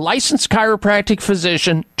a licensed chiropractic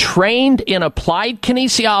physician trained in applied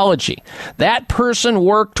kinesiology? That person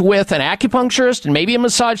worked with an acupuncturist and maybe a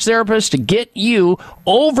massage therapist to get you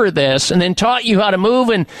over this, and then taught you how to move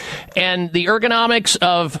and the ergonomics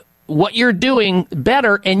of what you're doing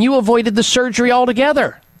better, and you avoided the surgery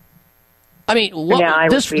altogether. I mean,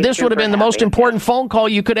 this would have been the most important phone call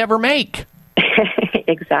you could ever make.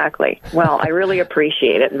 Exactly. Well, I really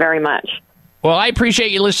appreciate it very much. Well, I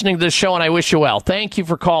appreciate you listening to this show, and I wish you well. Thank you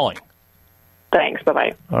for calling. Thanks.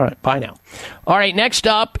 Bye-bye. All right. Bye now. All right. Next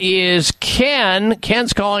up is Ken.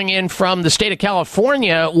 Ken's calling in from the state of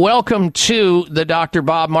California. Welcome to the Dr.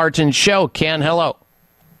 Bob Martin Show. Ken, hello.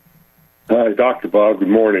 Hi, Dr. Bob. Good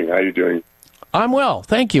morning. How are you doing? I'm well.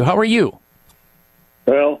 Thank you. How are you?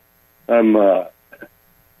 Well, I'm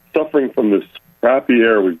suffering from this crappy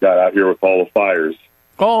air we've got out here with all the fires.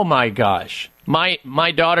 Oh, my gosh.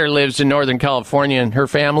 My daughter lives in Northern California, and her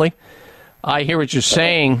family. I hear what you're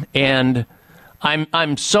saying, and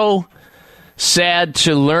I'm so sad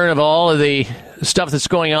to learn of all of the stuff that's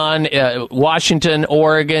going on, Washington,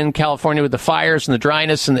 Oregon, California with the fires and the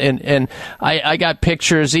dryness, and I got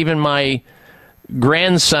pictures. Even my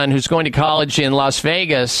grandson, who's going to college in Las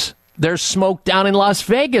Vegas, there's smoke down in Las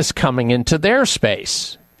Vegas coming into their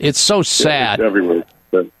space. It's so sad. It's everywhere.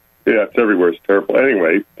 It's everywhere. It's terrible.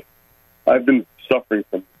 Anyway, I've been suffering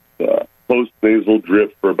from post-nasal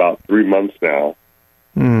drip for about 3 months now.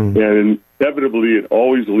 And inevitably, it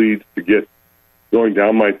always leads to going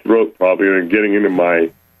down my throat probably and getting into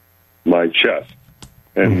my chest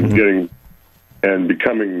and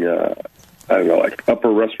becoming, like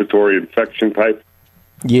upper respiratory infection type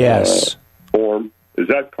yes form. Is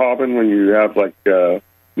that common when you have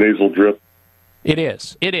nasal drip? It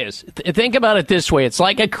is. It is. Think about it this way. It's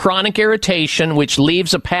like a chronic irritation, which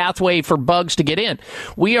leaves a pathway for bugs to get in.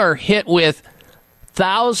 We are hit with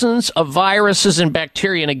thousands of viruses and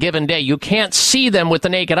bacteria in a given day. You can't see them with the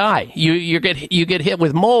naked eye. You get hit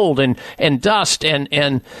with mold and dust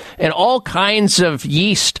and all kinds of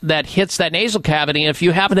yeast that hits that nasal cavity. And if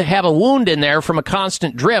you happen to have a wound in there from a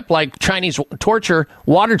constant drip, like Chinese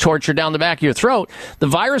water torture down the back of your throat, the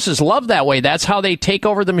viruses love that way. That's how they take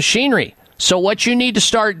over the machinery. So what you need to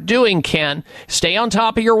start doing, Ken, stay on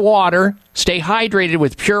top of your water, stay hydrated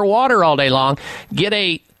with pure water all day long, get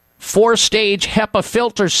a 4-stage HEPA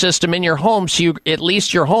filter system in your home so at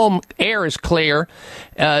least your home air is clear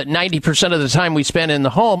 90% of the time we spend in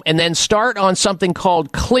the home, and then start on something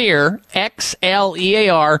called Xlear,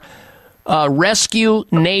 Xlear, Rescue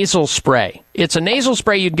Nasal Spray. It's a nasal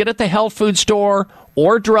spray you can get at the health food store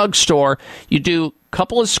or drugstore. You do a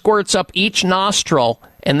couple of squirts up each nostril,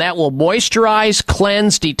 and that will moisturize,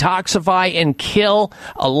 cleanse, detoxify, and kill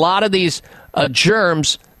a lot of these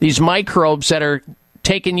germs, these microbes that are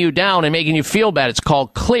taking you down and making you feel bad. It's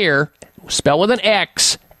called Xlear, spelled with an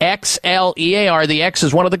X, Xlear. The X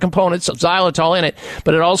is one of the components of xylitol in it,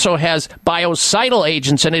 but it also has biocidal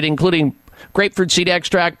agents in it, including grapefruit seed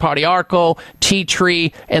extract, Podiarco, tea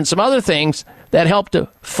tree, and some other things that help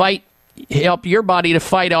your body to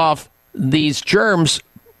fight off these germs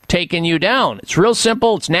taking you down. It's real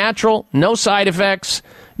simple. It's natural. No side effects.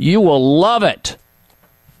 You will love it.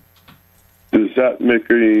 Does that make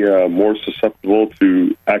me more susceptible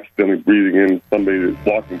to accidentally breathing in somebody that's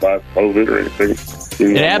walking by with COVID or anything?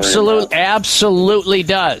 It absolutely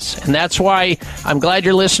does. And that's why I'm glad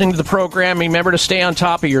you're listening to the program. Remember to stay on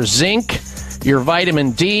top of your zinc, your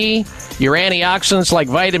vitamin D, your antioxidants like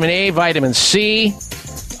vitamin A, vitamin C,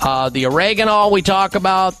 the oregano we talk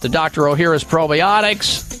about, the Dr. Ohhira's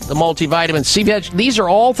probiotics, the multivitamin C. These are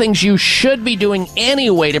all things you should be doing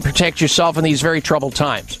anyway to protect yourself in these very troubled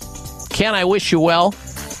times. Ken, I wish you well,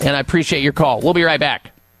 and I appreciate your call. We'll be right back.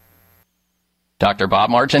 Dr. Bob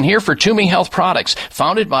Martin here for Toomey Health Products,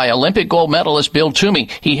 founded by Olympic gold medalist Bill Toomey.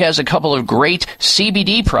 He has a couple of great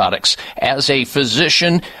CBD products. As a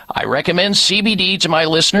physician, I recommend CBD to my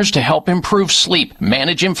listeners to help improve sleep,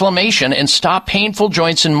 manage inflammation, and stop painful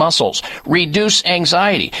joints and muscles, reduce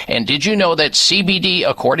anxiety. And did you know that CBD,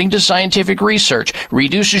 according to scientific research,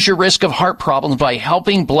 reduces your risk of heart problems by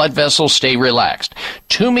helping blood vessels stay relaxed?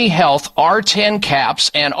 Toomey Health R10 caps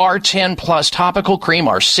and R10 Plus topical cream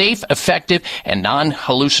are safe, effective, and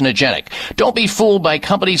non-hallucinogenic. Don't be fooled by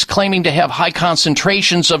companies claiming to have high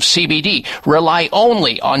concentrations of CBD. Rely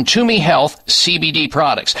only on Toomey Health CBD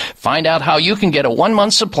products. Find out how you can get a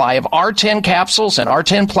 1-month supply of R10 capsules and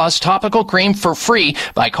R10 Plus topical cream for free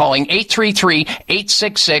by calling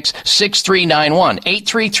 833-866-6391.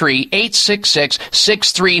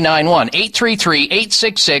 833-866-6391.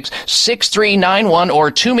 833-866-6391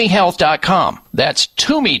 or ToomeyHealth.com. That's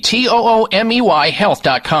Toomey, Toomey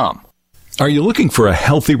Health.com. Are you looking for a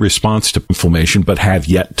healthy response to inflammation but have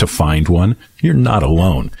yet to find one? You're not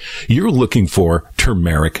alone. You're looking for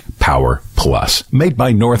Turmeric Power Plus, made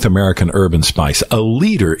by North American Herb & Spice, a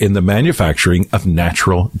leader in the manufacturing of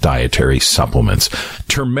natural dietary supplements.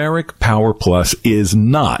 Turmeric Power Plus is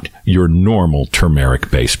not your normal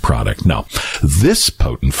turmeric-based product. No, this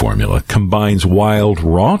potent formula combines wild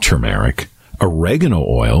raw turmeric, oregano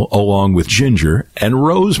oil, along with ginger and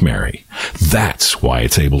rosemary. That's why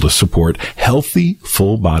it's able to support healthy,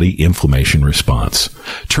 full-body inflammation response.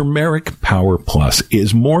 Turmeric Power Plus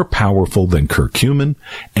is more powerful than curcumin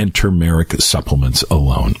and turmeric supplements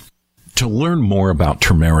alone. To learn more about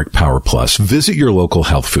Turmeric Power Plus, visit your local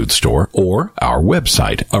health food store or our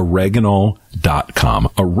website, oreganol.com.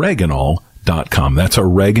 Oreganol.com. That's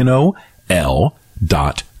oregano.com.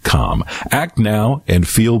 Act now and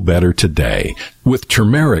feel better today with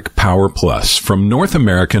Turmeric Power Plus from North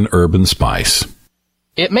American Herb & Spice.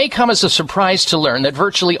 It may come as a surprise to learn that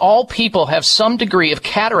virtually all people have some degree of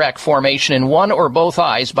cataract formation in one or both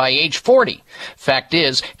eyes by age 40. Fact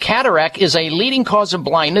is, cataract is a leading cause of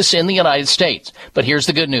blindness in the United States. But here's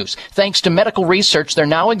the good news. Thanks to medical research, there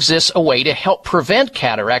now exists a way to help prevent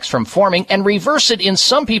cataracts from forming and reverse it in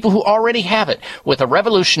some people who already have it with a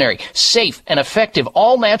revolutionary, safe, and effective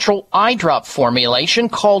all-natural eye drop formulation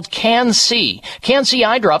called Can-C. Can-C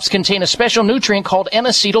eye drops contain a special nutrient called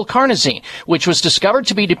N-acetylcarnosine, which was discovered or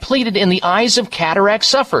to be depleted in the eyes of cataract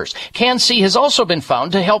sufferers. Can-C has also been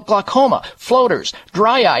found to help glaucoma, floaters,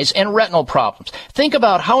 dry eyes, and retinal problems. Think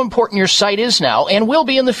about how important your sight is now and will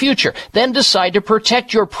be in the future. Then decide to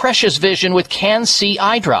protect your precious vision with Can-C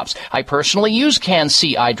eye drops. I personally use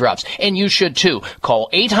Can-C eye drops, and you should too. Call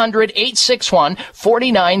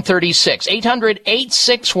 800-861-4936.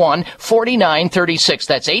 800-861-4936.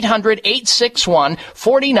 That's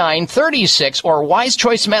 800-861-4936 or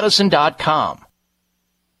wisechoicemedicine.com.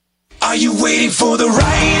 Are you waiting for the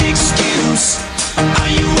right excuse? Are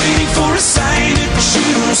you waiting for a sign to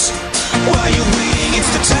choose? While you're waiting, it's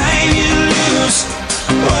the time you lose.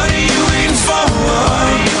 What are you waiting for?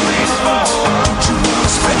 Don't you want to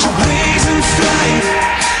spread your wings and fly?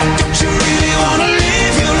 Don't you really want to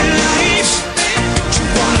live your life? Don't you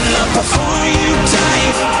want to love before you die?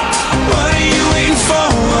 What are you waiting for?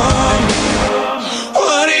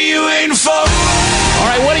 What are you waiting for? All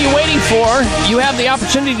right, what are you waiting for? You have the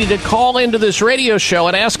opportunity to call into this radio show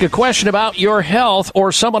and ask a question about your health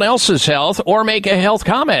or someone else's health or make a health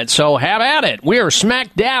comment. So have at it. We are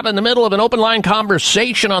smack dab in the middle of an open line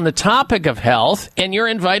conversation on the topic of health, and you're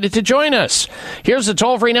invited to join us. Here's the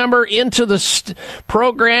toll-free number into the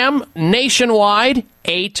program nationwide,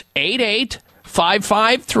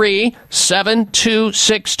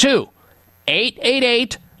 888-553-7262.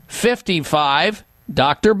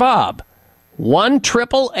 888-55-Dr. Bob.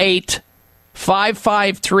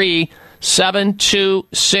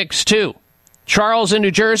 1-888-553-7262. Charles in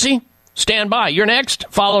New Jersey, stand by. You're next,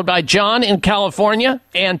 followed by John in California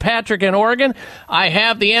and Patrick in Oregon. I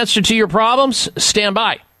have the answer to your problems. Stand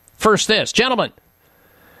by. First this. Gentlemen,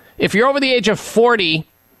 if you're over the age of 40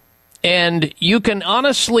 and you can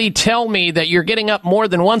honestly tell me that you're getting up more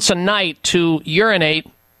than once a night to urinate,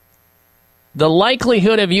 the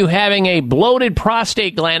likelihood of you having a bloated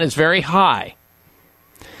prostate gland is very high.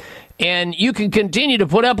 And you can continue to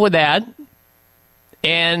put up with that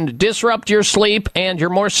and disrupt your sleep and your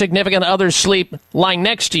more significant other's sleep lying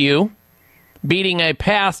next to you, beating a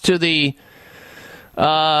path to the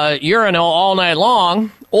urinal all night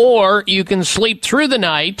long, or you can sleep through the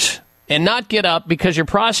night and not get up because your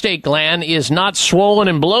prostate gland is not swollen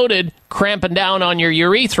and bloated, cramping down on your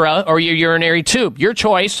urethra or your urinary tube. Your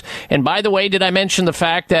choice. And by the way, did I mention the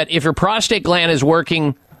fact that if your prostate gland is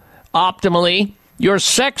working optimally, your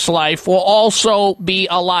sex life will also be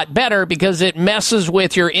a lot better because it messes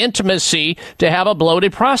with your intimacy to have a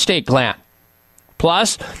bloated prostate gland.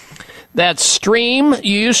 Plus, that stream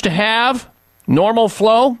you used to have, normal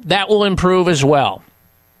flow, that will improve as well.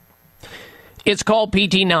 It's called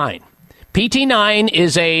PT9. PT9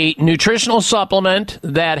 is a nutritional supplement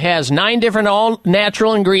that has 9 different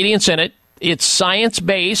all-natural ingredients in it. It's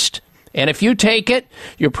science-based, and if you take it,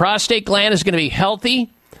 your prostate gland is going to be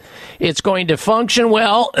healthy. It's going to function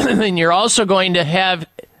well, and you're also going to have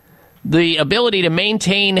the ability to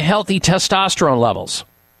maintain healthy testosterone levels.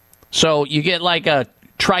 So you get like a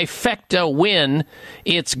trifecta win.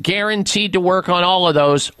 It's guaranteed to work on all of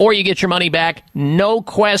those, or you get your money back, no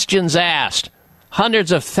questions asked.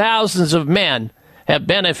 Hundreds of thousands of men have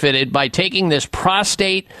benefited by taking this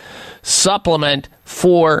prostate supplement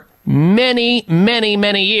for many, many,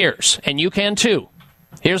 many years. And you can too.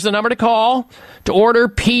 Here's the number to call to order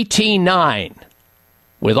PT9.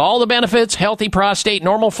 With all the benefits, healthy prostate,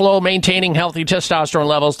 normal flow, maintaining healthy testosterone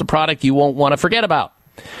levels, the product you won't want to forget about.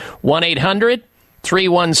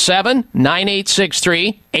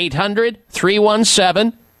 1-800-317-9863.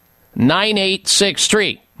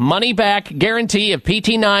 800-317-9863. Money back guarantee if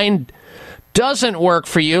PT9 doesn't work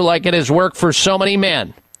for you like it has worked for so many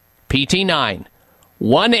men. PT9.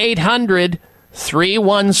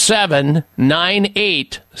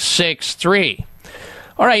 1-800-317-9863.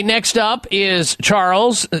 All right, next up is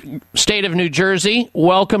Charles, state of New Jersey.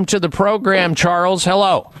 Welcome to the program, Charles.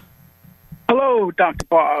 Hello. Hello, Dr.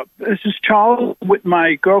 Bob. This is Charles with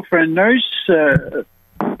my girlfriend, nurse,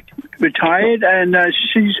 retired, and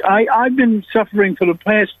I've been suffering for the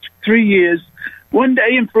past 3 years. One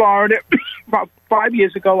day in Florida, about 5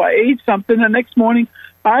 years ago, I ate something. The next morning,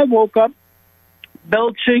 I woke up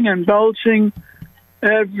belching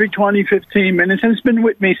every 20, 15 minutes, and it's been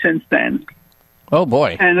with me since then. Oh,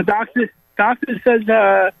 boy. And the doctor says,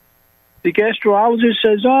 the gastrologist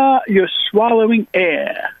says, you're swallowing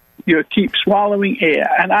air. You keep swallowing air.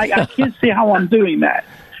 And I can't see how I'm doing that.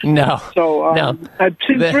 No. So no. I've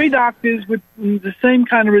seen 3 doctors with the same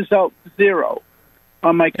kind of result, 0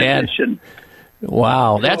 on my condition.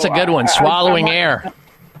 Wow, that's a good one, swallowing air.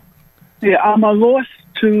 Yeah, I'm at a loss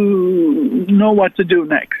to know what to do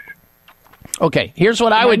next. Okay, here's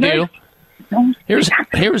what I would do.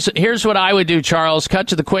 Here's what I would do, Charles. Cut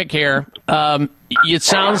to the quick here. It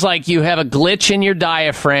sounds like you have a glitch in your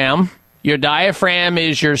diaphragm. Your diaphragm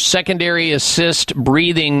is your secondary assist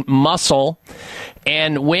breathing muscle.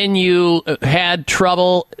 And when you had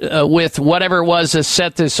trouble with whatever it was that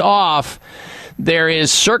set this off, there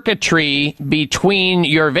is circuitry between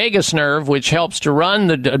your vagus nerve, which helps to run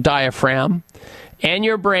the diaphragm, and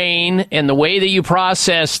your brain and the way that you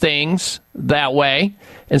process things that way.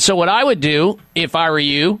 And so what I would do, if I were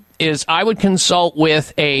you, is I would consult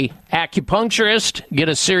with a acupuncturist, get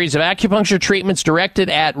a series of acupuncture treatments directed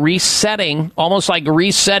at resetting, almost like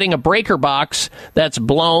resetting a breaker box that's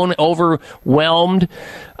blown, overwhelmed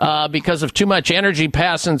because of too much energy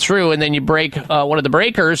passing through, and then you break one of the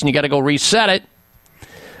breakers and you got to go reset it.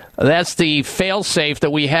 That's the fail-safe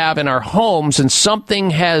that we have in our homes, and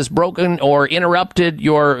something has broken or interrupted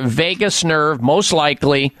your vagus nerve, most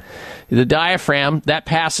likely the diaphragm. That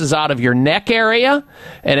passes out of your neck area,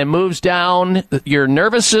 and it moves down your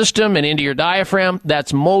nervous system and into your diaphragm.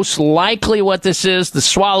 That's most likely what this is. The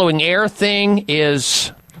swallowing air thing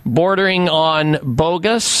is bordering on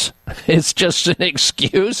bogus. It's just an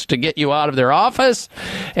excuse to get you out of their office,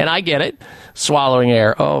 and I get it. Swallowing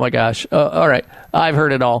air. Oh, my gosh. All right. I've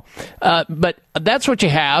heard it all. But that's what you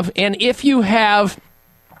have. And if you have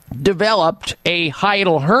developed a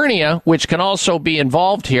hiatal hernia, which can also be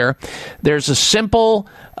involved here, there's a simple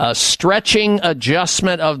stretching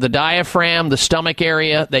adjustment of the diaphragm, the stomach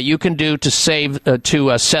area, that you can do to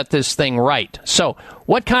set this thing right. So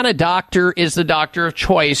what kind of doctor is the doctor of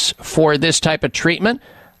choice for this type of treatment?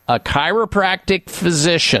 A chiropractic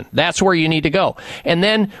physician. That's where you need to go. And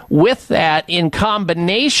then with that, in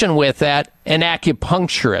combination with that, an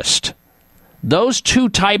acupuncturist. Those two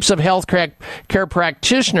types of health care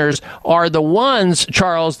practitioners are the ones,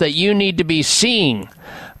 Charles, that you need to be seeing.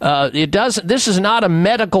 This is not a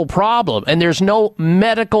medical problem, and there's no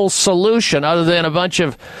medical solution other than a bunch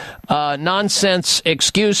of nonsense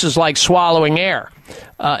excuses like swallowing air.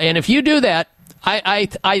 And if you do that,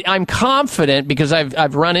 I'm confident, because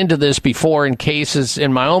I've run into this before in cases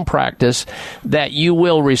in my own practice, that you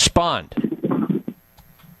will respond.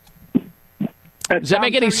 Does that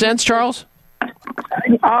make any sense, Charles? Go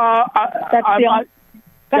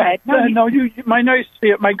ahead. No, my nurse,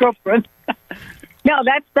 my girlfriend. No,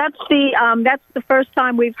 that's the first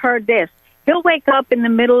time we've heard this. He'll wake up in the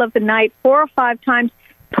middle of the night 4 or 5 times,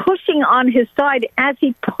 pushing on his side. As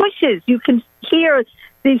he pushes, you can hear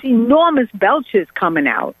these enormous belches coming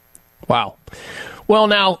out. Wow. Well,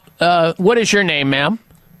 now, what is your name, ma'am?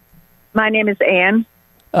 My name is Ann.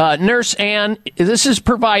 Nurse Ann, this is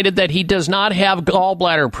provided that he does not have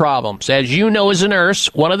gallbladder problems. As you know as a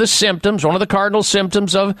nurse, one of the cardinal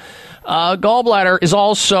symptoms of gallbladder is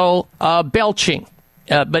also belching.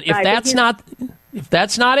 But if that's not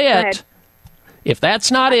it,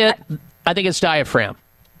 I think it's diaphragm.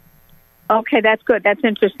 Okay, that's good. That's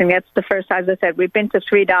interesting. That's the first, as I said, we've been to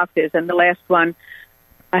 3 doctors, and the last one,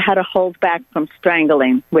 I had to hold back from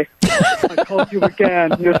strangling with, I told you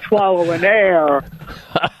again, you're swallowing air.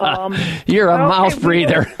 You're a mouth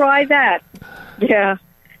breather. We'll try that. Yeah.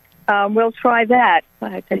 We'll try that.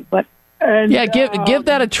 I tell you what. And, give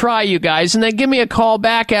that a try, you guys, and then give me a call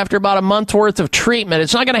back after about a month worth of treatment.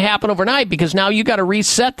 It's not going to happen overnight, because now you got to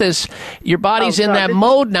reset this. Your body's in that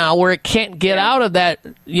mode now where it can't get out of that,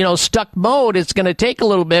 stuck mode. It's going to take a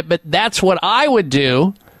little bit, but that's what I would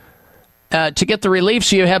do to get the relief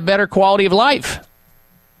so you have better quality of life.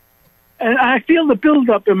 And I feel the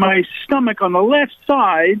buildup in my stomach on the left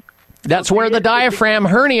side. That's where the diaphragm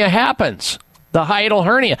hernia happens. The hiatal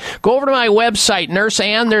hernia. Go over to my website, Nurse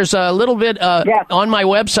Ann. There's a little bit on my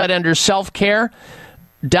website under self-care.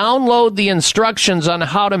 Download the instructions on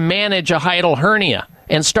how to manage a hiatal hernia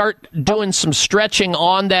and start doing some stretching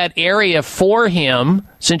on that area for him,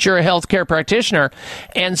 since you're a healthcare practitioner,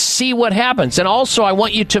 and see what happens. And also, I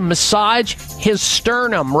want you to massage his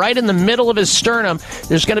sternum. Right in the middle of his sternum,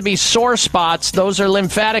 there's going to be sore spots. Those are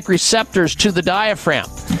lymphatic receptors to the diaphragm.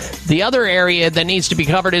 The other area that needs to be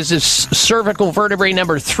covered is this cervical vertebrae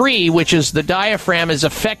number 3, which is the diaphragm is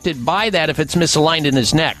affected by that if it's misaligned in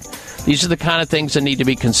his neck. These are the kind of things that need to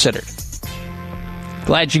be considered.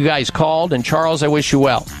 Glad you guys called, and Charles, I wish you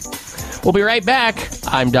well. We'll be right back.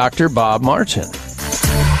 I'm Dr. Bob Martin.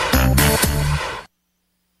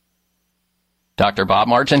 Dr. Bob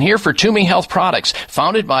Martin here for Toomey Health Products.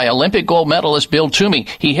 Founded by Olympic gold medalist Bill Toomey,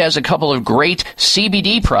 he has a couple of great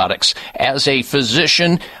CBD products. As a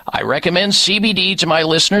physician, I recommend CBD to my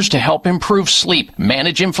listeners to help improve sleep,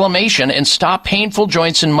 manage inflammation, and stop painful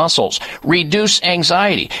joints and muscles, reduce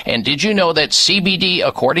anxiety. And did you know that CBD,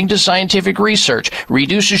 according to scientific research,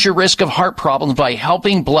 reduces your risk of heart problems by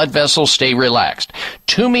helping blood vessels stay relaxed?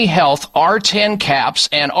 Toomey Health R10 caps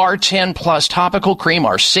and R10 Plus topical cream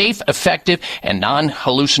are safe, effective, and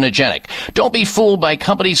non-hallucinogenic. Don't be fooled by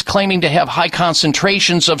companies claiming to have high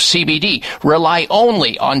concentrations of CBD. Rely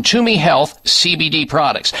only on Toomey Health CBD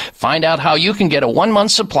products. Find out how you can get a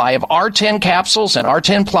 1-month supply of R10 capsules and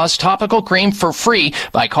R10 Plus topical cream for free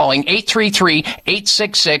by calling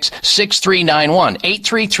 833-866-6391.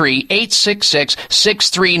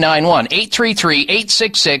 833-866-6391.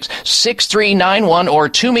 833-866-6391 or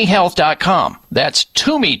ToomeyHealth.com. That's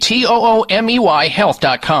Toomey, Toomey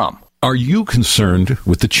Health.com. Are you concerned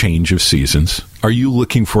with the change of seasons? Are you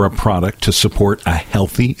looking for a product to support a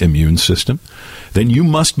healthy immune system? Then you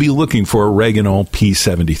must be looking for Oreganol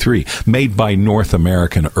P73, made by North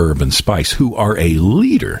American Herb & Spice, who are a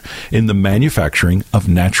leader in the manufacturing of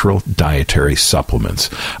natural dietary supplements.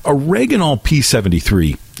 Oreganol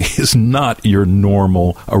P73 is not your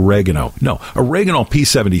normal oregano. No, Oreganol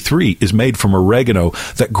P73 is made from oregano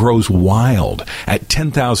that grows wild at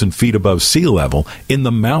 10,000 feet above sea level in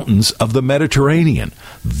the mountains of the Mediterranean.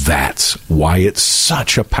 That's why it's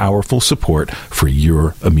such a powerful support for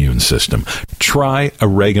your immune system. Try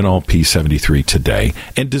Oreganol P73 today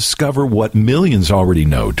and discover what millions already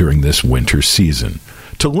know during this winter season.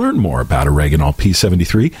 To learn more about Oreganol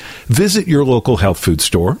P73, visit your local health food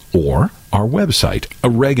store or our website,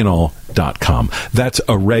 oreganol.com. That's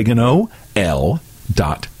oregano.com.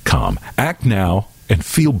 Act now and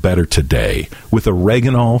feel better today with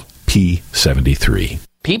Oreganol P73.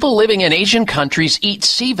 People living in Asian countries eat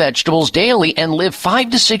sea vegetables daily and live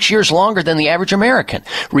 5 to 6 years longer than the average American.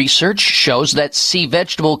 Research shows that sea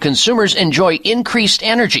vegetable consumers enjoy increased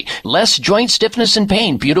energy, less joint stiffness and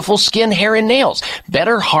pain, beautiful skin, hair, and nails,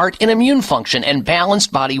 better heart and immune function, and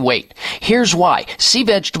balanced body weight. Here's why. Sea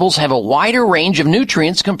vegetables have a wider range of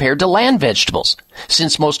nutrients compared to land vegetables.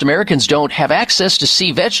 Since most Americans don't have access to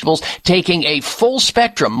sea vegetables, taking a full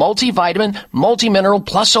spectrum multivitamin, multimineral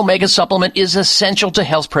plus omega supplement is essential to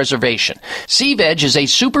health preservation. Sea Veg is a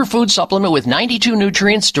superfood supplement with 92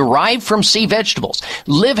 nutrients derived from sea vegetables.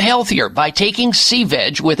 Live healthier by taking Sea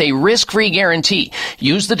Veg with a risk-free guarantee.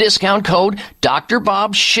 Use the discount code Dr.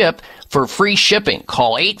 Bob SHIP for free shipping.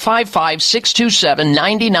 Call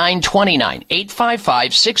 855-627-9929,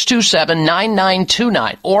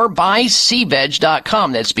 855-627-9929, or buy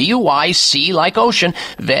SeaVeg.com. That's B-U-Y-C like ocean,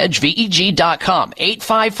 veg, V-E-G.com,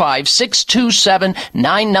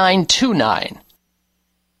 855-627-9929.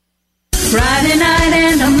 Friday night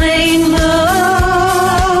and I'm laying low.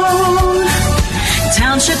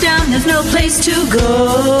 Town shut down, there's no place to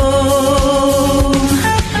go.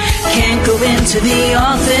 Can't go into the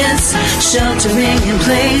office, sheltering in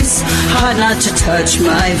place. Hard not to touch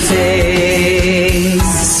my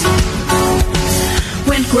face.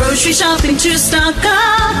 Went grocery shopping to stock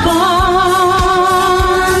up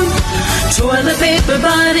on toilet paper,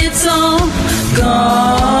 but it's all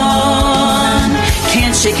gone.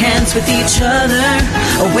 Can't shake hands with each other,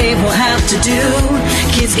 a wave we'll have to do.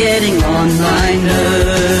 Kids getting on my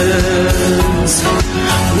nerves.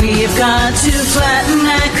 We've got to flatten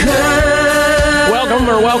that curve.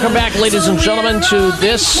 Welcome back, ladies and gentlemen, to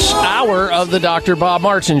this hour of the Dr. Bob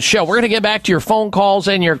Martin Show. We're going to get back to your phone calls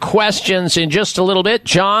and your questions in just a little bit.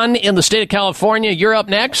 John in the state of California, you're up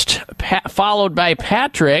next, followed by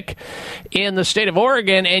Patrick in the state of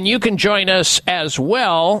Oregon, and you can join us as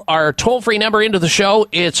well. Our toll-free number into the show,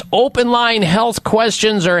 it's open line health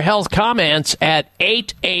questions or health comments at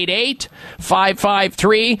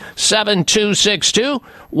 888-553-7262,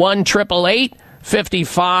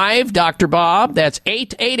 1-888-55 Dr. Bob. That's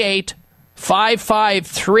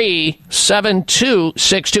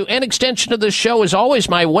 888-553-7262. An extension of the show is always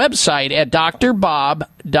my website at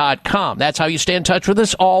drbob.com. That's how you stay in touch with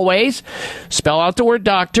us always. Spell out the word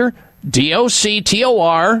doctor,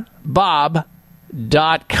 D-O-C-T-O-R,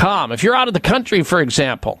 bob.com. If you're out of the country, for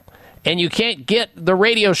example, and you can't get the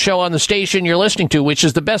radio show on the station you're listening to, which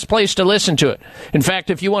is the best place to listen to it. In fact,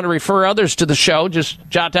 if you want to refer others to the show, just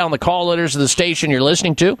jot down the call letters of the station you're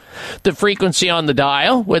listening to, the frequency on the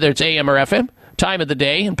dial, whether it's AM or FM, time of the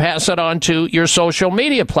day, and pass it on to your social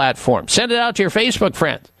media platform. Send it out to your Facebook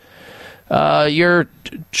friends, your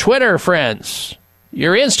Twitter friends,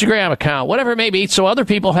 your Instagram account, whatever it may be, so other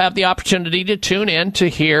people have the opportunity to tune in to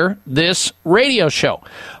hear this radio show.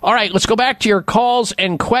 All right, let's go back to your calls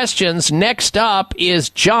and questions. Next up is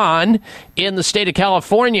John in the state of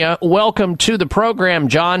California. Welcome to the program,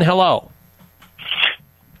 John. Hello.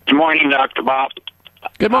 Good morning, Dr. Bob.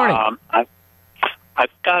 Good morning. I've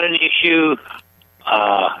got an issue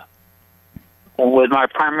with my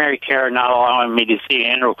primary care not allowing me to see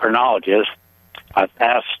an endocrinologist. I've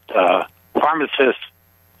asked pharmacists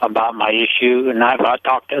about my issue, and I've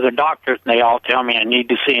talked to other doctors, and they all tell me I need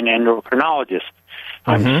to see an endocrinologist.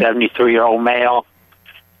 I'm a 73-year-old male,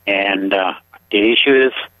 and the issue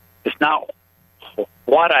is it's not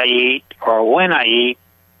what I eat or when I eat,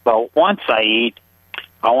 but once I eat,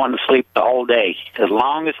 I want to sleep the whole day. As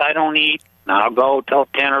long as I don't eat, I'll go till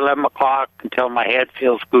 10 or 11 o'clock until my head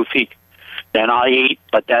feels goofy. Then I'll eat,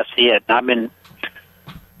 but that's it. I've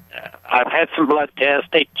had some blood tests.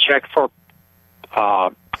 They check for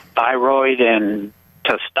thyroid and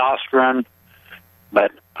testosterone,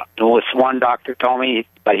 but this one doctor told me,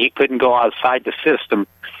 but he couldn't go outside the system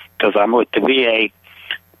because I'm with the VA.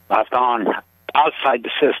 I've gone outside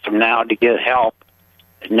the system now to get help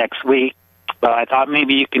next week, but I thought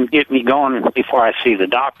maybe you can get me going before I see the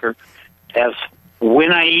doctor. As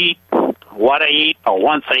when I eat, what I eat, or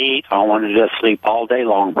once I eat, I want to just sleep all day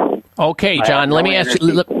long. Okay, John, let me ask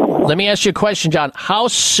you a question, John. How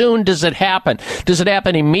soon does it happen? Does it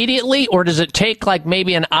happen immediately, or does it take like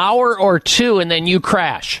maybe an hour or two and then you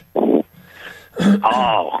crash? 10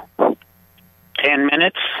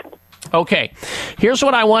 minutes. Okay, here's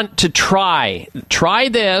what I want to try. Try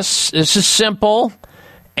this. This is simple.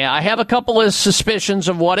 I have a couple of suspicions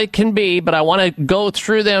of what it can be, but I want to go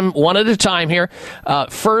through them one at a time here.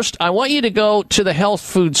 First, I want you to go to the health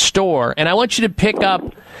food store, and I want you to pick up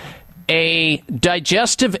a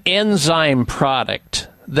digestive enzyme product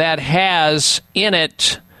that has in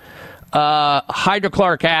it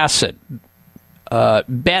hydrochloric acid,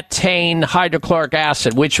 betaine hydrochloric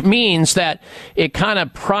acid, which means that it kind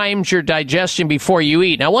of primes your digestion before you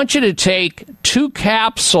eat. And I want you to take 2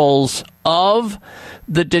 capsules of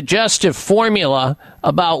the digestive formula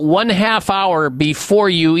about 1/2 hour before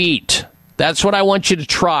you eat. That's what I want you to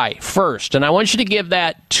try first, and I want you to give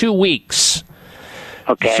that 2 weeks.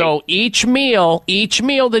 Okay. So each meal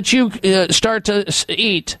that you start to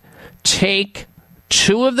eat, take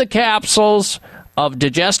 2 of the capsules of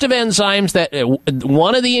digestive enzymes. That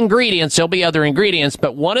one of the ingredients, there'll be other ingredients,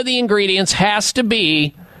 but one of the ingredients has to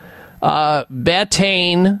be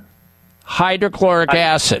betaine hydrochloric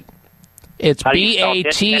acid. It's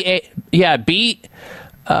B-A-T-A,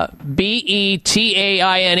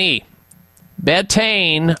 B-E-T-A-I-N-E,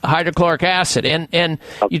 betaine hydrochloric acid. And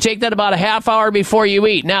you take that about 1/2 hour before you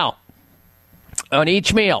eat. Now, on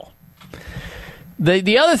each meal.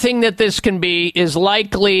 The other thing that this can be is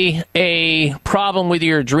likely a problem with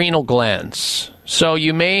your adrenal glands. So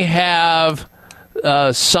you may have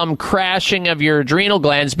some crashing of your adrenal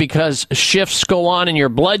glands because shifts go on in your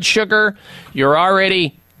blood sugar. You're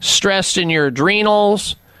already stressed in your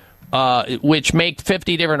adrenals, which make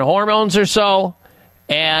 50 different hormones or so.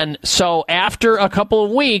 And so after a couple of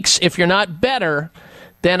weeks, if you're not better,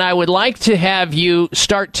 then I would like to have you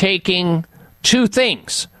start taking 2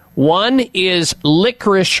 things. One is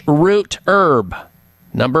licorice root herb,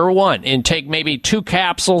 number 1. And take maybe 2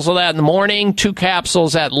 capsules of that in the morning, 2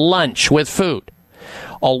 capsules at lunch with food.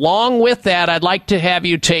 Along with that, I'd like to have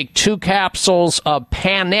you take 2 capsules of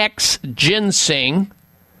Panax ginseng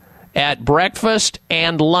at breakfast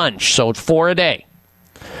and lunch, so 4 a day.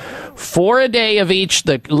 4 a day of each,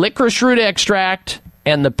 the licorice root extract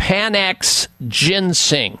and the Panax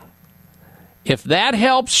ginseng. If that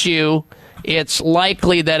helps you, it's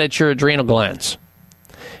likely that it's your adrenal glands.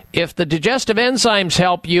 If the digestive enzymes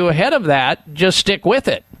help you ahead of that, just stick with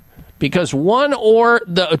it. Because one or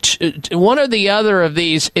the other of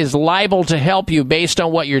these is liable to help you based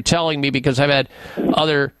on what you're telling me, because I've had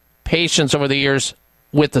other patients over the years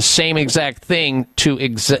with the same exact thing to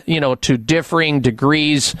differing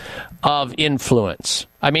degrees of influence.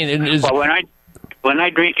 I mean, well, when I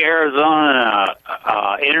drink Arizona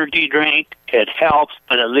energy drink, it helps,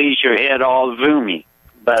 but it leaves your head all zoomy.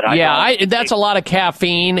 But that's a lot of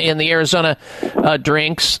caffeine in the Arizona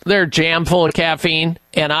drinks. They're jam full of caffeine,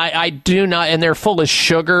 and I do not, and they're full of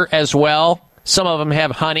sugar as well. Some of them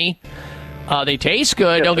have honey. They taste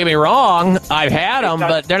good, don't get me wrong. I've had them,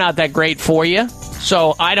 but they're not that great for you.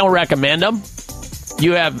 So I don't recommend them.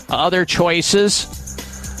 You have other choices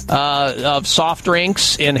of soft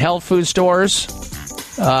drinks in health food stores.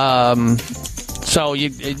 So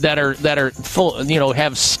that are full,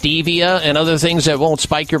 have stevia and other things that won't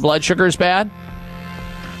spike your blood sugar as bad.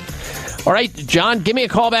 All right, John, give me a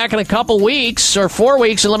call back in a couple weeks or 4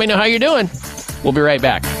 weeks and let me know how you're doing. We'll be right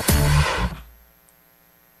back.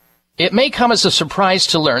 It may come as a surprise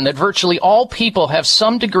to learn that virtually all people have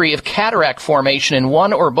some degree of cataract formation in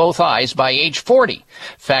one or both eyes by age 40.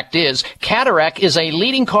 Fact is, cataract is a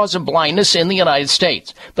leading cause of blindness in the United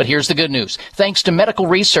States. But here's the good news. Thanks to medical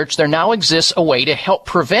research, there now exists a way to help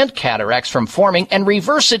prevent cataracts from forming and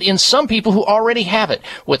reverse it in some people who already have it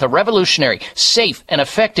with a revolutionary, safe, and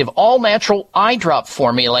effective all-natural eye drop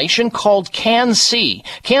formulation called Can-C.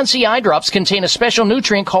 Can-C eye drops contain a special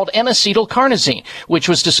nutrient called N-acetylcarnosine, which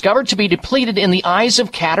was discovered to be depleted in the eyes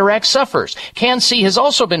of cataract sufferers. Can-C has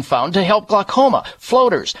also been found to help glaucoma,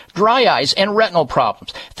 floaters, dry eyes, and retinal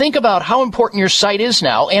problems. Think about how important your sight is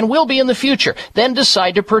now and will be in the future. Then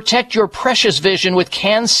decide to protect your precious vision with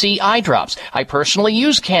Can-C eye drops. I personally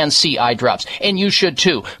use Can-C eye drops, and you should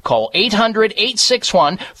too. Call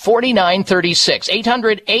 800-861-4936.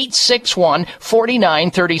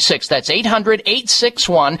 800-861-4936. That's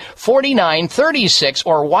 800-861-4936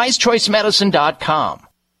 or wisechoicemedicine.com.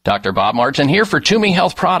 Dr. Bob Martin here for Toomey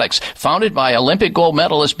Health Products. Founded by Olympic gold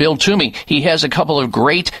medalist Bill Toomey, he has a couple of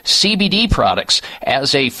great CBD products.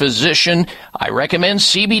 As a physician, I recommend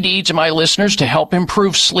CBD to my listeners to help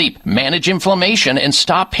improve sleep, manage inflammation, and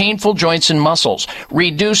stop painful joints and muscles,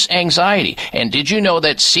 reduce anxiety. And did you know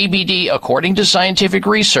that CBD, according to scientific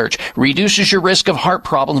research, reduces your risk of heart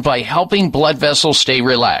problems by helping blood vessels stay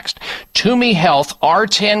relaxed? Toomey Health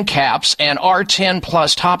R10 caps and R10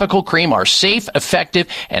 Plus topical cream are safe, effective,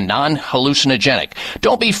 and non-hallucinogenic.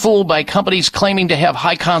 Don't be fooled by companies claiming to have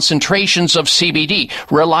high concentrations of CBD.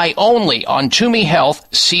 Rely only on Toomey Health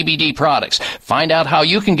CBD products. Find out how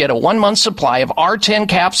you can get a 1-month supply of R10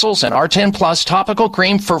 capsules and R10 Plus topical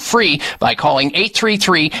cream for free by calling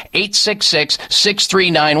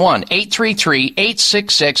 833-866-6391.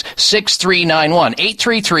 833-866-6391.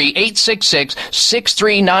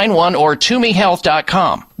 833-866-6391 or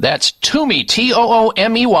ToomeyHealth.com. That's Toomey,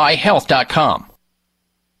 Toomey Health.com.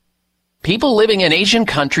 People living in Asian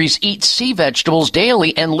countries eat sea vegetables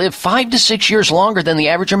daily and live 5 to 6 years longer than the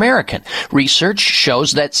average American. Research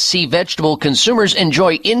shows that sea vegetable consumers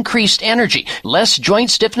enjoy increased energy, less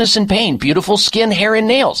joint stiffness and pain, beautiful skin, hair, and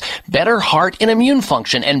nails, better heart and immune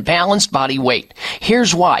function, and balanced body weight.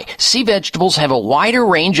 Here's why. Sea vegetables have a wider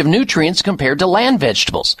range of nutrients compared to land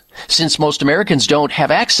vegetables. Since most Americans don't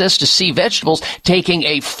have access to sea vegetables, taking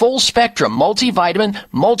a full spectrum multivitamin,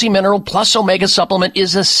 multimineral plus omega supplement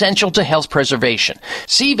is essential to health preservation.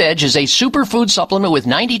 Sea Veg is a superfood supplement with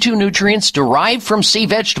 92 nutrients derived from sea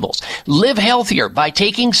vegetables. Live healthier by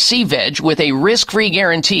taking Sea Veg with a risk-free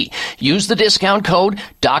guarantee. Use the discount code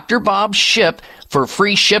Dr. Bob SHIP for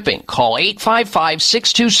free shipping. Call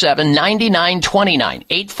 855-627-9929,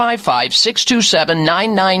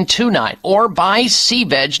 855-627-9929, or buy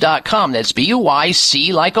SeaVeg.com. That's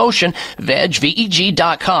B-U-Y-C like ocean, veg,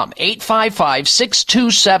 V-E-G.com,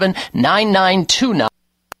 855-627-9929.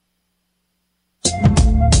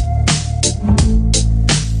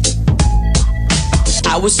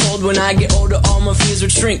 I was told when I get older all my fears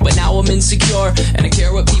would shrink, but now I'm insecure and I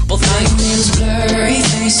care what people think. My name's blurry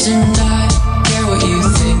face and I care what you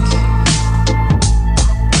think.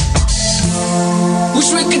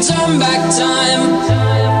 Wish we could turn back time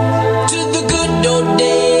to the good old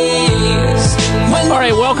days. All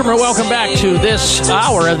right, welcome back to this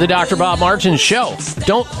hour of the Dr. Bob Martin Show.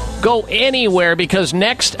 Don't go anywhere because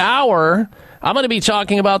next hour I'm going to be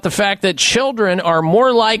talking about the fact that children are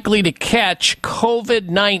more likely to catch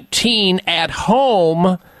COVID-19 at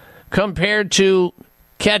home compared to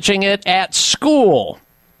catching it at school.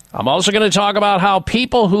 I'm also going to talk about how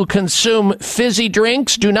people who consume fizzy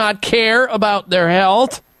drinks do not care about their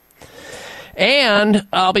health. And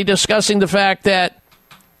I'll be discussing the fact that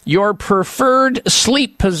your preferred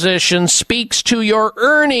sleep position speaks to your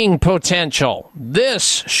earning potential.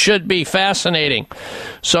 This should be fascinating.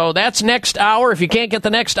 So that's next hour. If you can't get the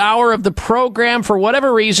next hour of the program for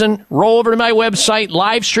whatever reason, roll over to my website,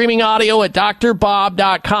 live streaming audio at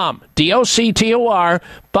drbob.com. DOCTOR,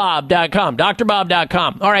 Bob.com.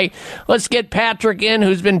 drbob.com. All right, let's get Patrick in,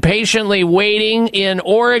 who's been patiently waiting in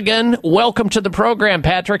Oregon. Welcome to the program,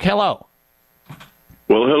 Patrick. Hello.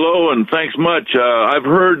 Well, hello, and thanks much. I've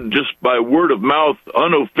heard just by word of mouth,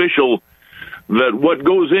 unofficial, that what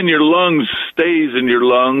goes in your lungs stays in your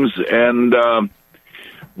lungs, and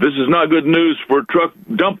this is not good news for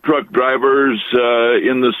dump truck drivers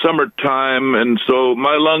in the summertime, and so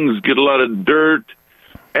my lungs get a lot of dirt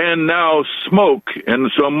and now smoke,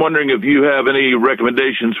 and so I'm wondering if you have any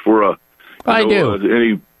recommendations for I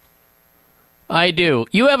do.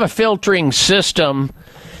 You have a filtering system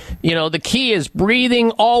The key is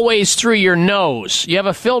breathing always through your nose. You have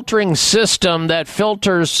a filtering system that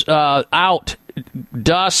filters out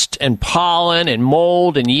dust and pollen and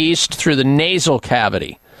mold and yeast through the nasal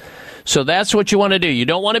cavity. So that's what you want to do. You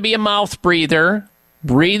don't want to be a mouth breather.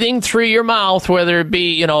 Breathing through your mouth, whether it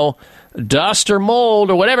be, dust or mold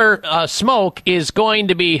or whatever, smoke is going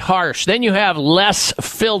to be harsh. Then you have less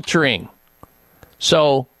filtering.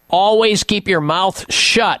 So always keep your mouth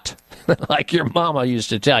shut. Like your mama used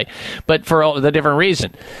to tell you, but for the different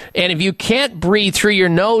reason. And if you can't breathe through your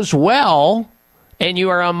nose well, and you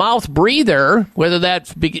are a mouth breather, whether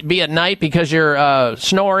that be at night because you're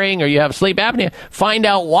snoring or you have sleep apnea, find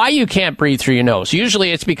out why you can't breathe through your nose.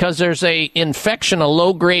 Usually it's because there's a infection, a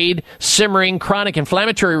low-grade, simmering, chronic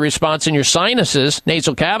inflammatory response in your sinuses,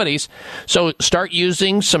 nasal cavities. So start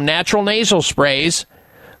using some natural nasal sprays,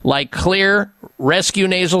 like Clear Rescue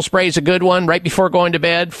Nasal Spray is a good one right before going to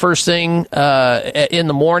bed, first thing in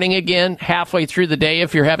the morning again, halfway through the day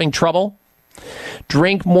if you're having trouble.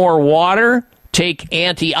 Drink more water. Take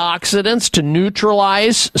antioxidants to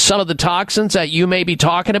neutralize some of the toxins that you may be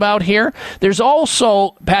talking about here. There's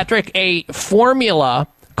also, Patrick, a formula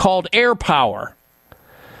called Air Power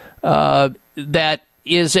that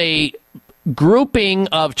is a grouping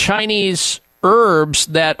of Chinese herbs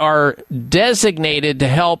that are designated to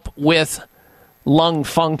help with lung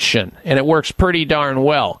function, and it works pretty darn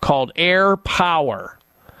well, called Air Power.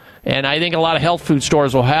 And I think a lot of health food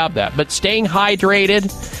stores will have that. But staying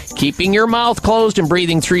hydrated, keeping your mouth closed and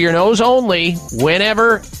breathing through your nose only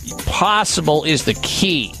whenever possible is the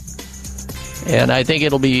key. And I think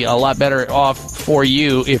it'll be a lot better off for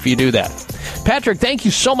you if you do that. Patrick, thank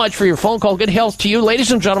you so much for your phone call. Good health to you.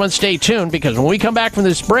 Ladies and gentlemen, stay tuned, because when we come back from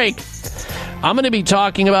this break, I'm going to be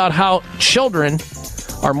talking about how children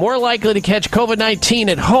are more likely to catch COVID-19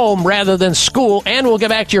 at home rather than school, and we'll get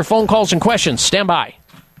back to your phone calls and questions. Stand by.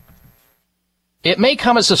 It may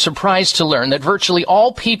come as a surprise to learn that virtually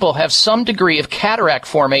all people have some degree of cataract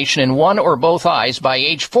formation in one or both eyes by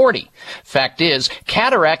age 40. Fact is,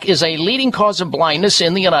 cataract is a leading cause of blindness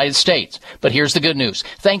in the United States. But here's the good news.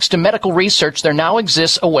 Thanks to medical research, there now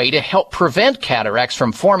exists a way to help prevent cataracts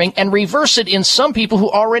from forming and reverse it in some people who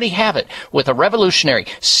already have it with a revolutionary,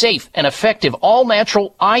 safe, and effective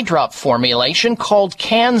all-natural eye drop formulation called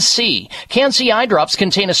Can-C. Can-C eye drops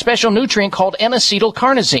contain a special nutrient called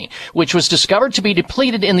N-acetylcarnosine, which was discovered to be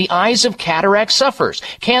depleted in the eyes of cataract sufferers.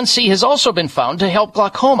 Can-C has also been found to help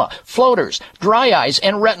glaucoma, floaters, dry eyes,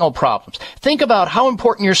 and retinal problems. Think about how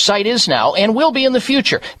important your sight is now and will be in the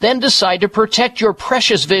future. Then decide to protect your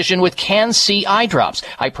precious vision with Can-C eye drops.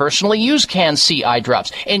 I personally use Can-C eye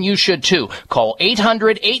drops, and you should too. Call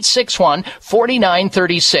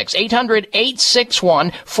 800-861-4936.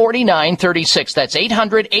 800-861-4936. That's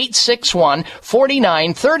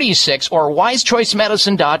 800-861-4936 or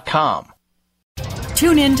wisechoicemedicine.com.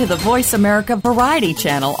 Tune in to the Voice America Variety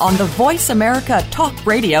channel on the Voice America Talk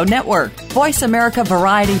Radio Network. Voice America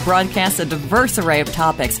Variety broadcasts a diverse array of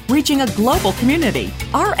topics, reaching a global community.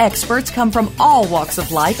 Our experts come from all walks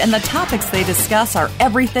of life, and the topics they discuss are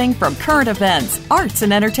everything from current events, arts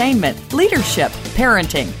and entertainment, leadership,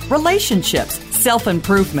 parenting, relationships,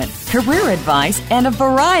 self-improvement, career advice, and a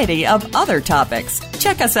variety of other topics.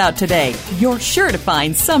 Check us out today. You're sure to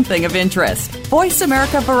find something of interest. Voice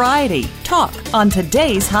America Variety. Talk on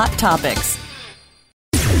today's hot topics.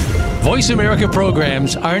 Voice America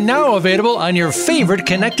programs are now available on your favorite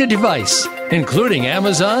connected device, including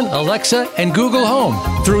Amazon, Alexa, and Google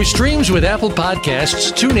Home. Through streams with Apple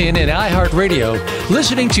Podcasts, TuneIn, and iHeartRadio,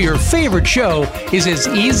 listening to your favorite show is as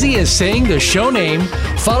easy as saying the show name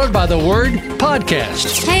followed by the word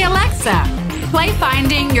podcast. Hey, Alexa, play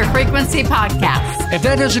Finding Your Frequency podcast. If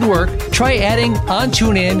that doesn't work, try adding on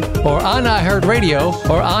TuneIn or on iHeartRadio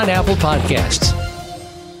or on Apple Podcasts.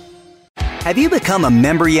 Have you become a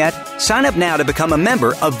member yet? Sign up now to become a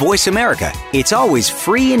member of Voice America. It's always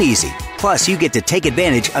free and easy. Plus, you get to take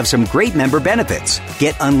advantage of some great member benefits.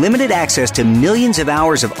 Get unlimited access to millions of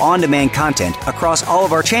hours of on-demand content across all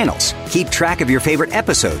of our channels. Keep track of your favorite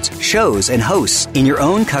episodes, shows, and hosts in your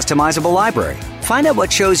own customizable library. Find out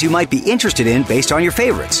what shows you might be interested in based on your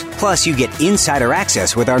favorites. Plus, you get insider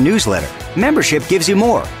access with our newsletter. Membership gives you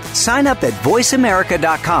more. Sign up at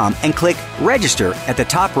voiceamerica.com and click register at the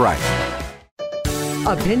top right.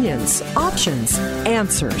 Opinions, options,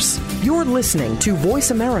 answers. You're listening to Voice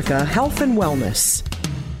America Health and Wellness.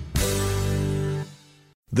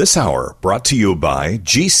 This hour brought to you by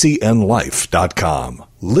GCNLife.com.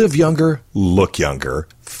 Live younger, look younger,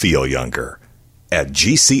 feel younger. At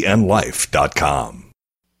GCNLife.com.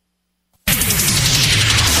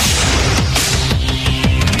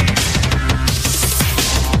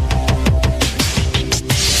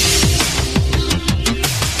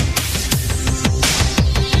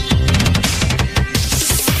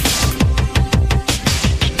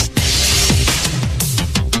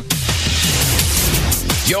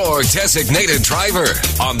 your designated driver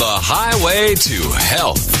on the highway to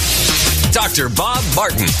health. Dr. Bob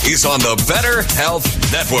Martin is on the Better Health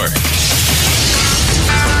Network.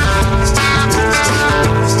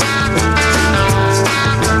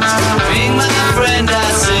 Being my friend,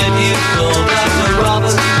 I said you call Dr.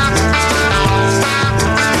 Robert.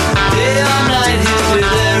 Day or night, he'll be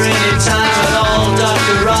there anytime at all.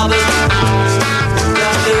 Dr. Robert,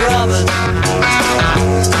 Dr. Robert.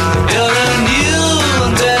 You're a new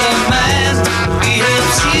and better man. He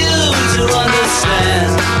helps you to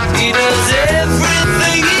understand. He does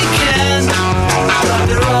everything he can.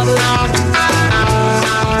 Dr. Robert.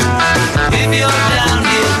 If you're down,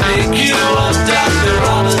 he'll pick you up. Dr.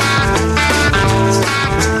 Robert.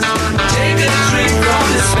 Take a drink from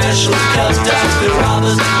his special cup. Dr.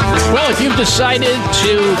 Robert. Well, if you've decided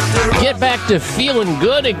to get back to feeling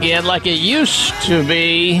good again like it used to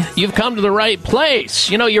be, you've come to the right place.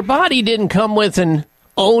 You know, your body didn't come with an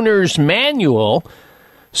owner's manual,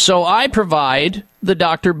 so I provide the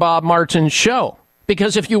Dr. Bob Martin Show.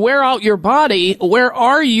 Because if you wear out your body, where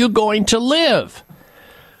are you going to live?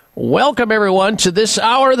 Welcome, everyone, to this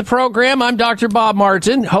hour of the program. I'm Dr. Bob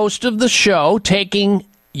Martin, host of the show, taking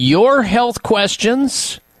your health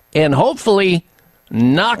questions and hopefully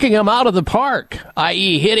knocking them out of the park,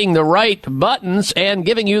 i.e. hitting the right buttons and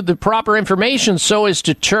giving you the proper information so as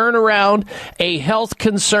to turn around a health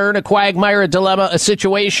concern, a quagmire, a dilemma, a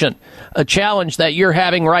situation, a challenge that you're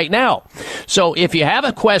having right now. So if you have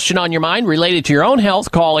a question on your mind related to your own health,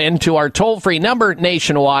 call in to our toll-free number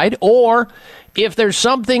nationwide, or if there's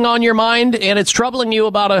something on your mind and it's troubling you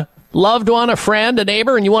about a loved one, a friend, a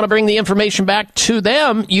neighbor, and you want to bring the information back to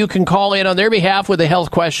them, you can call in on their behalf with a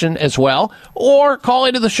health question as well, or call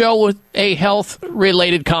into the show with a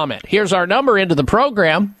health-related comment. Here's our number into the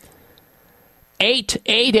program,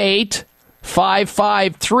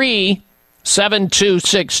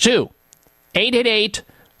 888-553-7262.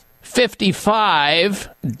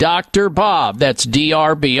 888-55-Dr. Bob. That's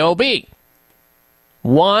DRBOB.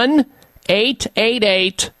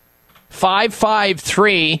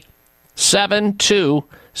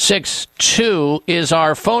 1-888-553-7262 is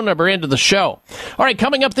our phone number into the show. All right,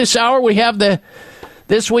 coming up this hour, we have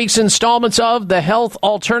this week's installments of the Health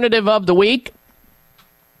Alternative of the Week,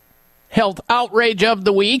 Health Outrage of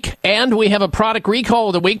the Week, and we have a Product Recall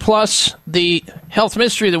of the Week, plus the Health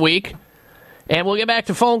Mystery of the Week. And we'll get back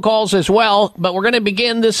to phone calls as well, but we're going to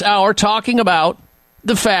begin this hour talking about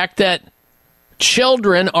the fact that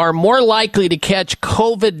children are more likely to catch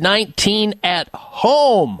COVID-19 at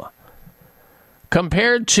home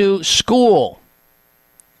compared to school.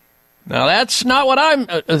 Now, that's not what I'm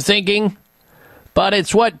thinking, but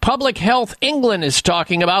it's what Public Health England is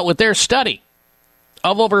talking about with their study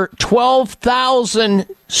of over 12,000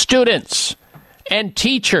 students and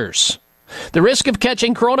teachers. The risk of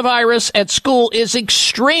catching coronavirus at school is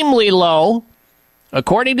extremely low,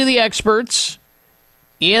 according to the experts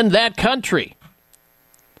in that country.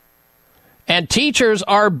 And teachers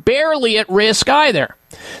are barely at risk either.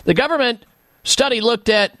 The government study looked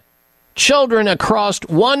at children across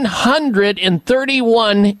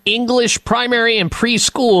 131 English primary and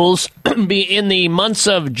preschools in the months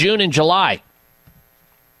of June and July.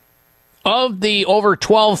 Of the over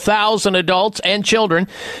 12,000 adults and children,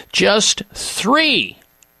 just 3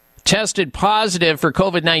 tested positive for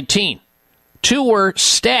COVID-19. 2 were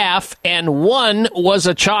staff and 1 was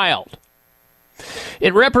a child.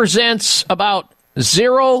 It represents about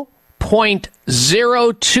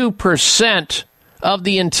 0.02% of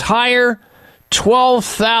the entire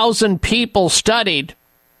 12,000 people studied,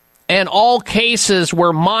 and all cases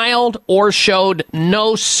were mild or showed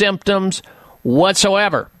no symptoms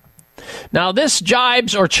whatsoever. Now, this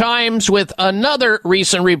jibes or chimes with another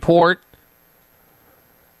recent report,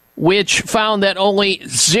 which found that only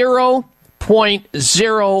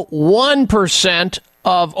 0.01%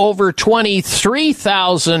 of over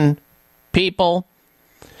 23,000 people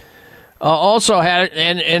also had it,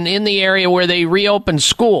 and in the area where they reopened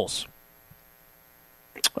schools.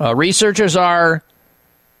 Researchers are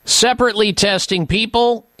separately testing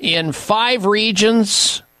people in 5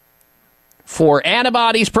 regions for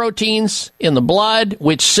antibodies proteins in the blood,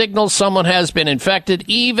 which signals someone has been infected,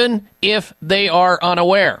 even if they are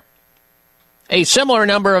unaware. A similar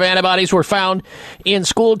number of antibodies were found in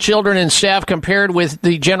school children and staff compared with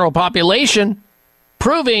the general population,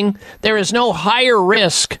 proving there is no higher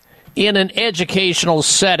risk in an educational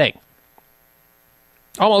setting.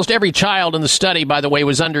 Almost every child in the study, by the way,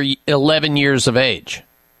 was under 11 years of age.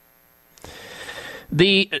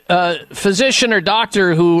 The physician or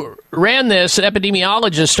doctor who ran this, an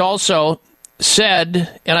epidemiologist, also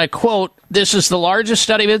said, and I quote, "This is the largest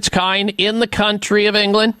study of its kind in the country of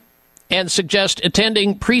England. and suggest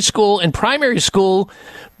attending preschool and primary school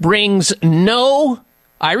brings no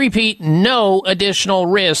additional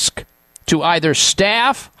risk to either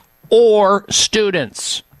staff or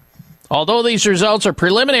students. Although these results are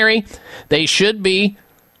preliminary, they should be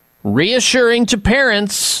reassuring to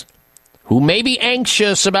parents who may be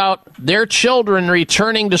anxious about their children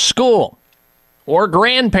returning to school, or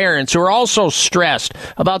grandparents who are also stressed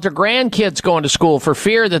about their grandkids going to school for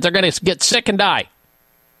fear that they're going to get sick and die.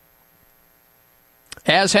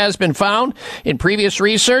 As has been found in previous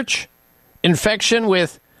research, infection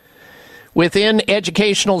within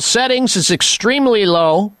educational settings is extremely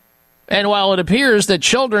low, and while it appears that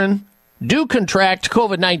children do contract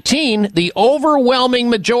COVID-19, the overwhelming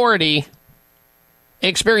majority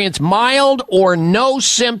experience mild or no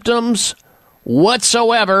symptoms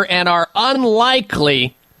whatsoever and are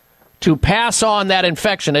unlikely to pass on that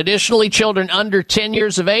infection. Additionally, children under 10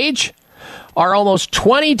 years of age are almost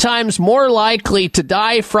 20 times more likely to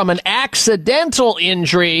die from an accidental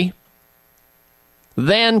injury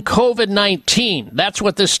than COVID-19. That's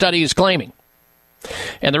what this study is claiming.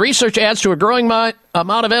 And the research adds to a growing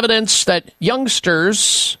amount of evidence that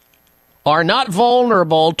youngsters are not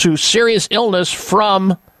vulnerable to serious illness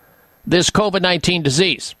from this COVID-19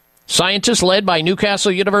 disease. Scientists led by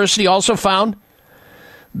Newcastle University also found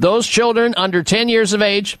those children under 10 years of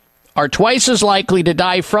age are twice as likely to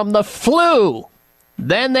die from the flu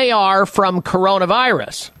than they are from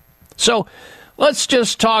coronavirus. So let's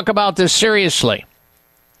just talk about this seriously.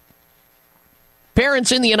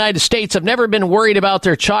 Parents in the United States have never been worried about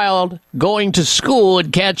their child going to school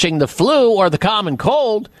and catching the flu or the common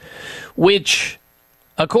cold, which,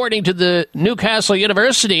 according to the Newcastle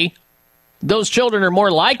University, those children are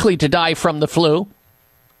more likely to die from the flu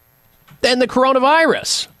than the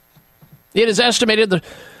coronavirus. It is estimated the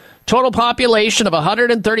total population of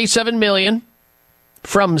 137 million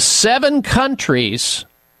from 7 countries,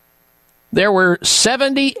 there were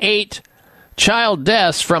 78 child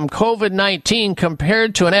deaths from COVID-19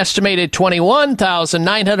 compared to an estimated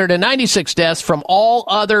 21,996 deaths from all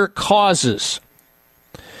other causes.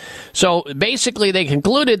 So basically, they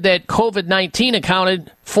concluded that COVID-19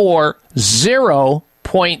 accounted for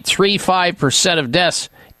 0.35% of deaths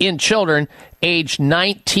in children aged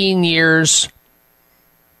 19 years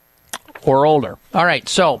or older. All right,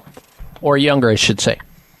 so, or younger, I should say.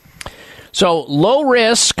 So low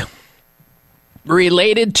risk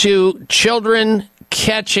related to children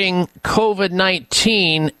catching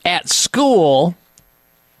COVID-19 at school,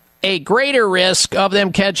 a greater risk of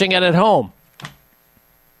them catching it at home.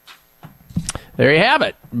 There you have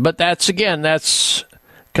it. But that's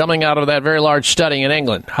coming out of that very large study in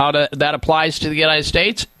England. How that applies to the United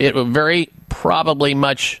States, it very probably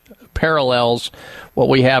much parallels what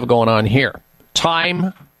we have going on here.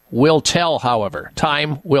 Time will tell, however.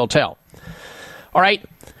 Time will tell. All right,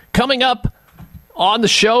 coming up on the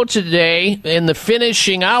show today, in the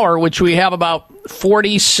finishing hour, which we have about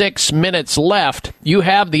 46 minutes left, you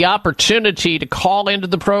have the opportunity to call into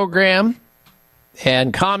the program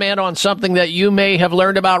and comment on something that you may have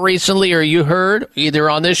learned about recently or you heard, either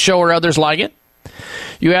on this show or others like it.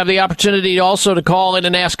 You have the opportunity also to call in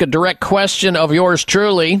and ask a direct question of yours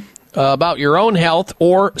truly about your own health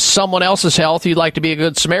or someone else's health you'd like to be a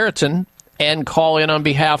good Samaritan and call in on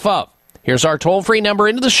behalf of. Here's our toll-free number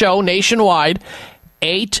into the show nationwide,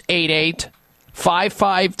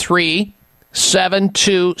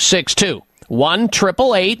 888-553-7262.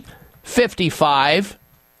 1-888-55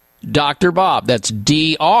 Dr. Bob. That's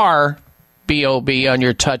D-R-B-O-B on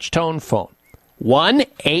your touch tone phone.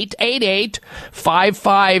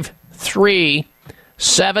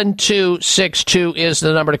 1-888-553-7262 is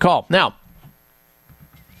the number to call. Now,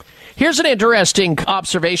 here's an interesting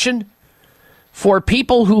observation for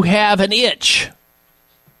people who have an itch.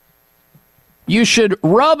 You should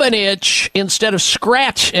rub an itch instead of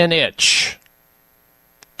scratch an itch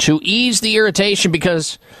to ease the irritation,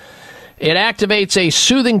 because it activates a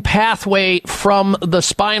soothing pathway from the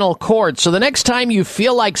spinal cord. So the next time you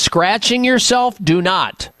feel like scratching yourself, do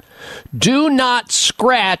not. Do not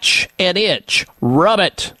scratch an itch. Rub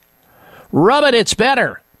it. Rub it, it's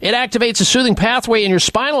better. It activates a soothing pathway in your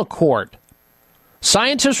spinal cord.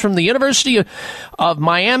 Scientists from the University of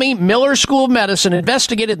Miami Miller School of Medicine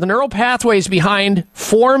investigated the neural pathways behind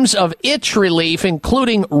forms of itch relief,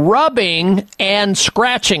 including rubbing and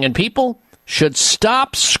scratching. And people should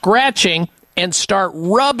stop scratching and start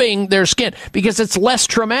rubbing their skin because it's less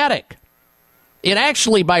traumatic. It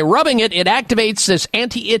actually, by rubbing it, it activates this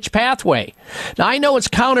anti-itch pathway. Now, I know it's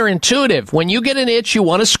counterintuitive. When you get an itch, you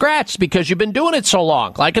want to scratch because you've been doing it so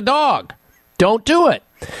long, like a dog. Don't do it.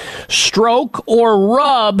 Stroke or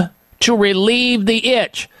rub to relieve the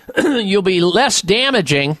itch. you'll be less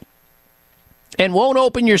damaging and won't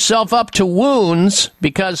open yourself up to wounds,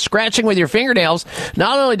 because scratching with your fingernails,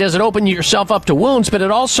 not only does it open yourself up to wounds, but it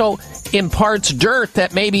also imparts dirt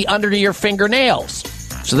that may be under your fingernails.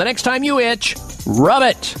 So the next time you itch, rub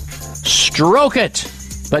it, stroke it,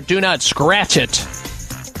 but do not scratch it,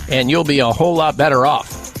 and you'll be a whole lot better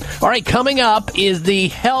off. All right, coming up is the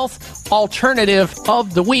health alternative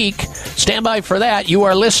of the week. Stand by for that. You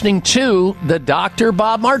are listening to the Dr.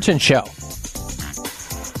 Bob Martin Show.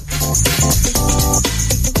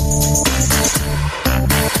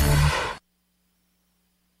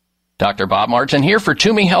 Dr. Bob Martin here for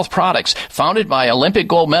Toomey Health Products. Founded by Olympic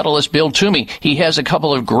gold medalist Bill Toomey, he has a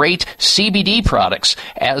couple of great CBD products.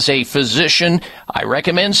 As a physician, I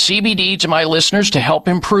recommend CBD to my listeners to help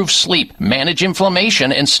improve sleep, manage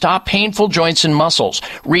inflammation, and stop painful joints and muscles,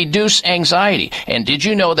 reduce anxiety. And did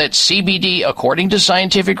you know that CBD, according to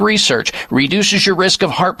scientific research, reduces your risk of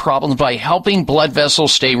heart problems by helping blood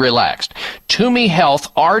vessels stay relaxed? Toomey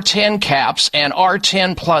Health R10 caps and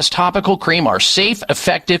R10 Plus topical cream are safe,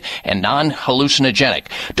 effective, and non-hallucinogenic.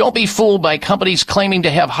 Don't be fooled by companies claiming to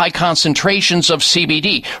have high concentrations of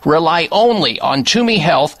CBD. Rely only on Toomey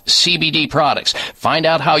Health CBD products. Find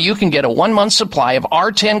out how you can get a 1-month supply of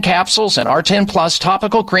R10 capsules and R10 Plus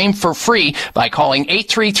topical cream for free by calling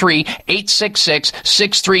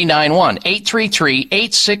 833-866-6391.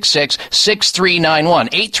 833-866-6391.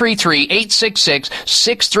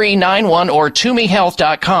 833-866-6391 or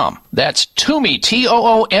ToomeyHealth.com. That's Toomey,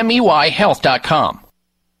 Toomey Health.com.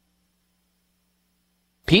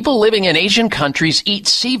 People living in Asian countries eat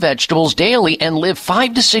sea vegetables daily and live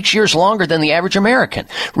 5 to 6 years longer than the average American.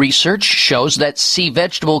 Research shows that sea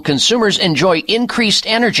vegetable consumers enjoy increased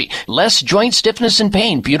energy, less joint stiffness and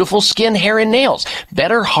pain, beautiful skin, hair, and nails,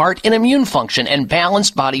 better heart and immune function, and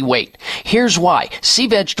balanced body weight. Here's why. Sea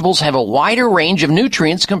vegetables have a wider range of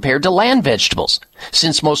nutrients compared to land vegetables.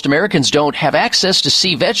 Since most Americans don't have access to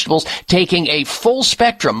sea vegetables, taking a full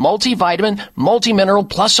spectrum multivitamin, multimineral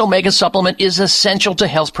plus omega supplement is essential to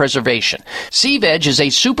health preservation. Sea Veg is a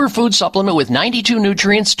superfood supplement with 92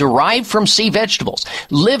 nutrients derived from sea vegetables.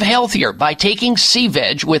 Live healthier by taking Sea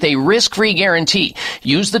Veg with a risk-free guarantee.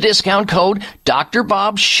 Use the discount code Dr.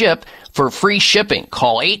 Bob SHIP for free shipping.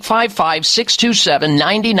 Call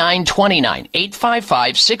 855-627-9929,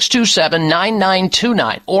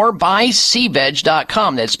 855-627-9929, or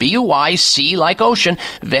buyseaveg.com. That's B-U-Y-C like ocean,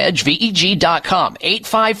 veg, V-E-G.com,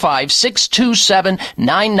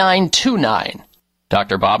 855-627-9929.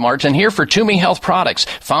 Dr. Bob Martin here for Toomey Health Products.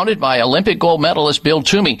 Founded by Olympic gold medalist Bill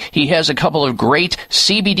Toomey, he has a couple of great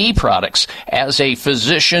CBD products. As a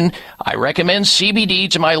physician, I recommend CBD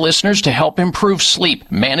to my listeners to help improve sleep,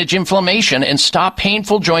 manage inflammation, and stop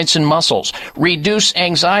painful joints and muscles, reduce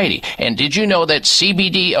anxiety. And did you know that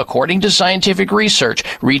CBD, according to scientific research,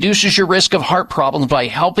 reduces your risk of heart problems by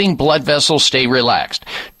helping blood vessels stay relaxed?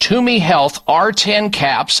 Toomey Health R10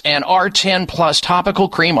 caps and R10 Plus topical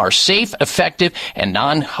cream are safe, effective, and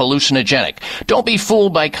non-hallucinogenic. Don't be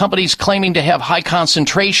fooled by companies claiming to have high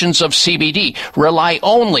concentrations of CBD. Rely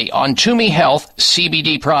only on Toomey Health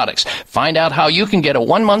CBD products. Find out how you can get a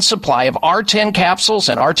 1-month supply of R10 capsules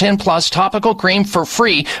and R10 Plus topical cream for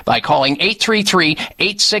free by calling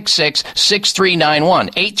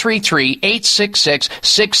 833-866-6391.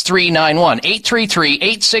 833-866-6391.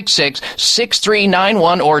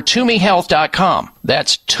 833-866-6391 or ToomeyHealth.com.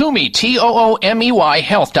 That's Toomey, Toomey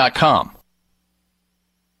Health.com.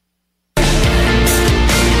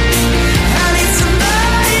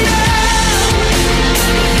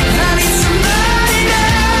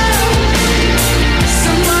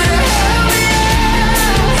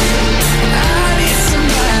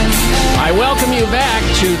 I welcome you back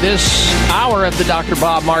to this hour of the Dr.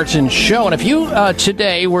 Bob Martin Show. And if you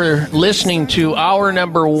today were listening to hour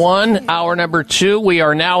number 1, hour number 2, we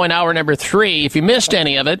are now in hour number 3. If you missed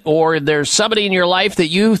any of it, or there's somebody in your life that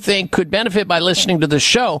you think could benefit by listening to the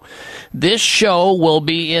show, this show will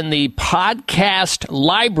be in the podcast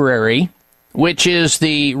library, which is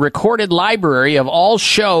the recorded library of all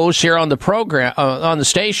shows here on the program, on the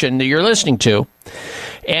station that you're listening to.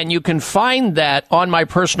 And you can find that on my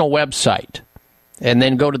personal website. And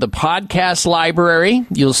then go to the podcast library.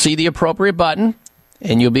 You'll see the appropriate button.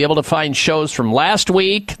 And you'll be able to find shows from last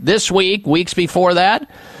week, this week, weeks before that,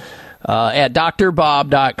 at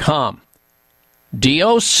drbob.com.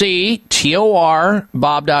 DOCTOR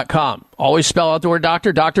Bob.com. Always spell out the word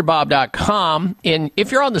doctor, drbob.com. And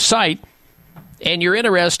if you're on the site and you're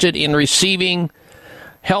interested in receiving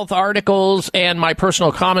health articles and my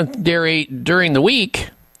personal commentary during the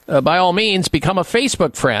week, by all means, become a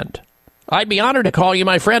Facebook friend. I'd be honored to call you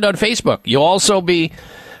my friend on Facebook. You'll also be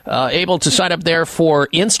able to sign up there for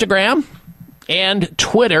Instagram and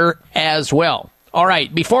Twitter as well. All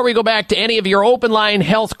right, before we go back to any of your open line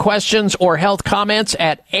health questions or health comments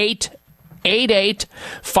at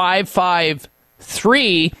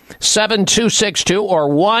 888-553-7262 or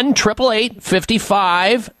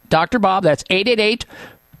 1-888-55 Dr. Bob. That's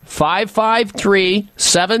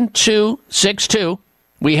 888-553-7262.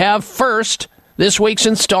 We have first this week's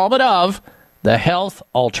installment of the Health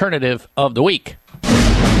Alternative of the Week.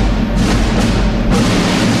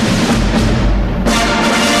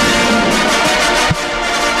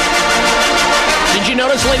 Did you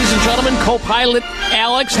notice, ladies and gentlemen, co-pilot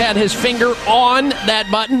Alex had his finger on that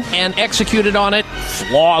button and executed on it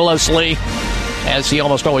flawlessly, as he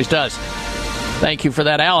almost always does. Thank you for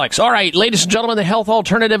that, Alex. All right, ladies and gentlemen, the Health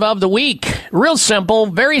Alternative of the Week. Real simple,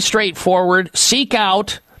 very straightforward. Seek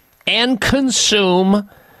out and consume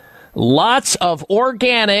lots of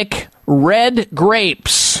organic red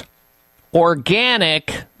grapes.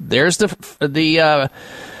 Organic, there's the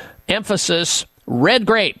emphasis, red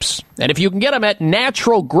grapes. And if you can get them at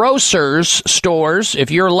natural grocers stores, if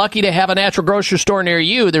you're lucky to have a natural grocery store near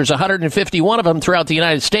you, there's 151 of them throughout the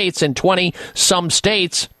United States and 20 some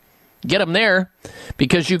states. Get them there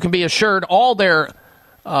because you can be assured all their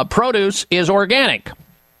produce is organic.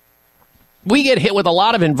 We get hit with a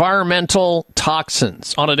lot of environmental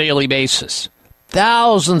toxins on a daily basis.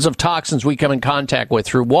 Thousands of toxins we come in contact with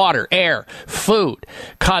through water, air, food,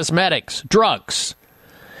 cosmetics, drugs.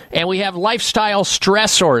 And we have lifestyle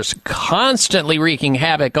stressors constantly wreaking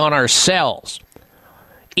havoc on our cells.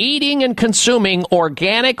 Eating and consuming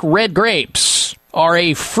organic red grapes are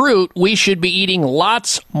a fruit we should be eating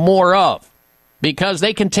lots more of because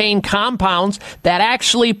they contain compounds that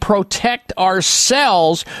actually protect our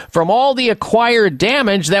cells from all the acquired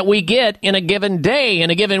damage that we get in a given day, in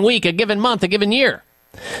a given week, a given month, a given year.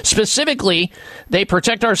 Specifically, they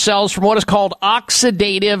protect our cells from what is called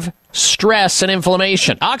oxidative stress and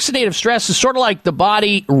inflammation. Oxidative stress is sort of like the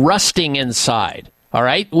body rusting inside, all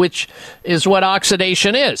right, which is what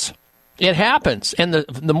oxidation is. It happens, and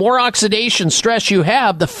the more oxidation stress you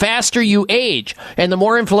have, the faster you age, and the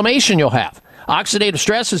more inflammation you'll have. Oxidative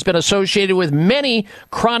stress has been associated with many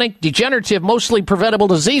chronic, degenerative, mostly preventable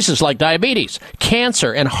diseases like diabetes,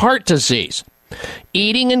 cancer, and heart disease.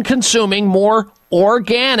 Eating and consuming more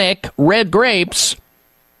organic red grapes,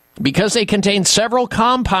 because they contain several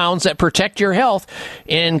compounds that protect your health,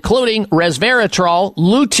 including resveratrol,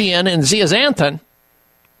 lutein, and zeaxanthin,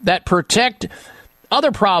 that protect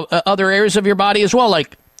other areas of your body as well,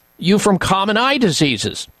 like you from common eye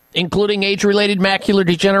diseases, including age-related macular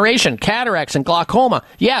degeneration, cataracts, and glaucoma.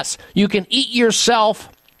 Yes, you can eat yourself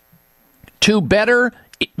to better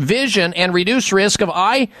vision and reduce risk of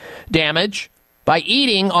eye damage by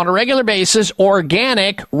eating on a regular basis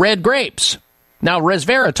organic red grapes. Now,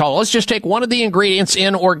 resveratrol, let's just take one of the ingredients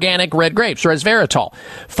in organic red grapes, resveratrol,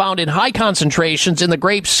 found in high concentrations in the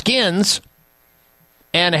grape skins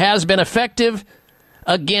and has been effective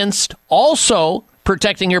against also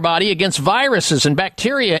protecting your body against viruses and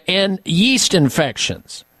bacteria and yeast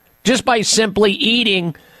infections just by simply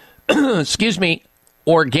eating,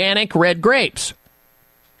 organic red grapes.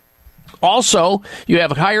 Also, you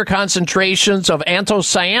have higher concentrations of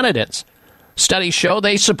anthocyanidins. Studies show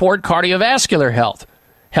they support cardiovascular health,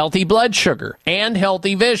 healthy blood sugar, and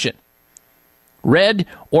healthy vision. Red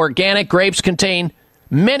organic grapes contain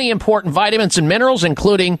many important vitamins and minerals,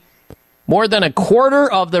 including more than a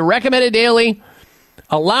quarter of the recommended daily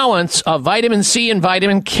allowance of vitamin C and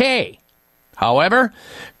vitamin K. However,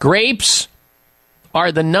 grapes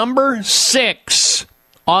are the number 6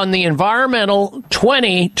 on the environmental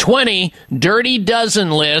 2020 Dirty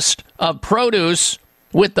Dozen list of produce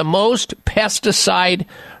with the most pesticide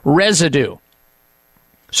residue.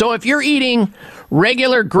 So if you're eating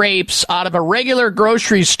regular grapes out of a regular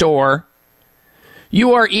grocery store,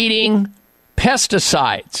 you are eating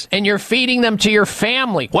pesticides, and you're feeding them to your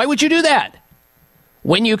family. Why would you do that?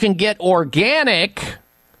 When you can get organic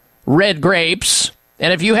red grapes,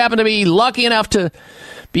 and if you happen to be lucky enough to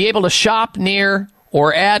be able to shop near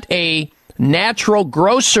or at a natural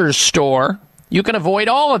grocer's store, you can avoid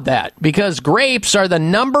all of that because grapes are the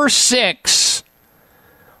number 6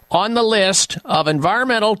 on the list of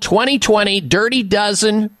environmental 2020 Dirty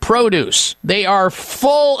Dozen produce. They are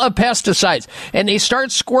full of pesticides, and they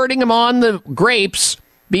start squirting them on the grapes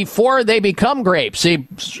before they become grapes. They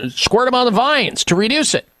squirt them on the vines to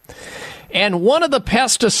reduce it. And one of the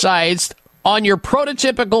pesticides on your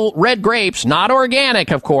prototypical red grapes, not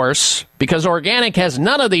organic, of course, because organic has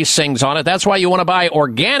none of these things on it. That's why you want to buy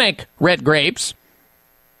organic red grapes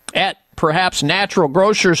at perhaps natural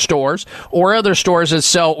grocery stores or other stores that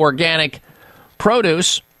sell organic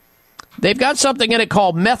produce. they've got something in it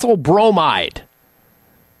called methyl bromide.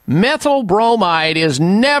 Methyl bromide is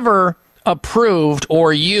never approved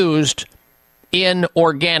or used in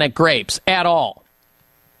organic grapes at all.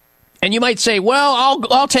 And you might say, well,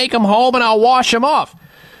 I'll take them home and I'll wash them off.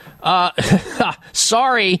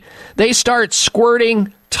 Sorry, they start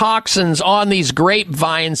squirting toxins on these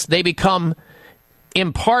grapevines. They become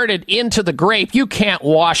imparted into the grape. You can't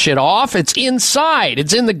wash it off. It's inside.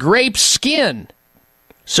 It's in the grape skin.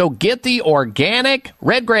 So get the organic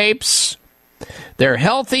red grapes. They're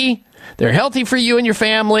healthy. They're healthy for you and your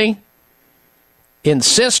family.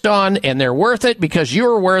 Insist on, and they're worth it because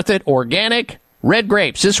you're worth it, organic red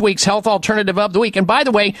grapes. This week's health alternative of the week. And by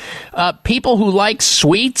the way, people who like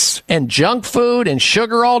sweets and junk food and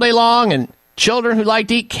sugar all day long, and children who like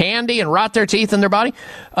to eat candy and rot their teeth in their body,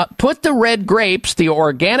 put the red grapes, the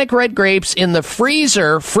organic red grapes, in the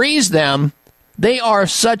freezer, freeze them. They are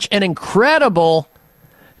such an incredible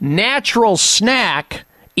natural snack.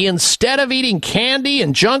 Instead of eating candy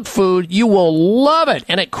and junk food, you will love it,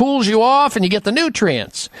 and it cools you off, and you get the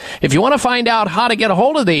nutrients. If you want to find out how to get a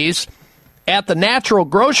hold of these at the Natural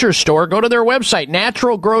Grocer Store, go to their website,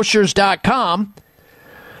 naturalgrocers.com,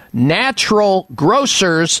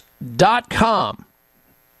 naturalgrocers.com.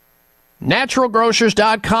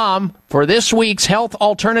 Naturalgrocers.com for this week's health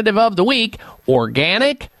alternative of the week,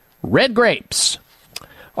 organic red grapes.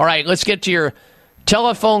 All right, let's get to your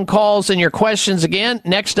telephone calls and your questions again.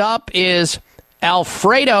 Next up is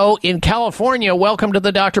Alfredo in California. Welcome to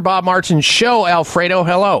the Dr. Bob Martin Show, Alfredo.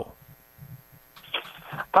 Hello.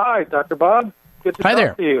 Hi, Dr. Bob. Good to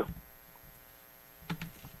talk to you.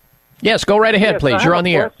 Yes, go right ahead, please. You're on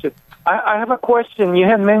the air. I have a question. You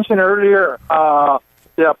had mentioned earlier the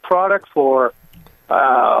product for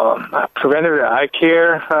preventative eye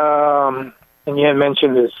care, and you had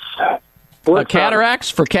mentioned this.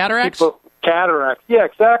 Cataracts? For cataracts? Cataracts. Yeah,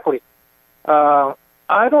 exactly. I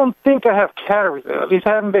don't think I have cataracts. At least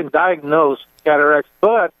I haven't been diagnosed with cataracts,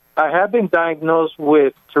 but I have been diagnosed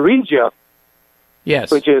with pterygia.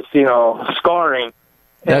 Yes. Which is, scarring.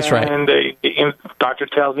 That's right. And the doctor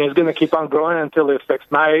tells me it's going to keep on growing until it affects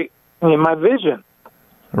my vision.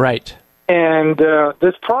 Right. And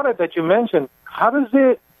this product that you mentioned, how does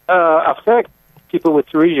it affect people with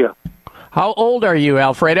pterygia? How old are you,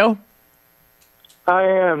 Alfredo? I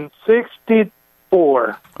am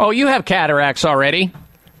 64. Oh, you have cataracts already.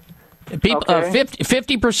 People,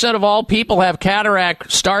 50% of all people have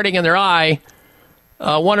cataract starting in their eye,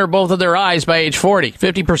 one or both of their eyes by age 40.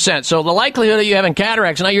 50%. So the likelihood of you having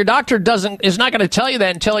cataracts, now your doctor is not going to tell you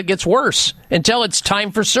that until it gets worse, until it's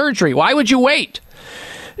time for surgery. Why would you wait?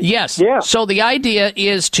 Yes. Yeah. So the idea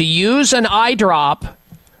is to use an eye drop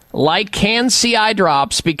like Can-C eye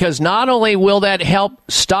drops, because not only will that help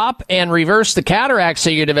stop and reverse the cataracts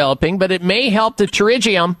that you're developing, but it may help the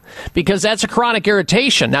pterygium, because that's a chronic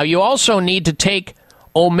irritation. Now, you also need to take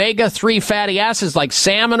omega-3 fatty acids like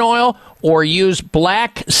salmon oil or use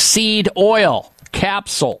black seed oil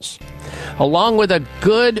capsules, along with a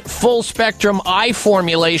good full-spectrum eye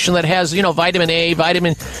formulation that has, vitamin A,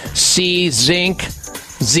 vitamin C, zinc,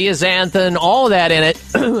 zeaxanthin, all of that in it.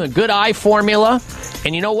 A good eye formula.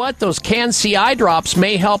 And you know what? Those Can-C eye drops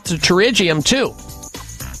may help the pterygium, too.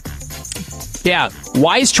 Yeah,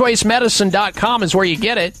 wisechoicemedicine.com is where you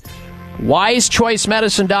get it.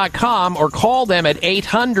 wisechoicemedicine.com, or call them at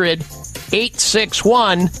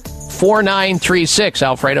 800-861-4936.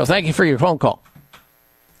 Alfredo, thank you for your phone call.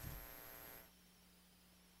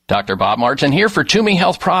 Dr. Bob Martin here for Toomey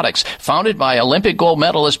Health Products. Founded by Olympic gold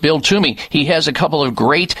medalist Bill Toomey, he has a couple of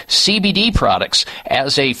great CBD products.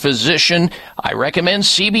 As a physician, I recommend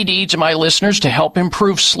CBD to my listeners to help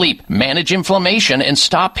improve sleep, manage inflammation, and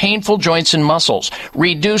stop painful joints and muscles,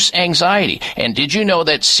 reduce anxiety. And did you know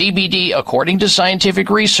that CBD, according to scientific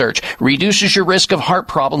research, reduces your risk of heart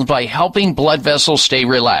problems by helping blood vessels stay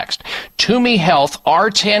relaxed? Toomey Health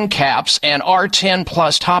R10 caps and R10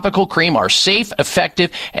 Plus topical cream are safe,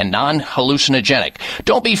 effective, and non-hallucinogenic.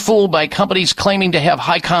 Don't be fooled by companies claiming to have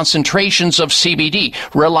high concentrations of CBD.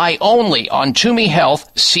 Rely only on Toomey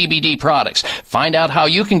Health CBD products. Find out how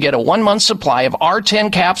you can get a 1-month supply of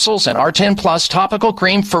R10 capsules and R10 Plus topical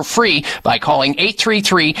cream for free by calling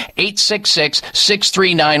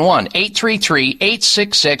 833-866-6391.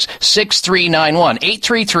 833-866-6391.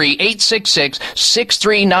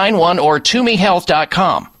 833-866-6391 or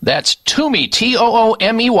ToomeyHealth.com. That's Toomey,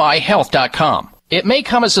 Toomey, health.com. It may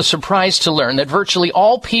come as a surprise to learn that virtually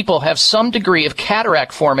all people have some degree of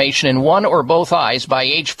cataract formation in one or both eyes by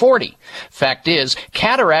age 40. Fact is,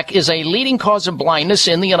 cataract is a leading cause of blindness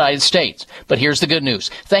in the United States. But here's the good news.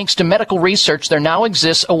 Thanks to medical research, there now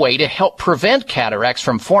exists a way to help prevent cataracts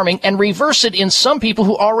from forming and reverse it in some people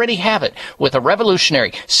who already have it with a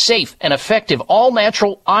revolutionary, safe, and effective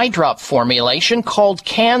all-natural eye drop formulation called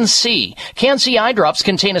Can-C. Can-C eye drops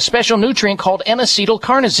contain a special nutrient called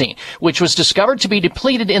N-acetylcarnosine, which was discovered to be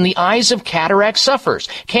depleted in the eyes of cataract sufferers.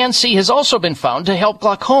 Can-C has also been found to help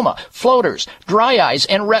glaucoma, floaters, dry eyes,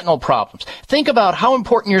 and retinal problems. Think about how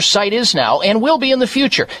important your sight is now and will be in the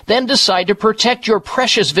future. Then decide to protect your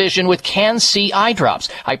precious vision with Can-C eye drops.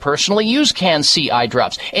 I personally use Can-C eye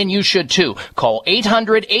drops, and you should too. Call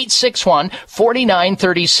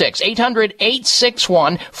 800-861-4936.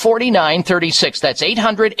 800-861-4936. That's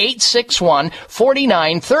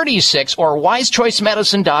 800-861-4936 or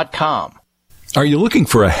wisechoicemedicine.com. Are you looking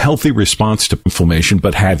for a healthy response to inflammation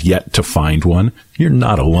but have yet to find one? You're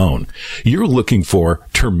not alone. You're looking for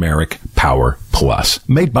Turmeric Power Plus,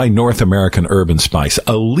 made by North American Herb and Spice,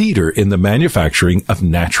 a leader in the manufacturing of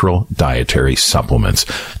natural dietary supplements.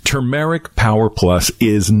 Turmeric Power Plus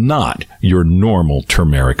is not your normal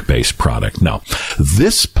turmeric-based product. No,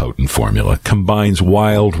 this potent formula combines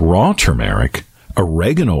wild raw turmeric,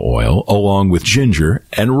 oregano oil, along with ginger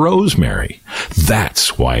and rosemary.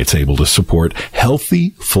 That's why it's able to support healthy,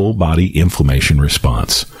 full-body inflammation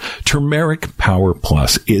response. Turmeric Power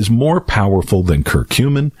Plus is more powerful than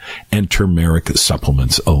curcumin and turmeric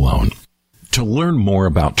supplements alone. To learn more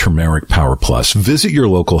about Turmeric Power Plus, visit your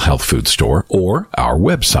local health food store or our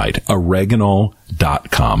website,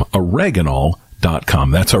 oreganol.com.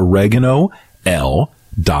 Oreganol.com. That's oregano.com.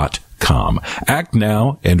 Act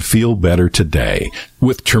now and feel better today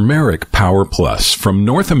with Turmeric Power Plus from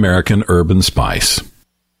North American Herb and Spice.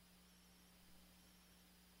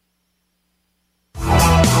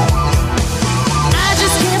 I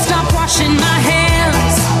just can't stop washing my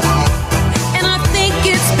hands, and I think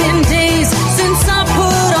it's been days since I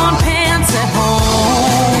put on pants at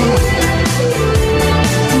home.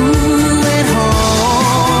 Ooh, at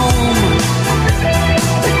home.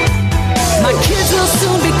 My kids will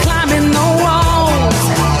soon be climbing the walls.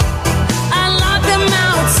 I lock them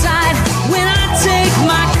outside when I take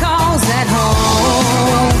my calls at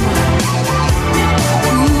home.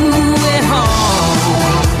 Ooh, at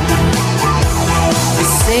home. They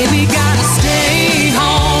say we gotta stay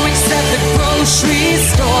home except the grocery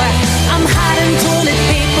store. I'm hiding toilet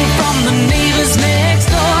paper from the neighbors next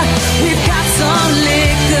door. We've got some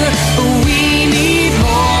liquor, but we need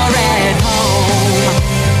more at home.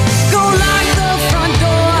 Go lock the front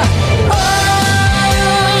door.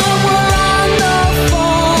 Oh, we're on the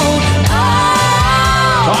phone.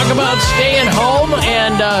 Talk about staying home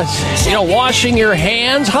and, washing your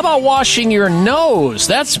hands. How about washing your nose?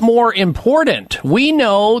 That's more important. We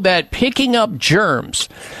know that picking up germs,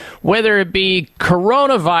 whether it be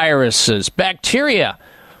coronaviruses, bacteria,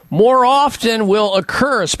 more often will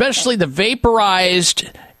occur, especially the vaporized,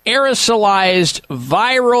 aerosolized,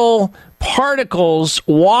 viral particles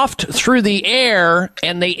waft through the air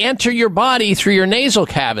and they enter your body through your nasal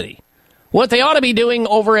cavity. What they ought to be doing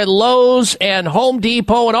over at Lowe's and Home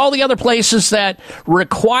Depot and all the other places that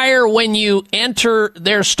require when you enter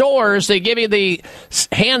their stores, they give you the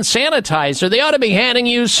hand sanitizer. They ought to be handing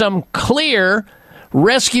you some clear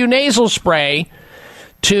rescue nasal spray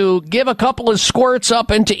to give a couple of squirts up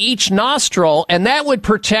into each nostril, and that would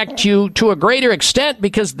protect you to a greater extent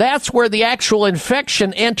because that's where the actual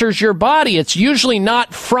infection enters your body. It's usually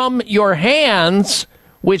not from your hands,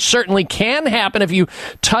 which certainly can happen if you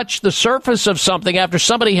touch the surface of something after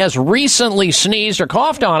somebody has recently sneezed or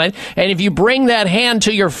coughed on it. And if you bring that hand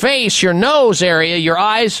to your face, your nose area, your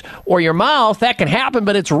eyes, or your mouth, that can happen,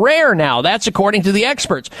 but it's rare now. That's according to the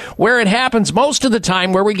experts. Where it happens most of the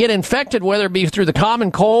time, where we get infected, whether it be through the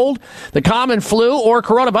common cold, the common flu, or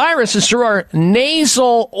coronavirus, is through our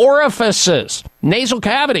nasal orifices, nasal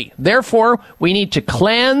cavity. Therefore, we need to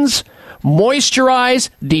cleanse,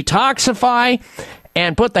 moisturize, detoxify,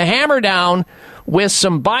 and put the hammer down with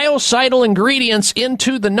some biocidal ingredients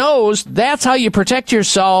into the nose. That's how you protect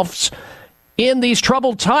yourselves in these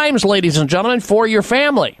troubled times, ladies and gentlemen, for your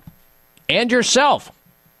family and yourself.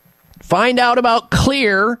 Find out about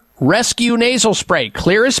Xlear Rescue Nasal Spray.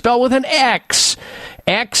 Xlear is spelled with an X.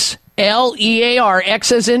 X-L-E-A-R.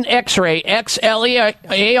 X as in X-ray.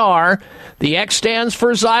 X-L-E-A-R. The X stands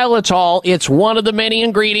for xylitol. It's one of the many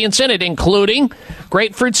ingredients in it, including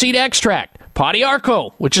grapefruit seed extract,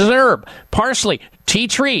 Podiarco, which is an herb, parsley, tea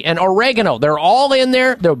tree and oregano. They're all in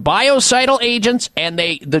there. They're biocidal agents, and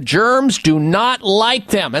the germs do not like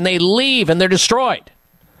them, and they leave, and they're destroyed.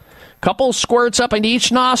 Couple squirts up into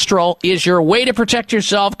each nostril is your way to protect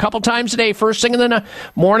yourself. A couple times a day, first thing in the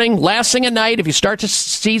morning, last thing at night. If you start to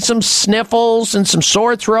see some sniffles and some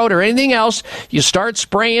sore throat or anything else, you start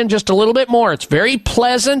spraying just a little bit more. It's very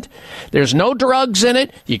pleasant. There's no drugs in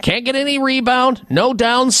it. You can't get any rebound. No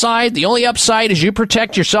downside. The only upside is you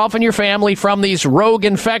protect yourself and your family from these rogue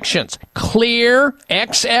infections. Clear,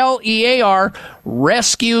 Xlear,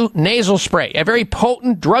 Rescue Nasal Spray. A very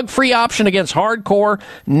potent, drug-free option against hardcore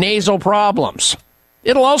nasal problems.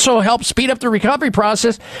 It'll also help speed up the recovery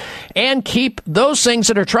process and keep those things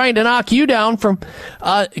that are trying to knock you down from,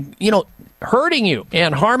 hurting you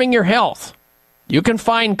and harming your health. You can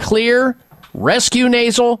find Clear Rescue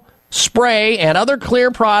Nasal Spray and other Clear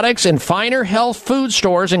products in finer health food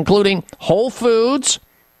stores, including Whole Foods,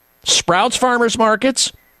 Sprouts Farmers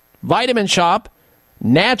Markets, Vitamin Shop,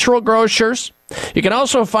 Natural Grocers. You can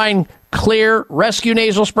also find Clear Rescue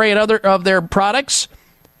Nasal Spray and other of their products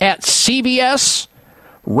at CVS,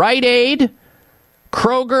 Rite Aid,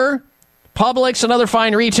 Kroger, Publix, and other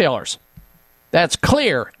fine retailers. That's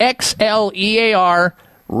Clear, Xlear,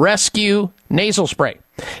 Rescue Nasal Spray.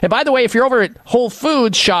 And by the way, if you're over at Whole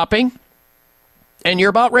Foods shopping and you're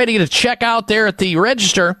about ready to check out there at the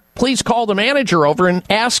register, please call the manager over and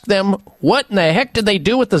ask them what in the heck did they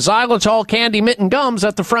do with the xylitol candy mitten gums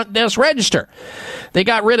at the front desk register. They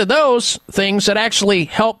got rid of those things that actually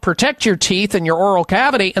help protect your teeth and your oral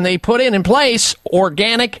cavity, and they put in place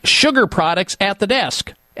organic sugar products at the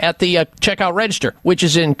desk, at the checkout register, which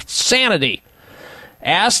is insanity.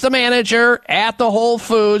 Ask the manager at the Whole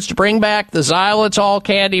Foods to bring back the xylitol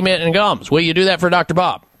candy mitten gums. Will you do that for Dr.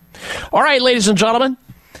 Bob? All right, ladies and gentlemen,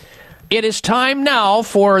 it is time now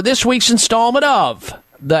for this week's installment of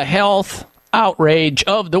the Health Outrage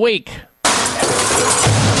of the Week.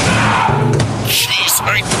 Jeez,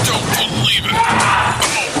 I don't believe it. Oh,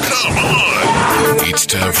 come on. It's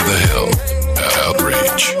time for the Health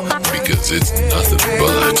Outrage, because it's nothing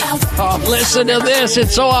but... Oh, listen to this.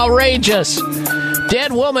 It's so outrageous.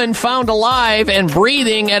 Dead woman found alive and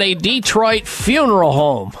breathing at a Detroit funeral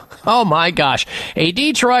home. Oh, my gosh. A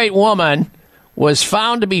Detroit woman was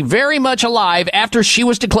found to be very much alive after she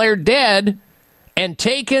was declared dead and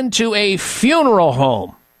taken to a funeral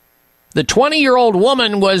home. The 20-year-old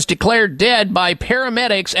woman was declared dead by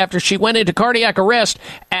paramedics after she went into cardiac arrest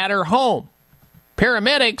at her home.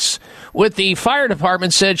 Paramedics with the fire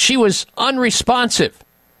department said she was unresponsive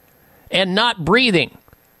and not breathing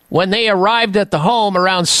when they arrived at the home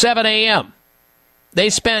around 7 a.m.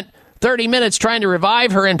 They spent 30 minutes trying to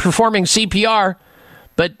revive her and performing CPR,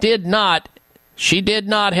 but she did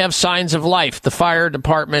not have signs of life, the fire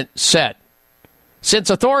department said. Since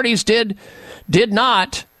authorities did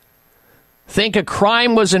not think a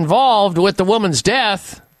crime was involved with the woman's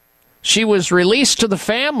death, she was released to the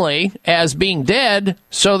family as being dead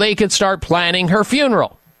so they could start planning her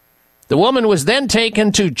funeral. The woman was then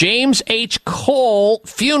taken to James H. Cole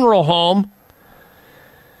Funeral Home.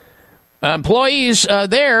 Employees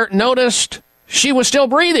there noticed she was still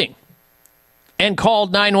breathing and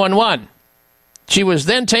called 911. She was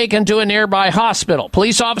then taken to a nearby hospital.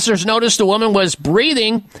 Police officers noticed the woman was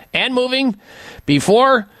breathing and moving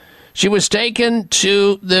before she was taken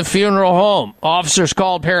to the funeral home. Officers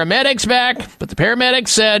called paramedics back, but the paramedics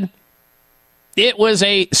said it was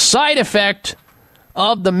a side effect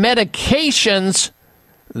of the medications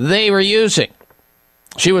they were using.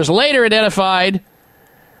 She was later identified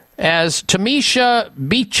as Tamisha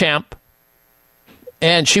Beauchamp,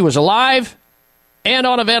 and she was alive and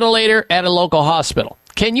on a ventilator at a local hospital.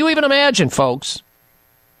 Can you even imagine, folks,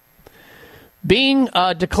 being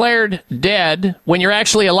declared dead when you're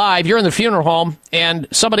actually alive? You're in the funeral home, and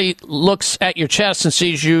somebody looks at your chest and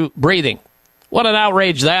sees you breathing. What an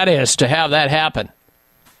outrage that is to have that happen.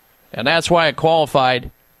 And that's why it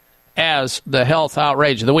qualified as the Health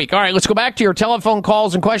Outrage of the Week. All right, let's go back to your telephone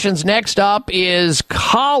calls and questions. Next up is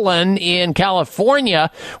Colin in California.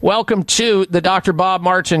 Welcome to the Dr. Bob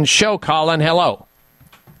Martin Show, Colin. Hello.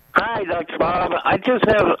 Hi, Dr. Bob. I just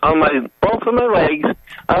have on both of my legs,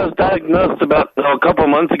 I was diagnosed about a couple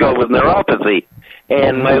months ago with neuropathy,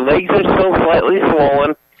 and my legs are still slightly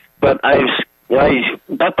swollen, but I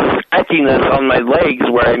got the scratchiness on my legs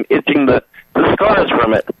where I'm itching the scars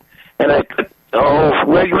from it. And I put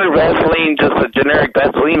regular Vaseline, just a generic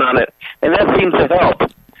Vaseline on it, and that seems to help.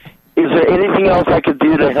 Is there anything else I could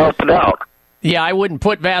do to help it out? Yeah, Yeah, I wouldn't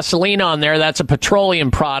put Vaseline on there. That's a petroleum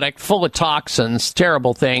product full of toxins.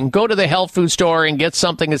 Terrible thing. Go to the health food store and get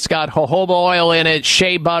something that's got jojoba oil in it,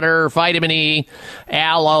 shea butter, vitamin E,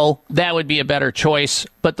 aloe. That would be a better choice.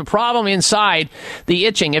 But the problem inside, the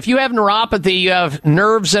itching. If you have neuropathy, you have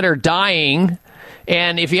nerves that are dying.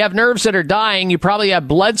 And if you have nerves that are dying, you probably have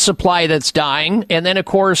blood supply that's dying. And then, of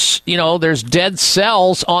course, there's dead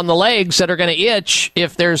cells on the legs that are going to itch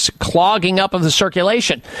if there's clogging up of the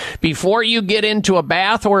circulation. Before you get into a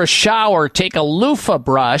bath or a shower, take a loofah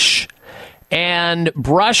brush and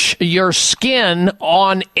brush your skin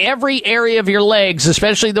on every area of your legs,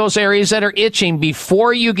 especially those areas that are itching,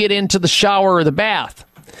 before you get into the shower or the bath.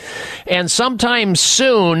 And sometime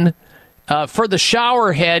soon, for the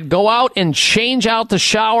shower head, go out and change out the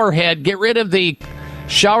shower head. Get rid of the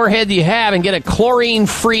shower head you have and get a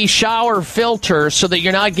chlorine-free shower filter so that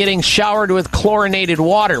you're not getting showered with chlorinated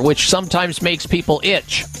water, which sometimes makes people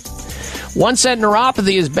itch. Once that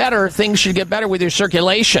neuropathy is better, things should get better with your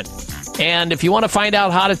circulation. And if you want to find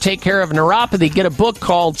out how to take care of neuropathy, get a book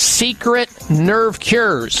called Secret Nerve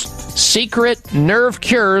Cures. Secret Nerve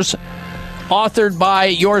Cures, authored by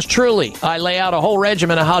yours truly. I lay out a whole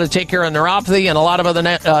regimen of how to take care of neuropathy and a lot of other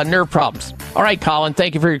nerve problems. All right, Colin,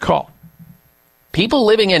 thank you for your call. People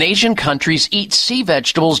living in Asian countries eat sea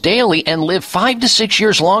vegetables daily and live 5 to 6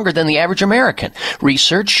 years longer than the average American.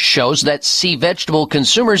 Research shows that sea vegetable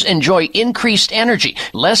consumers enjoy increased energy,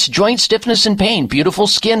 less joint stiffness and pain, beautiful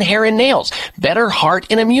skin, hair, and nails, better heart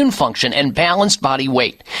and immune function, and balanced body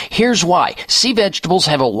weight. Here's why. Sea vegetables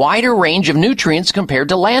have a wider range of nutrients compared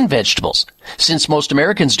to land vegetables. Since most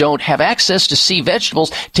Americans don't have access to sea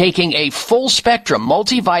vegetables, taking a full spectrum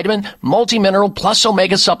multivitamin, multimineral plus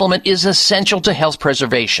omega supplement is essential to health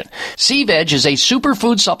preservation. Sea Veg is a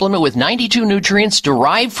superfood supplement with 92 nutrients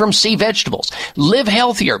derived from sea vegetables. Live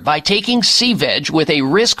healthier by taking Sea Veg with a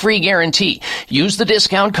risk-free guarantee. Use the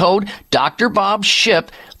discount code Dr. Bob SHIP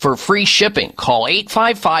for free shipping. Call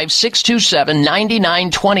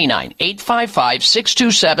 855-627-9929,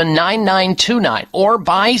 855-627-9929, or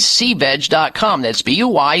buy seaveg.com. That's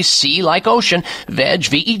B-U-Y-C like ocean, veg,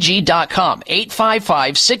 V-E-G.com,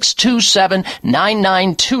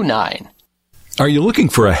 855-627-9929. Are you looking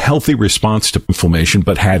for a healthy response to inflammation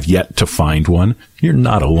but have yet to find one? You're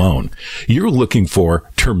not alone. You're looking for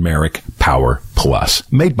Turmeric Power Plus,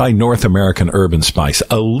 made by North American Herb & Spice,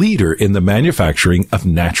 a leader in the manufacturing of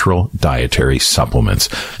natural dietary supplements.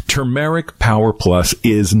 Turmeric Power Plus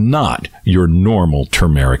is not your normal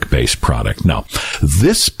turmeric-based product. No,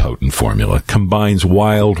 this potent formula combines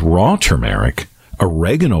wild raw turmeric,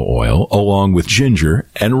 oregano oil, along with ginger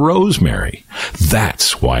and rosemary.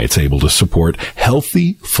 That's why it's able to support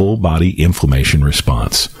healthy, full-body inflammation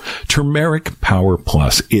response. Turmeric Power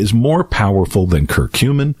Plus is more powerful than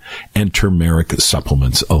curcumin and turmeric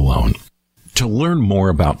supplements alone. To learn more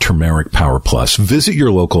about Turmeric Power Plus, visit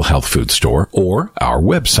your local health food store or our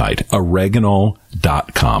website,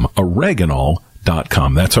 oreganol.com.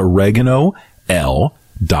 Oreganol.com. That's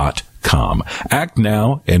oregano.com. Act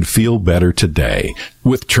now and feel better today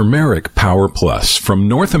with Turmeric Power Plus from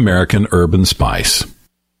North American Herb & Spice.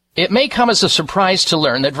 It may come as a surprise to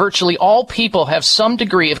learn that virtually all people have some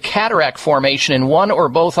degree of cataract formation in one or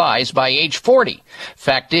both eyes by age 40.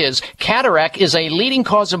 Fact is, cataract is a leading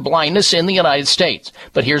cause of blindness in the United States.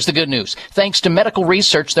 But here's the good news. Thanks to medical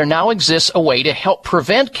research, there now exists a way to help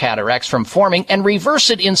prevent cataracts from forming and reverse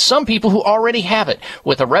it in some people who already have it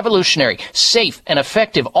with a revolutionary, safe, and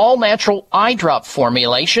effective all-natural eye drop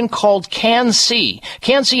formulation called Can-C.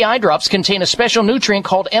 Can-C eye drops contain a special nutrient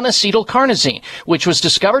called N-acetylcarnosine, which was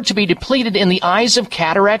discovered to be depleted in the eyes of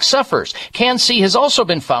cataract sufferers. Can-C has also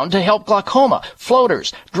been found to help glaucoma,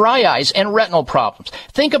 floaters, dry eyes, and retinal problems.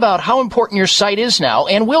 Think about how important your sight is now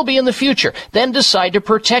and will be in the future. Then decide to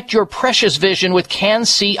protect your precious vision with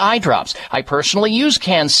Can-C eye drops. I personally use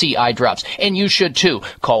Can-C eye drops, and you should too.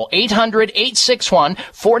 Call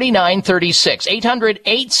 800-861-4936.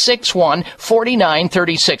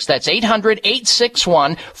 800-861-4936. That's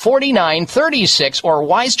 800-861-4936 or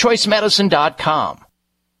wisechoicemedicine.com.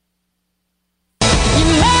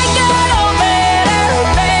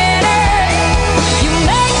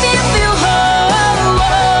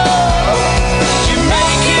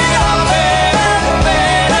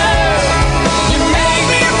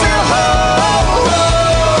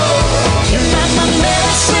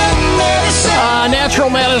 Natural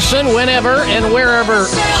medicine whenever and wherever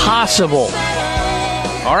possible.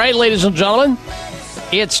 All right, ladies and gentlemen,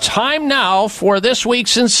 it's time now for this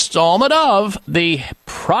week's installment of the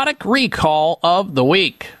Product Recall of the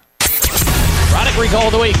Week. Product Recall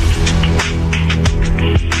of the Week.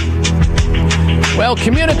 Well,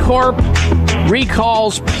 Communicorp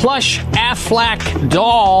recalls plush Aflac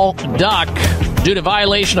doll duck due to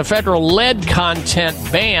violation of federal lead content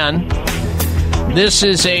ban. This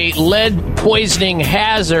is a lead poisoning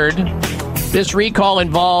hazard. This recall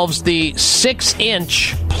involves the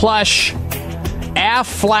 6-inch plush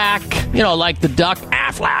Aflac, like the duck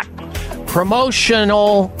Aflac,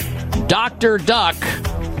 promotional Dr. Duck.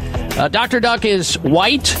 Dr. Duck is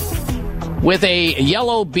white with a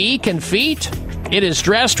yellow beak and feet. It is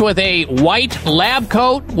dressed with a white lab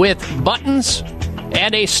coat with buttons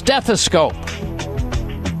and a stethoscope.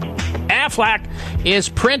 Aflac is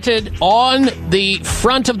printed on the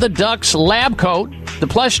front of the duck's lab coat. The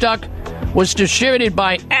plush duck was distributed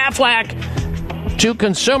by Aflac to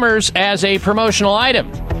consumers as a promotional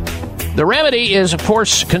item. The remedy is, of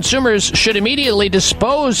course, consumers should immediately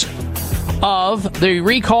dispose of the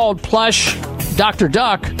recalled plush Dr.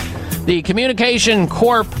 Duck. The Communication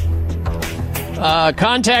Corp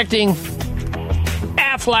contacting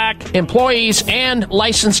Aflac employees and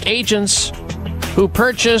licensed agents who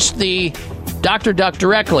purchased the Dr. Duck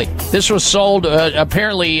directly. This was sold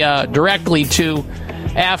apparently directly to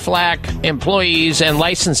Aflac employees and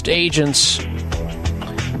licensed agents.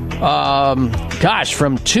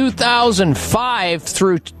 From 2005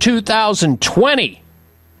 through 2020,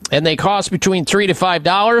 and they cost between $3 to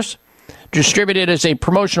 $5. Distributed as a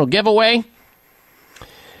promotional giveaway.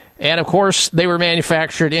 And, of course, they were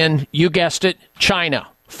manufactured in, you guessed it, China.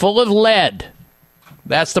 Full of lead.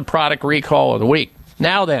 That's the product recall of the week.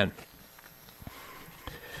 Now then,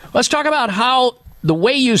 let's talk about how the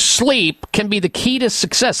way you sleep can be the key to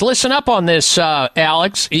success. Listen up on this,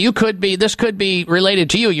 Alex. This could be related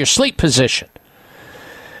to you, your sleep position.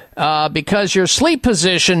 Because your sleep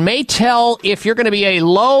position may tell if you're going to be a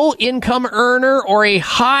low-income earner or a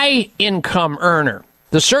high-income earner.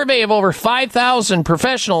 The survey of over 5,000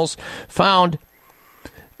 professionals found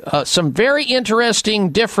some very interesting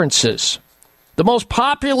differences. The most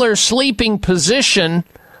popular sleeping position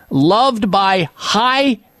loved by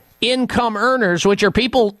high-income earners, which are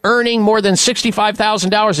people earning more than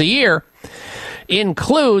 $65,000 a year,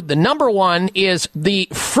 include, the number one is the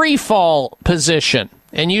free fall position.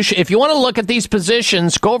 And if you want to look at these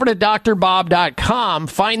positions, go over to drbob.com,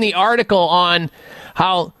 find the article on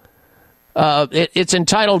how it's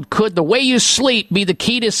entitled, Could the Way You Sleep Be the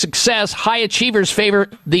Key to Success? High achievers favor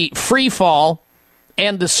the free fall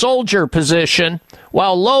and the soldier position,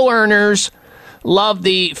 while low earners love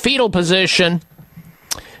the fetal position.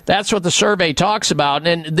 That's what the survey talks about.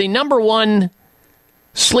 And the number one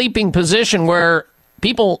sleeping position where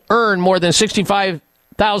people earn more than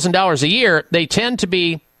 $65,000 a year, they tend to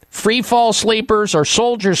be free fall sleepers or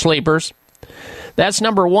soldier sleepers. That's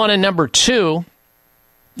number one. And number two.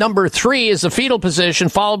 Number three is the fetal position,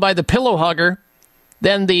 followed by the pillow hugger,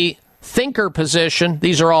 then the thinker position.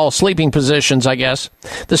 These are all sleeping positions, I guess.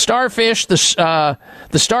 The starfish, the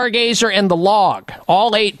stargazer, and the log,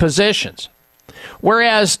 all 8 positions.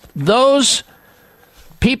 Whereas those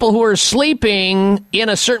people who are sleeping in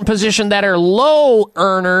a certain position that are low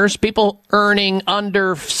earners, people earning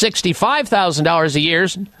under $65,000 a year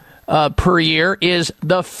per year, is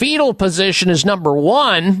the fetal position is number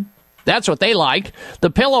one. That's what they like. The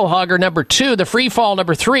pillow hugger, number 2. The free fall,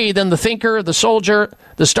 number 3. Then the thinker, the soldier,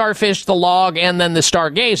 the starfish, the log, and then the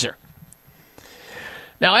stargazer.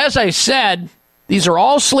 Now, as I said, these are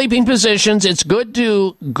all sleeping positions. It's good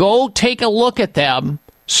to go take a look at them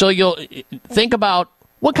so you'll think about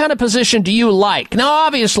what kind of position do you like. Now,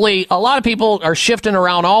 obviously, a lot of people are shifting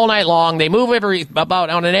around all night long. They move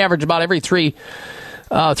on an average about every 3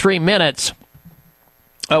 minutes.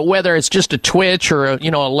 Whether it's just a twitch or a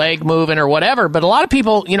leg moving or whatever, but a lot of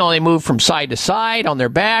people, they move from side to side, on their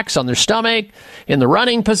backs, on their stomach, in the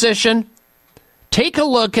running position. Take a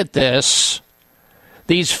look at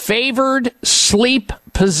these favored sleep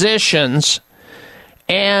positions,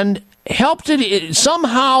 and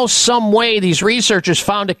somehow, some way, these researchers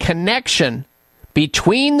found a connection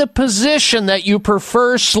between the position that you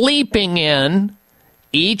prefer sleeping in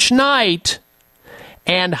each night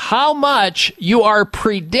and how much you are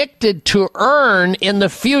predicted to earn in the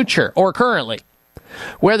future or currently.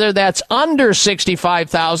 Whether that's under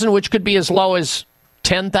 $65,000, which could be as low as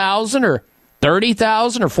 $10,000 or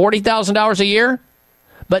 $30,000 or $40,000 a year,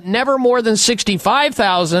 but never more than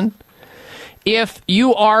 $65,000 if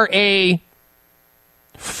you are a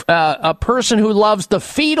person who loves the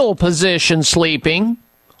fetal position sleeping,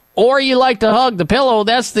 or you like to hug the pillow.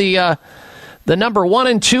 That's the number 1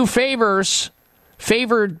 and 2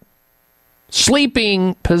 favored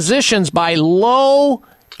sleeping positions by low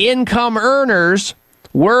income earners,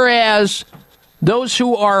 whereas Those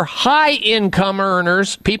who are high income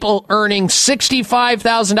earners, people earning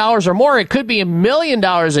 $65,000 or more, it could be $1 million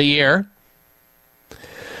a year.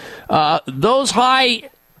 Those high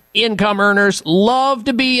income earners love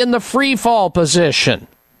to be in the free fall position.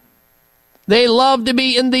 They love to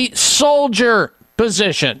be in the soldier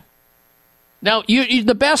position. Now,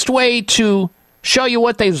 the best way to show you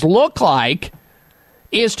what these look like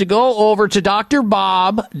is to go over to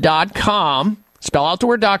drbob.com. Spell out the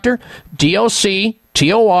word doctor,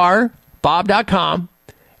 D-O-C-T-O-R, bob.com,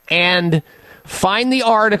 and find the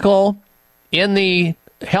article in the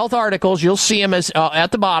health articles. You'll see them as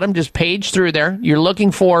at the bottom. Just page through there. You're looking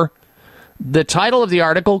for the title of the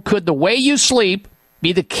article, Could the Way You Sleep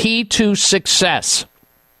Be the Key to Success?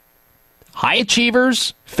 High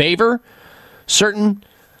achievers favor certain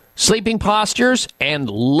sleeping postures, and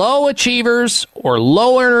low achievers or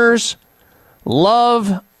low earners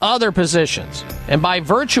love other positions. And by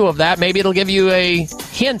virtue of that, maybe it'll give you a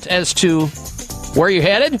hint as to where you're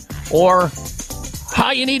headed or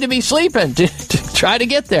how you need to be sleeping to try to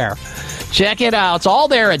get there. Check it out. It's all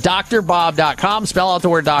there at drbob.com. Spell out the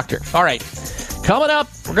word doctor. All right. Coming up,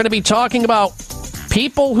 we're going to be talking about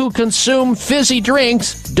people who consume fizzy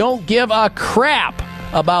drinks don't give a crap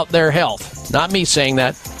about their health. Not me saying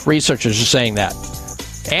that. Researchers are saying that.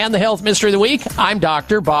 And the health mystery of the week, I'm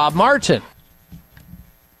Dr. Bob Martin.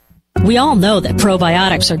 We all know that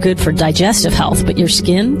probiotics are good for digestive health, but your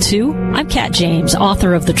skin, too? I'm Kat James,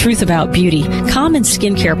 author of The Truth About Beauty. Common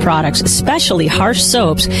skincare products, especially harsh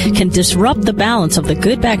soaps, can disrupt the balance of the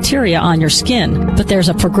good bacteria on your skin. But there's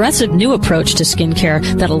a progressive new approach to skincare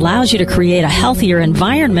that allows you to create a healthier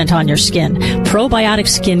environment on your skin. Probiotic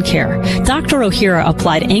skincare. Dr. Ohira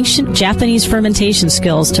applied ancient Japanese fermentation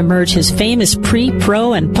skills to merge his famous pre,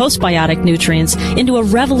 pro, and postbiotic nutrients into a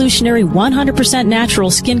revolutionary 100% natural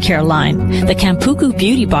skincare line. The Kampuku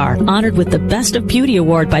Beauty Bar, honored with the Best of Beauty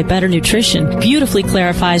Award by Better Nutrition, beautifully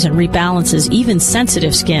clarifies and rebalances even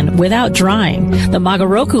sensitive skin without drying. The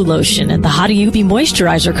Magaroku Lotion and the Hariyubi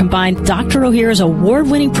Moisturizer combine Dr. Ohira's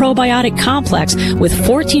award-winning probiotic complex with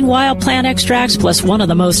 14 wild plant extracts plus one of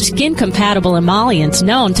the most skin-compatible emollients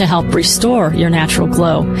known to help restore your natural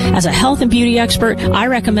glow. As a health and beauty expert, I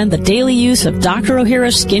recommend the daily use of Dr.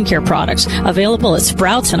 Ohira's skincare products, available at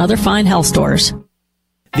Sprouts and other fine health stores.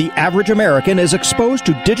 The average American is exposed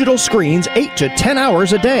to digital screens 8 to 10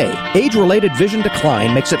 hours a day. Age-related vision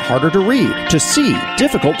decline makes it harder to read, to see,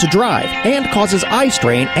 difficult to drive, and causes eye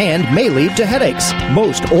strain and may lead to headaches.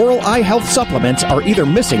 Most oral eye health supplements are either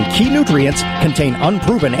missing key nutrients, contain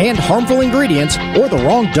unproven and harmful ingredients, or the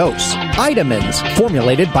wrong dose. Itamins,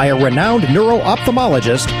 formulated by a renowned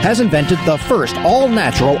neuro-ophthalmologist, has invented the first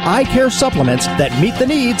all-natural eye care supplements that meet the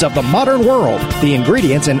needs of the modern world. The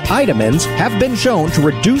ingredients in Itamins have been shown to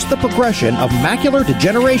reduce the progression of macular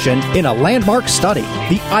degeneration in a landmark study.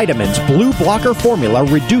 The Itamins Blue Blocker formula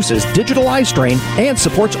reduces digital eye strain and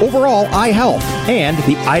supports overall eye health. And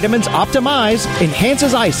the Itamins Optimize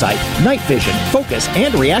enhances eyesight, night vision, focus,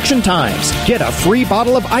 and reaction times. Get a free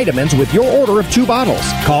bottle of Itamins with your order of 2 bottles.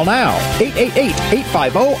 Call now.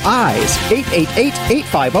 888-850-EYES.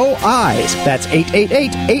 888-850-EYES. That's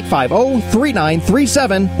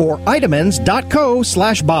 888-850-3937 or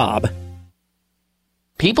itamins.co/Bob.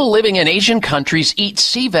 People living in Asian countries eat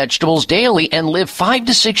sea vegetables daily and live 5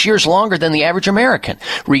 to 6 years longer than the average American.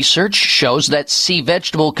 Research shows that sea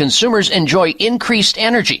vegetable consumers enjoy increased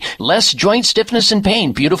energy, less joint stiffness and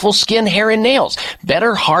pain, beautiful skin, hair, and nails,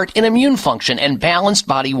 better heart and immune function, and balanced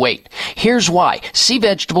body weight. Here's why. Sea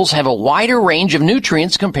vegetables have a wider range of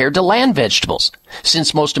nutrients compared to land vegetables.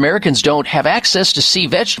 Since most Americans don't have access to sea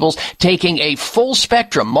vegetables, taking a full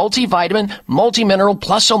spectrum multivitamin, multimineral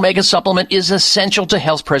plus omega supplement is essential to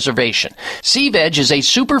health preservation. Sea Veg is a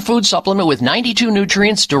superfood supplement with 92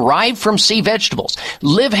 nutrients derived from sea vegetables.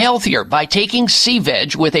 Live healthier by taking Sea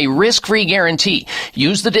Veg with a risk-free guarantee.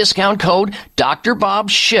 Use the discount code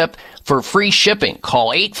DrBobShip for free shipping. Call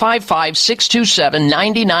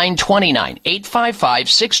 855-627-9929,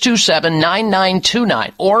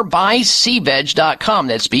 855-627-9929, or buyseaveg.com.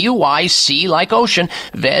 That's B-U-Y-C like ocean,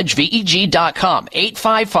 veg, V-E-G.com,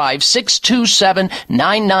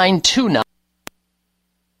 855-627-9929.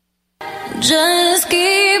 Just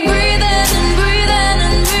keep breathing and breathing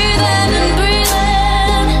and breathing and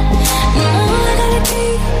breathing. You know I gotta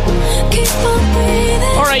keep on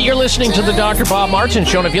breathing. All right, you're listening to the Dr. Bob Martin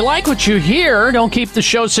Show. And if you like what you hear, don't keep the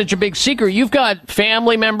show such a big secret. You've got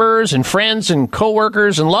family members and friends and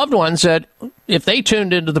coworkers and loved ones that, if they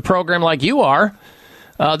tuned into the program like you are,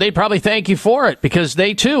 they probably thank you for it because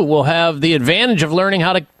they, too, will have the advantage of learning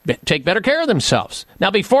how to take better care of themselves.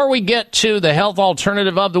 Now, before we get to the health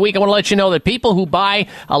alternative of the week, I want to let you know that people who buy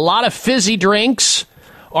a lot of fizzy drinks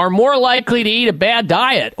are more likely to eat a bad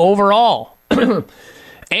diet overall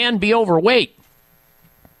and be overweight.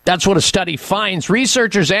 That's what a study finds.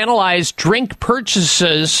 Researchers analyzed drink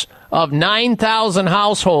purchases of 9,000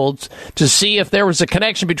 households to see if there was a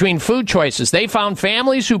connection between food choices. They found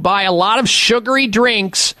families who buy a lot of sugary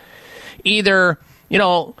drinks, either,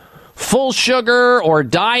 full sugar or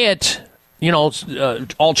diet,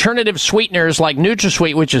 alternative sweeteners like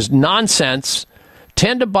NutraSweet, which is nonsense,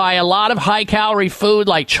 tend to buy a lot of high-calorie food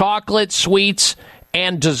like chocolate, sweets,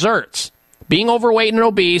 and desserts. Being overweight and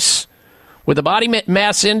obese with a body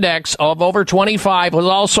mass index of over 25 was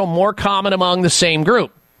also more common among the same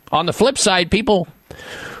group. On the flip side, people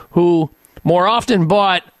who more often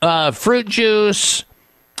bought fruit juice,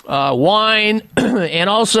 wine, and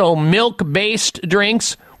also milk-based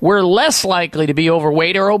drinks were less likely to be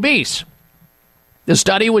overweight or obese. The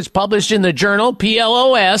study was published in the journal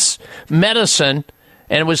PLOS Medicine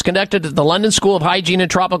and was conducted at the London School of Hygiene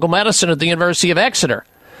and Tropical Medicine at the University of Exeter.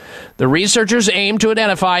 The researchers aimed to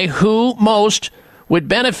identify who most would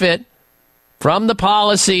benefit from the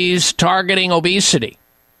policies targeting obesity.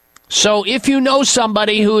 So if you know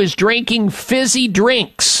somebody who is drinking fizzy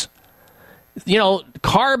drinks,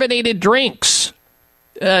 carbonated drinks,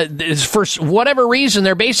 for whatever reason,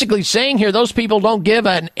 they're basically saying here those people don't give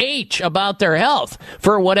an H about their health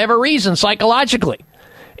for whatever reason psychologically.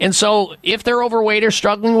 And so if they're overweight or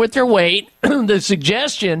struggling with their weight, the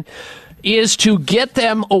suggestion is to get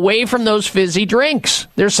them away from those fizzy drinks.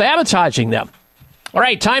 They're sabotaging them. All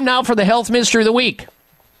right, time now for the health mystery of the week.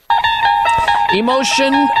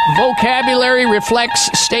 Emotion vocabulary reflects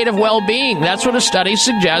state of well-being. That's what a study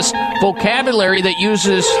suggests. Vocabulary that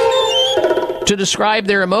uses to describe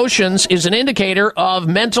their emotions is an indicator of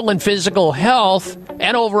mental and physical health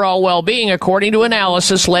and overall well-being, according to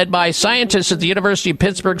analysis led by scientists at the University of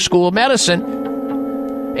Pittsburgh School of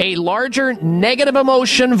Medicine. A larger negative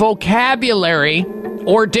emotion vocabulary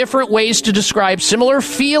or different ways to describe similar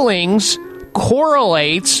feelings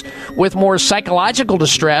correlates with more psychological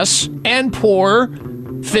distress and poor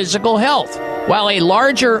physical health, while a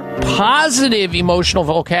larger positive emotional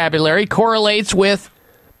vocabulary correlates with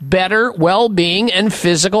better well-being and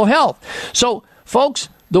physical health. So, folks,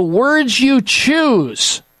 the words you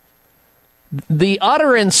choose, the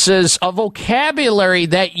utterances of vocabulary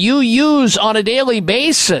that you use on a daily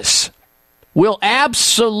basis will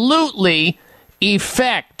absolutely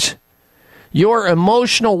affect your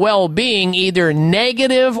emotional well-being, either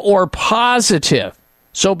negative or positive.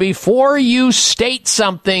 So before you state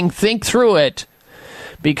something, think through it,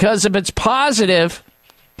 because if it's positive,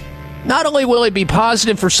 not only will it be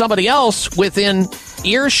positive for somebody else within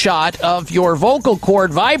earshot of your vocal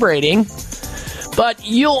cord vibrating, but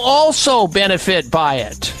you'll also benefit by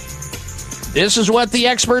it. This is what the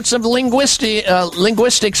experts of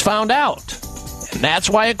linguistics found out. And that's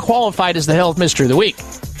why it qualified as the health mystery of the week.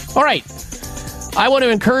 All right. I want to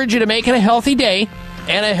encourage you to make it a healthy day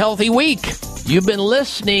and a healthy week. You've been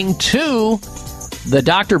listening to the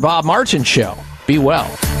Dr. Bob Martin Show. Be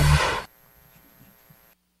well.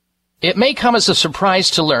 It may come as a surprise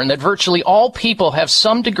to learn that virtually all people have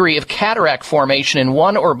some degree of cataract formation in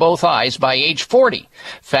one or both eyes by age 40.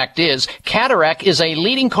 Fact is, cataract is a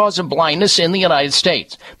leading cause of blindness in the United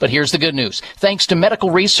States. But here's the good news. Thanks to medical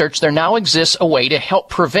research, there now exists a way to help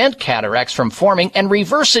prevent cataracts from forming and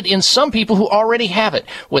reverse it in some people who already have it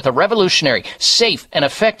with a revolutionary, safe, and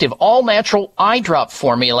effective all-natural eye drop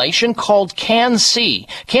formulation called Can-C.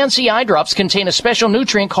 Can-C eye drops contain a special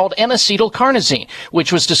nutrient called N-acetylcarnosine,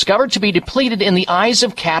 which was discovered to be depleted in the eyes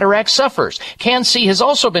of cataract sufferers. Can-C has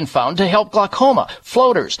also been found to help glaucoma,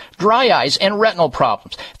 floaters, dry eyes, and retinal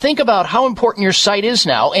problems. Think about how important your sight is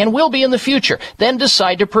now and will be in the future. Then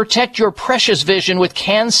decide to protect your precious vision with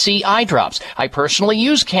Can-C eye drops. I personally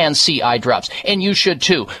use Can-C eye drops, and you should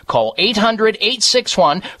too. Call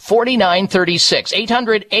 800-861-4936.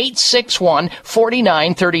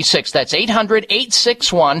 800-861-4936. That's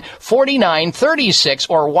 800-861-4936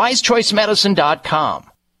 or wisechoicemedicine.com.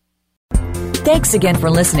 Thanks again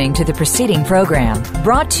for listening to the preceding program,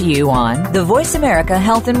 brought to you on the Voice America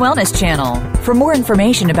Health and Wellness Channel. For more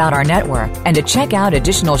information about our network and to check out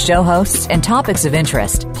additional show hosts and topics of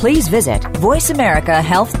interest, please visit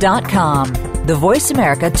voiceamericahealth.com. The Voice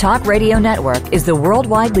America Talk Radio Network is the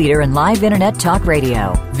worldwide leader in live Internet talk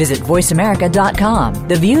radio. Visit voiceamerica.com.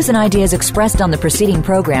 The views and ideas expressed on the preceding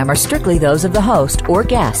program are strictly those of the host or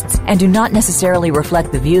guests and do not necessarily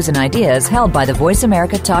reflect the views and ideas held by the Voice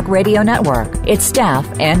America Talk Radio Network, its staff,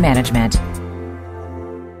 and management.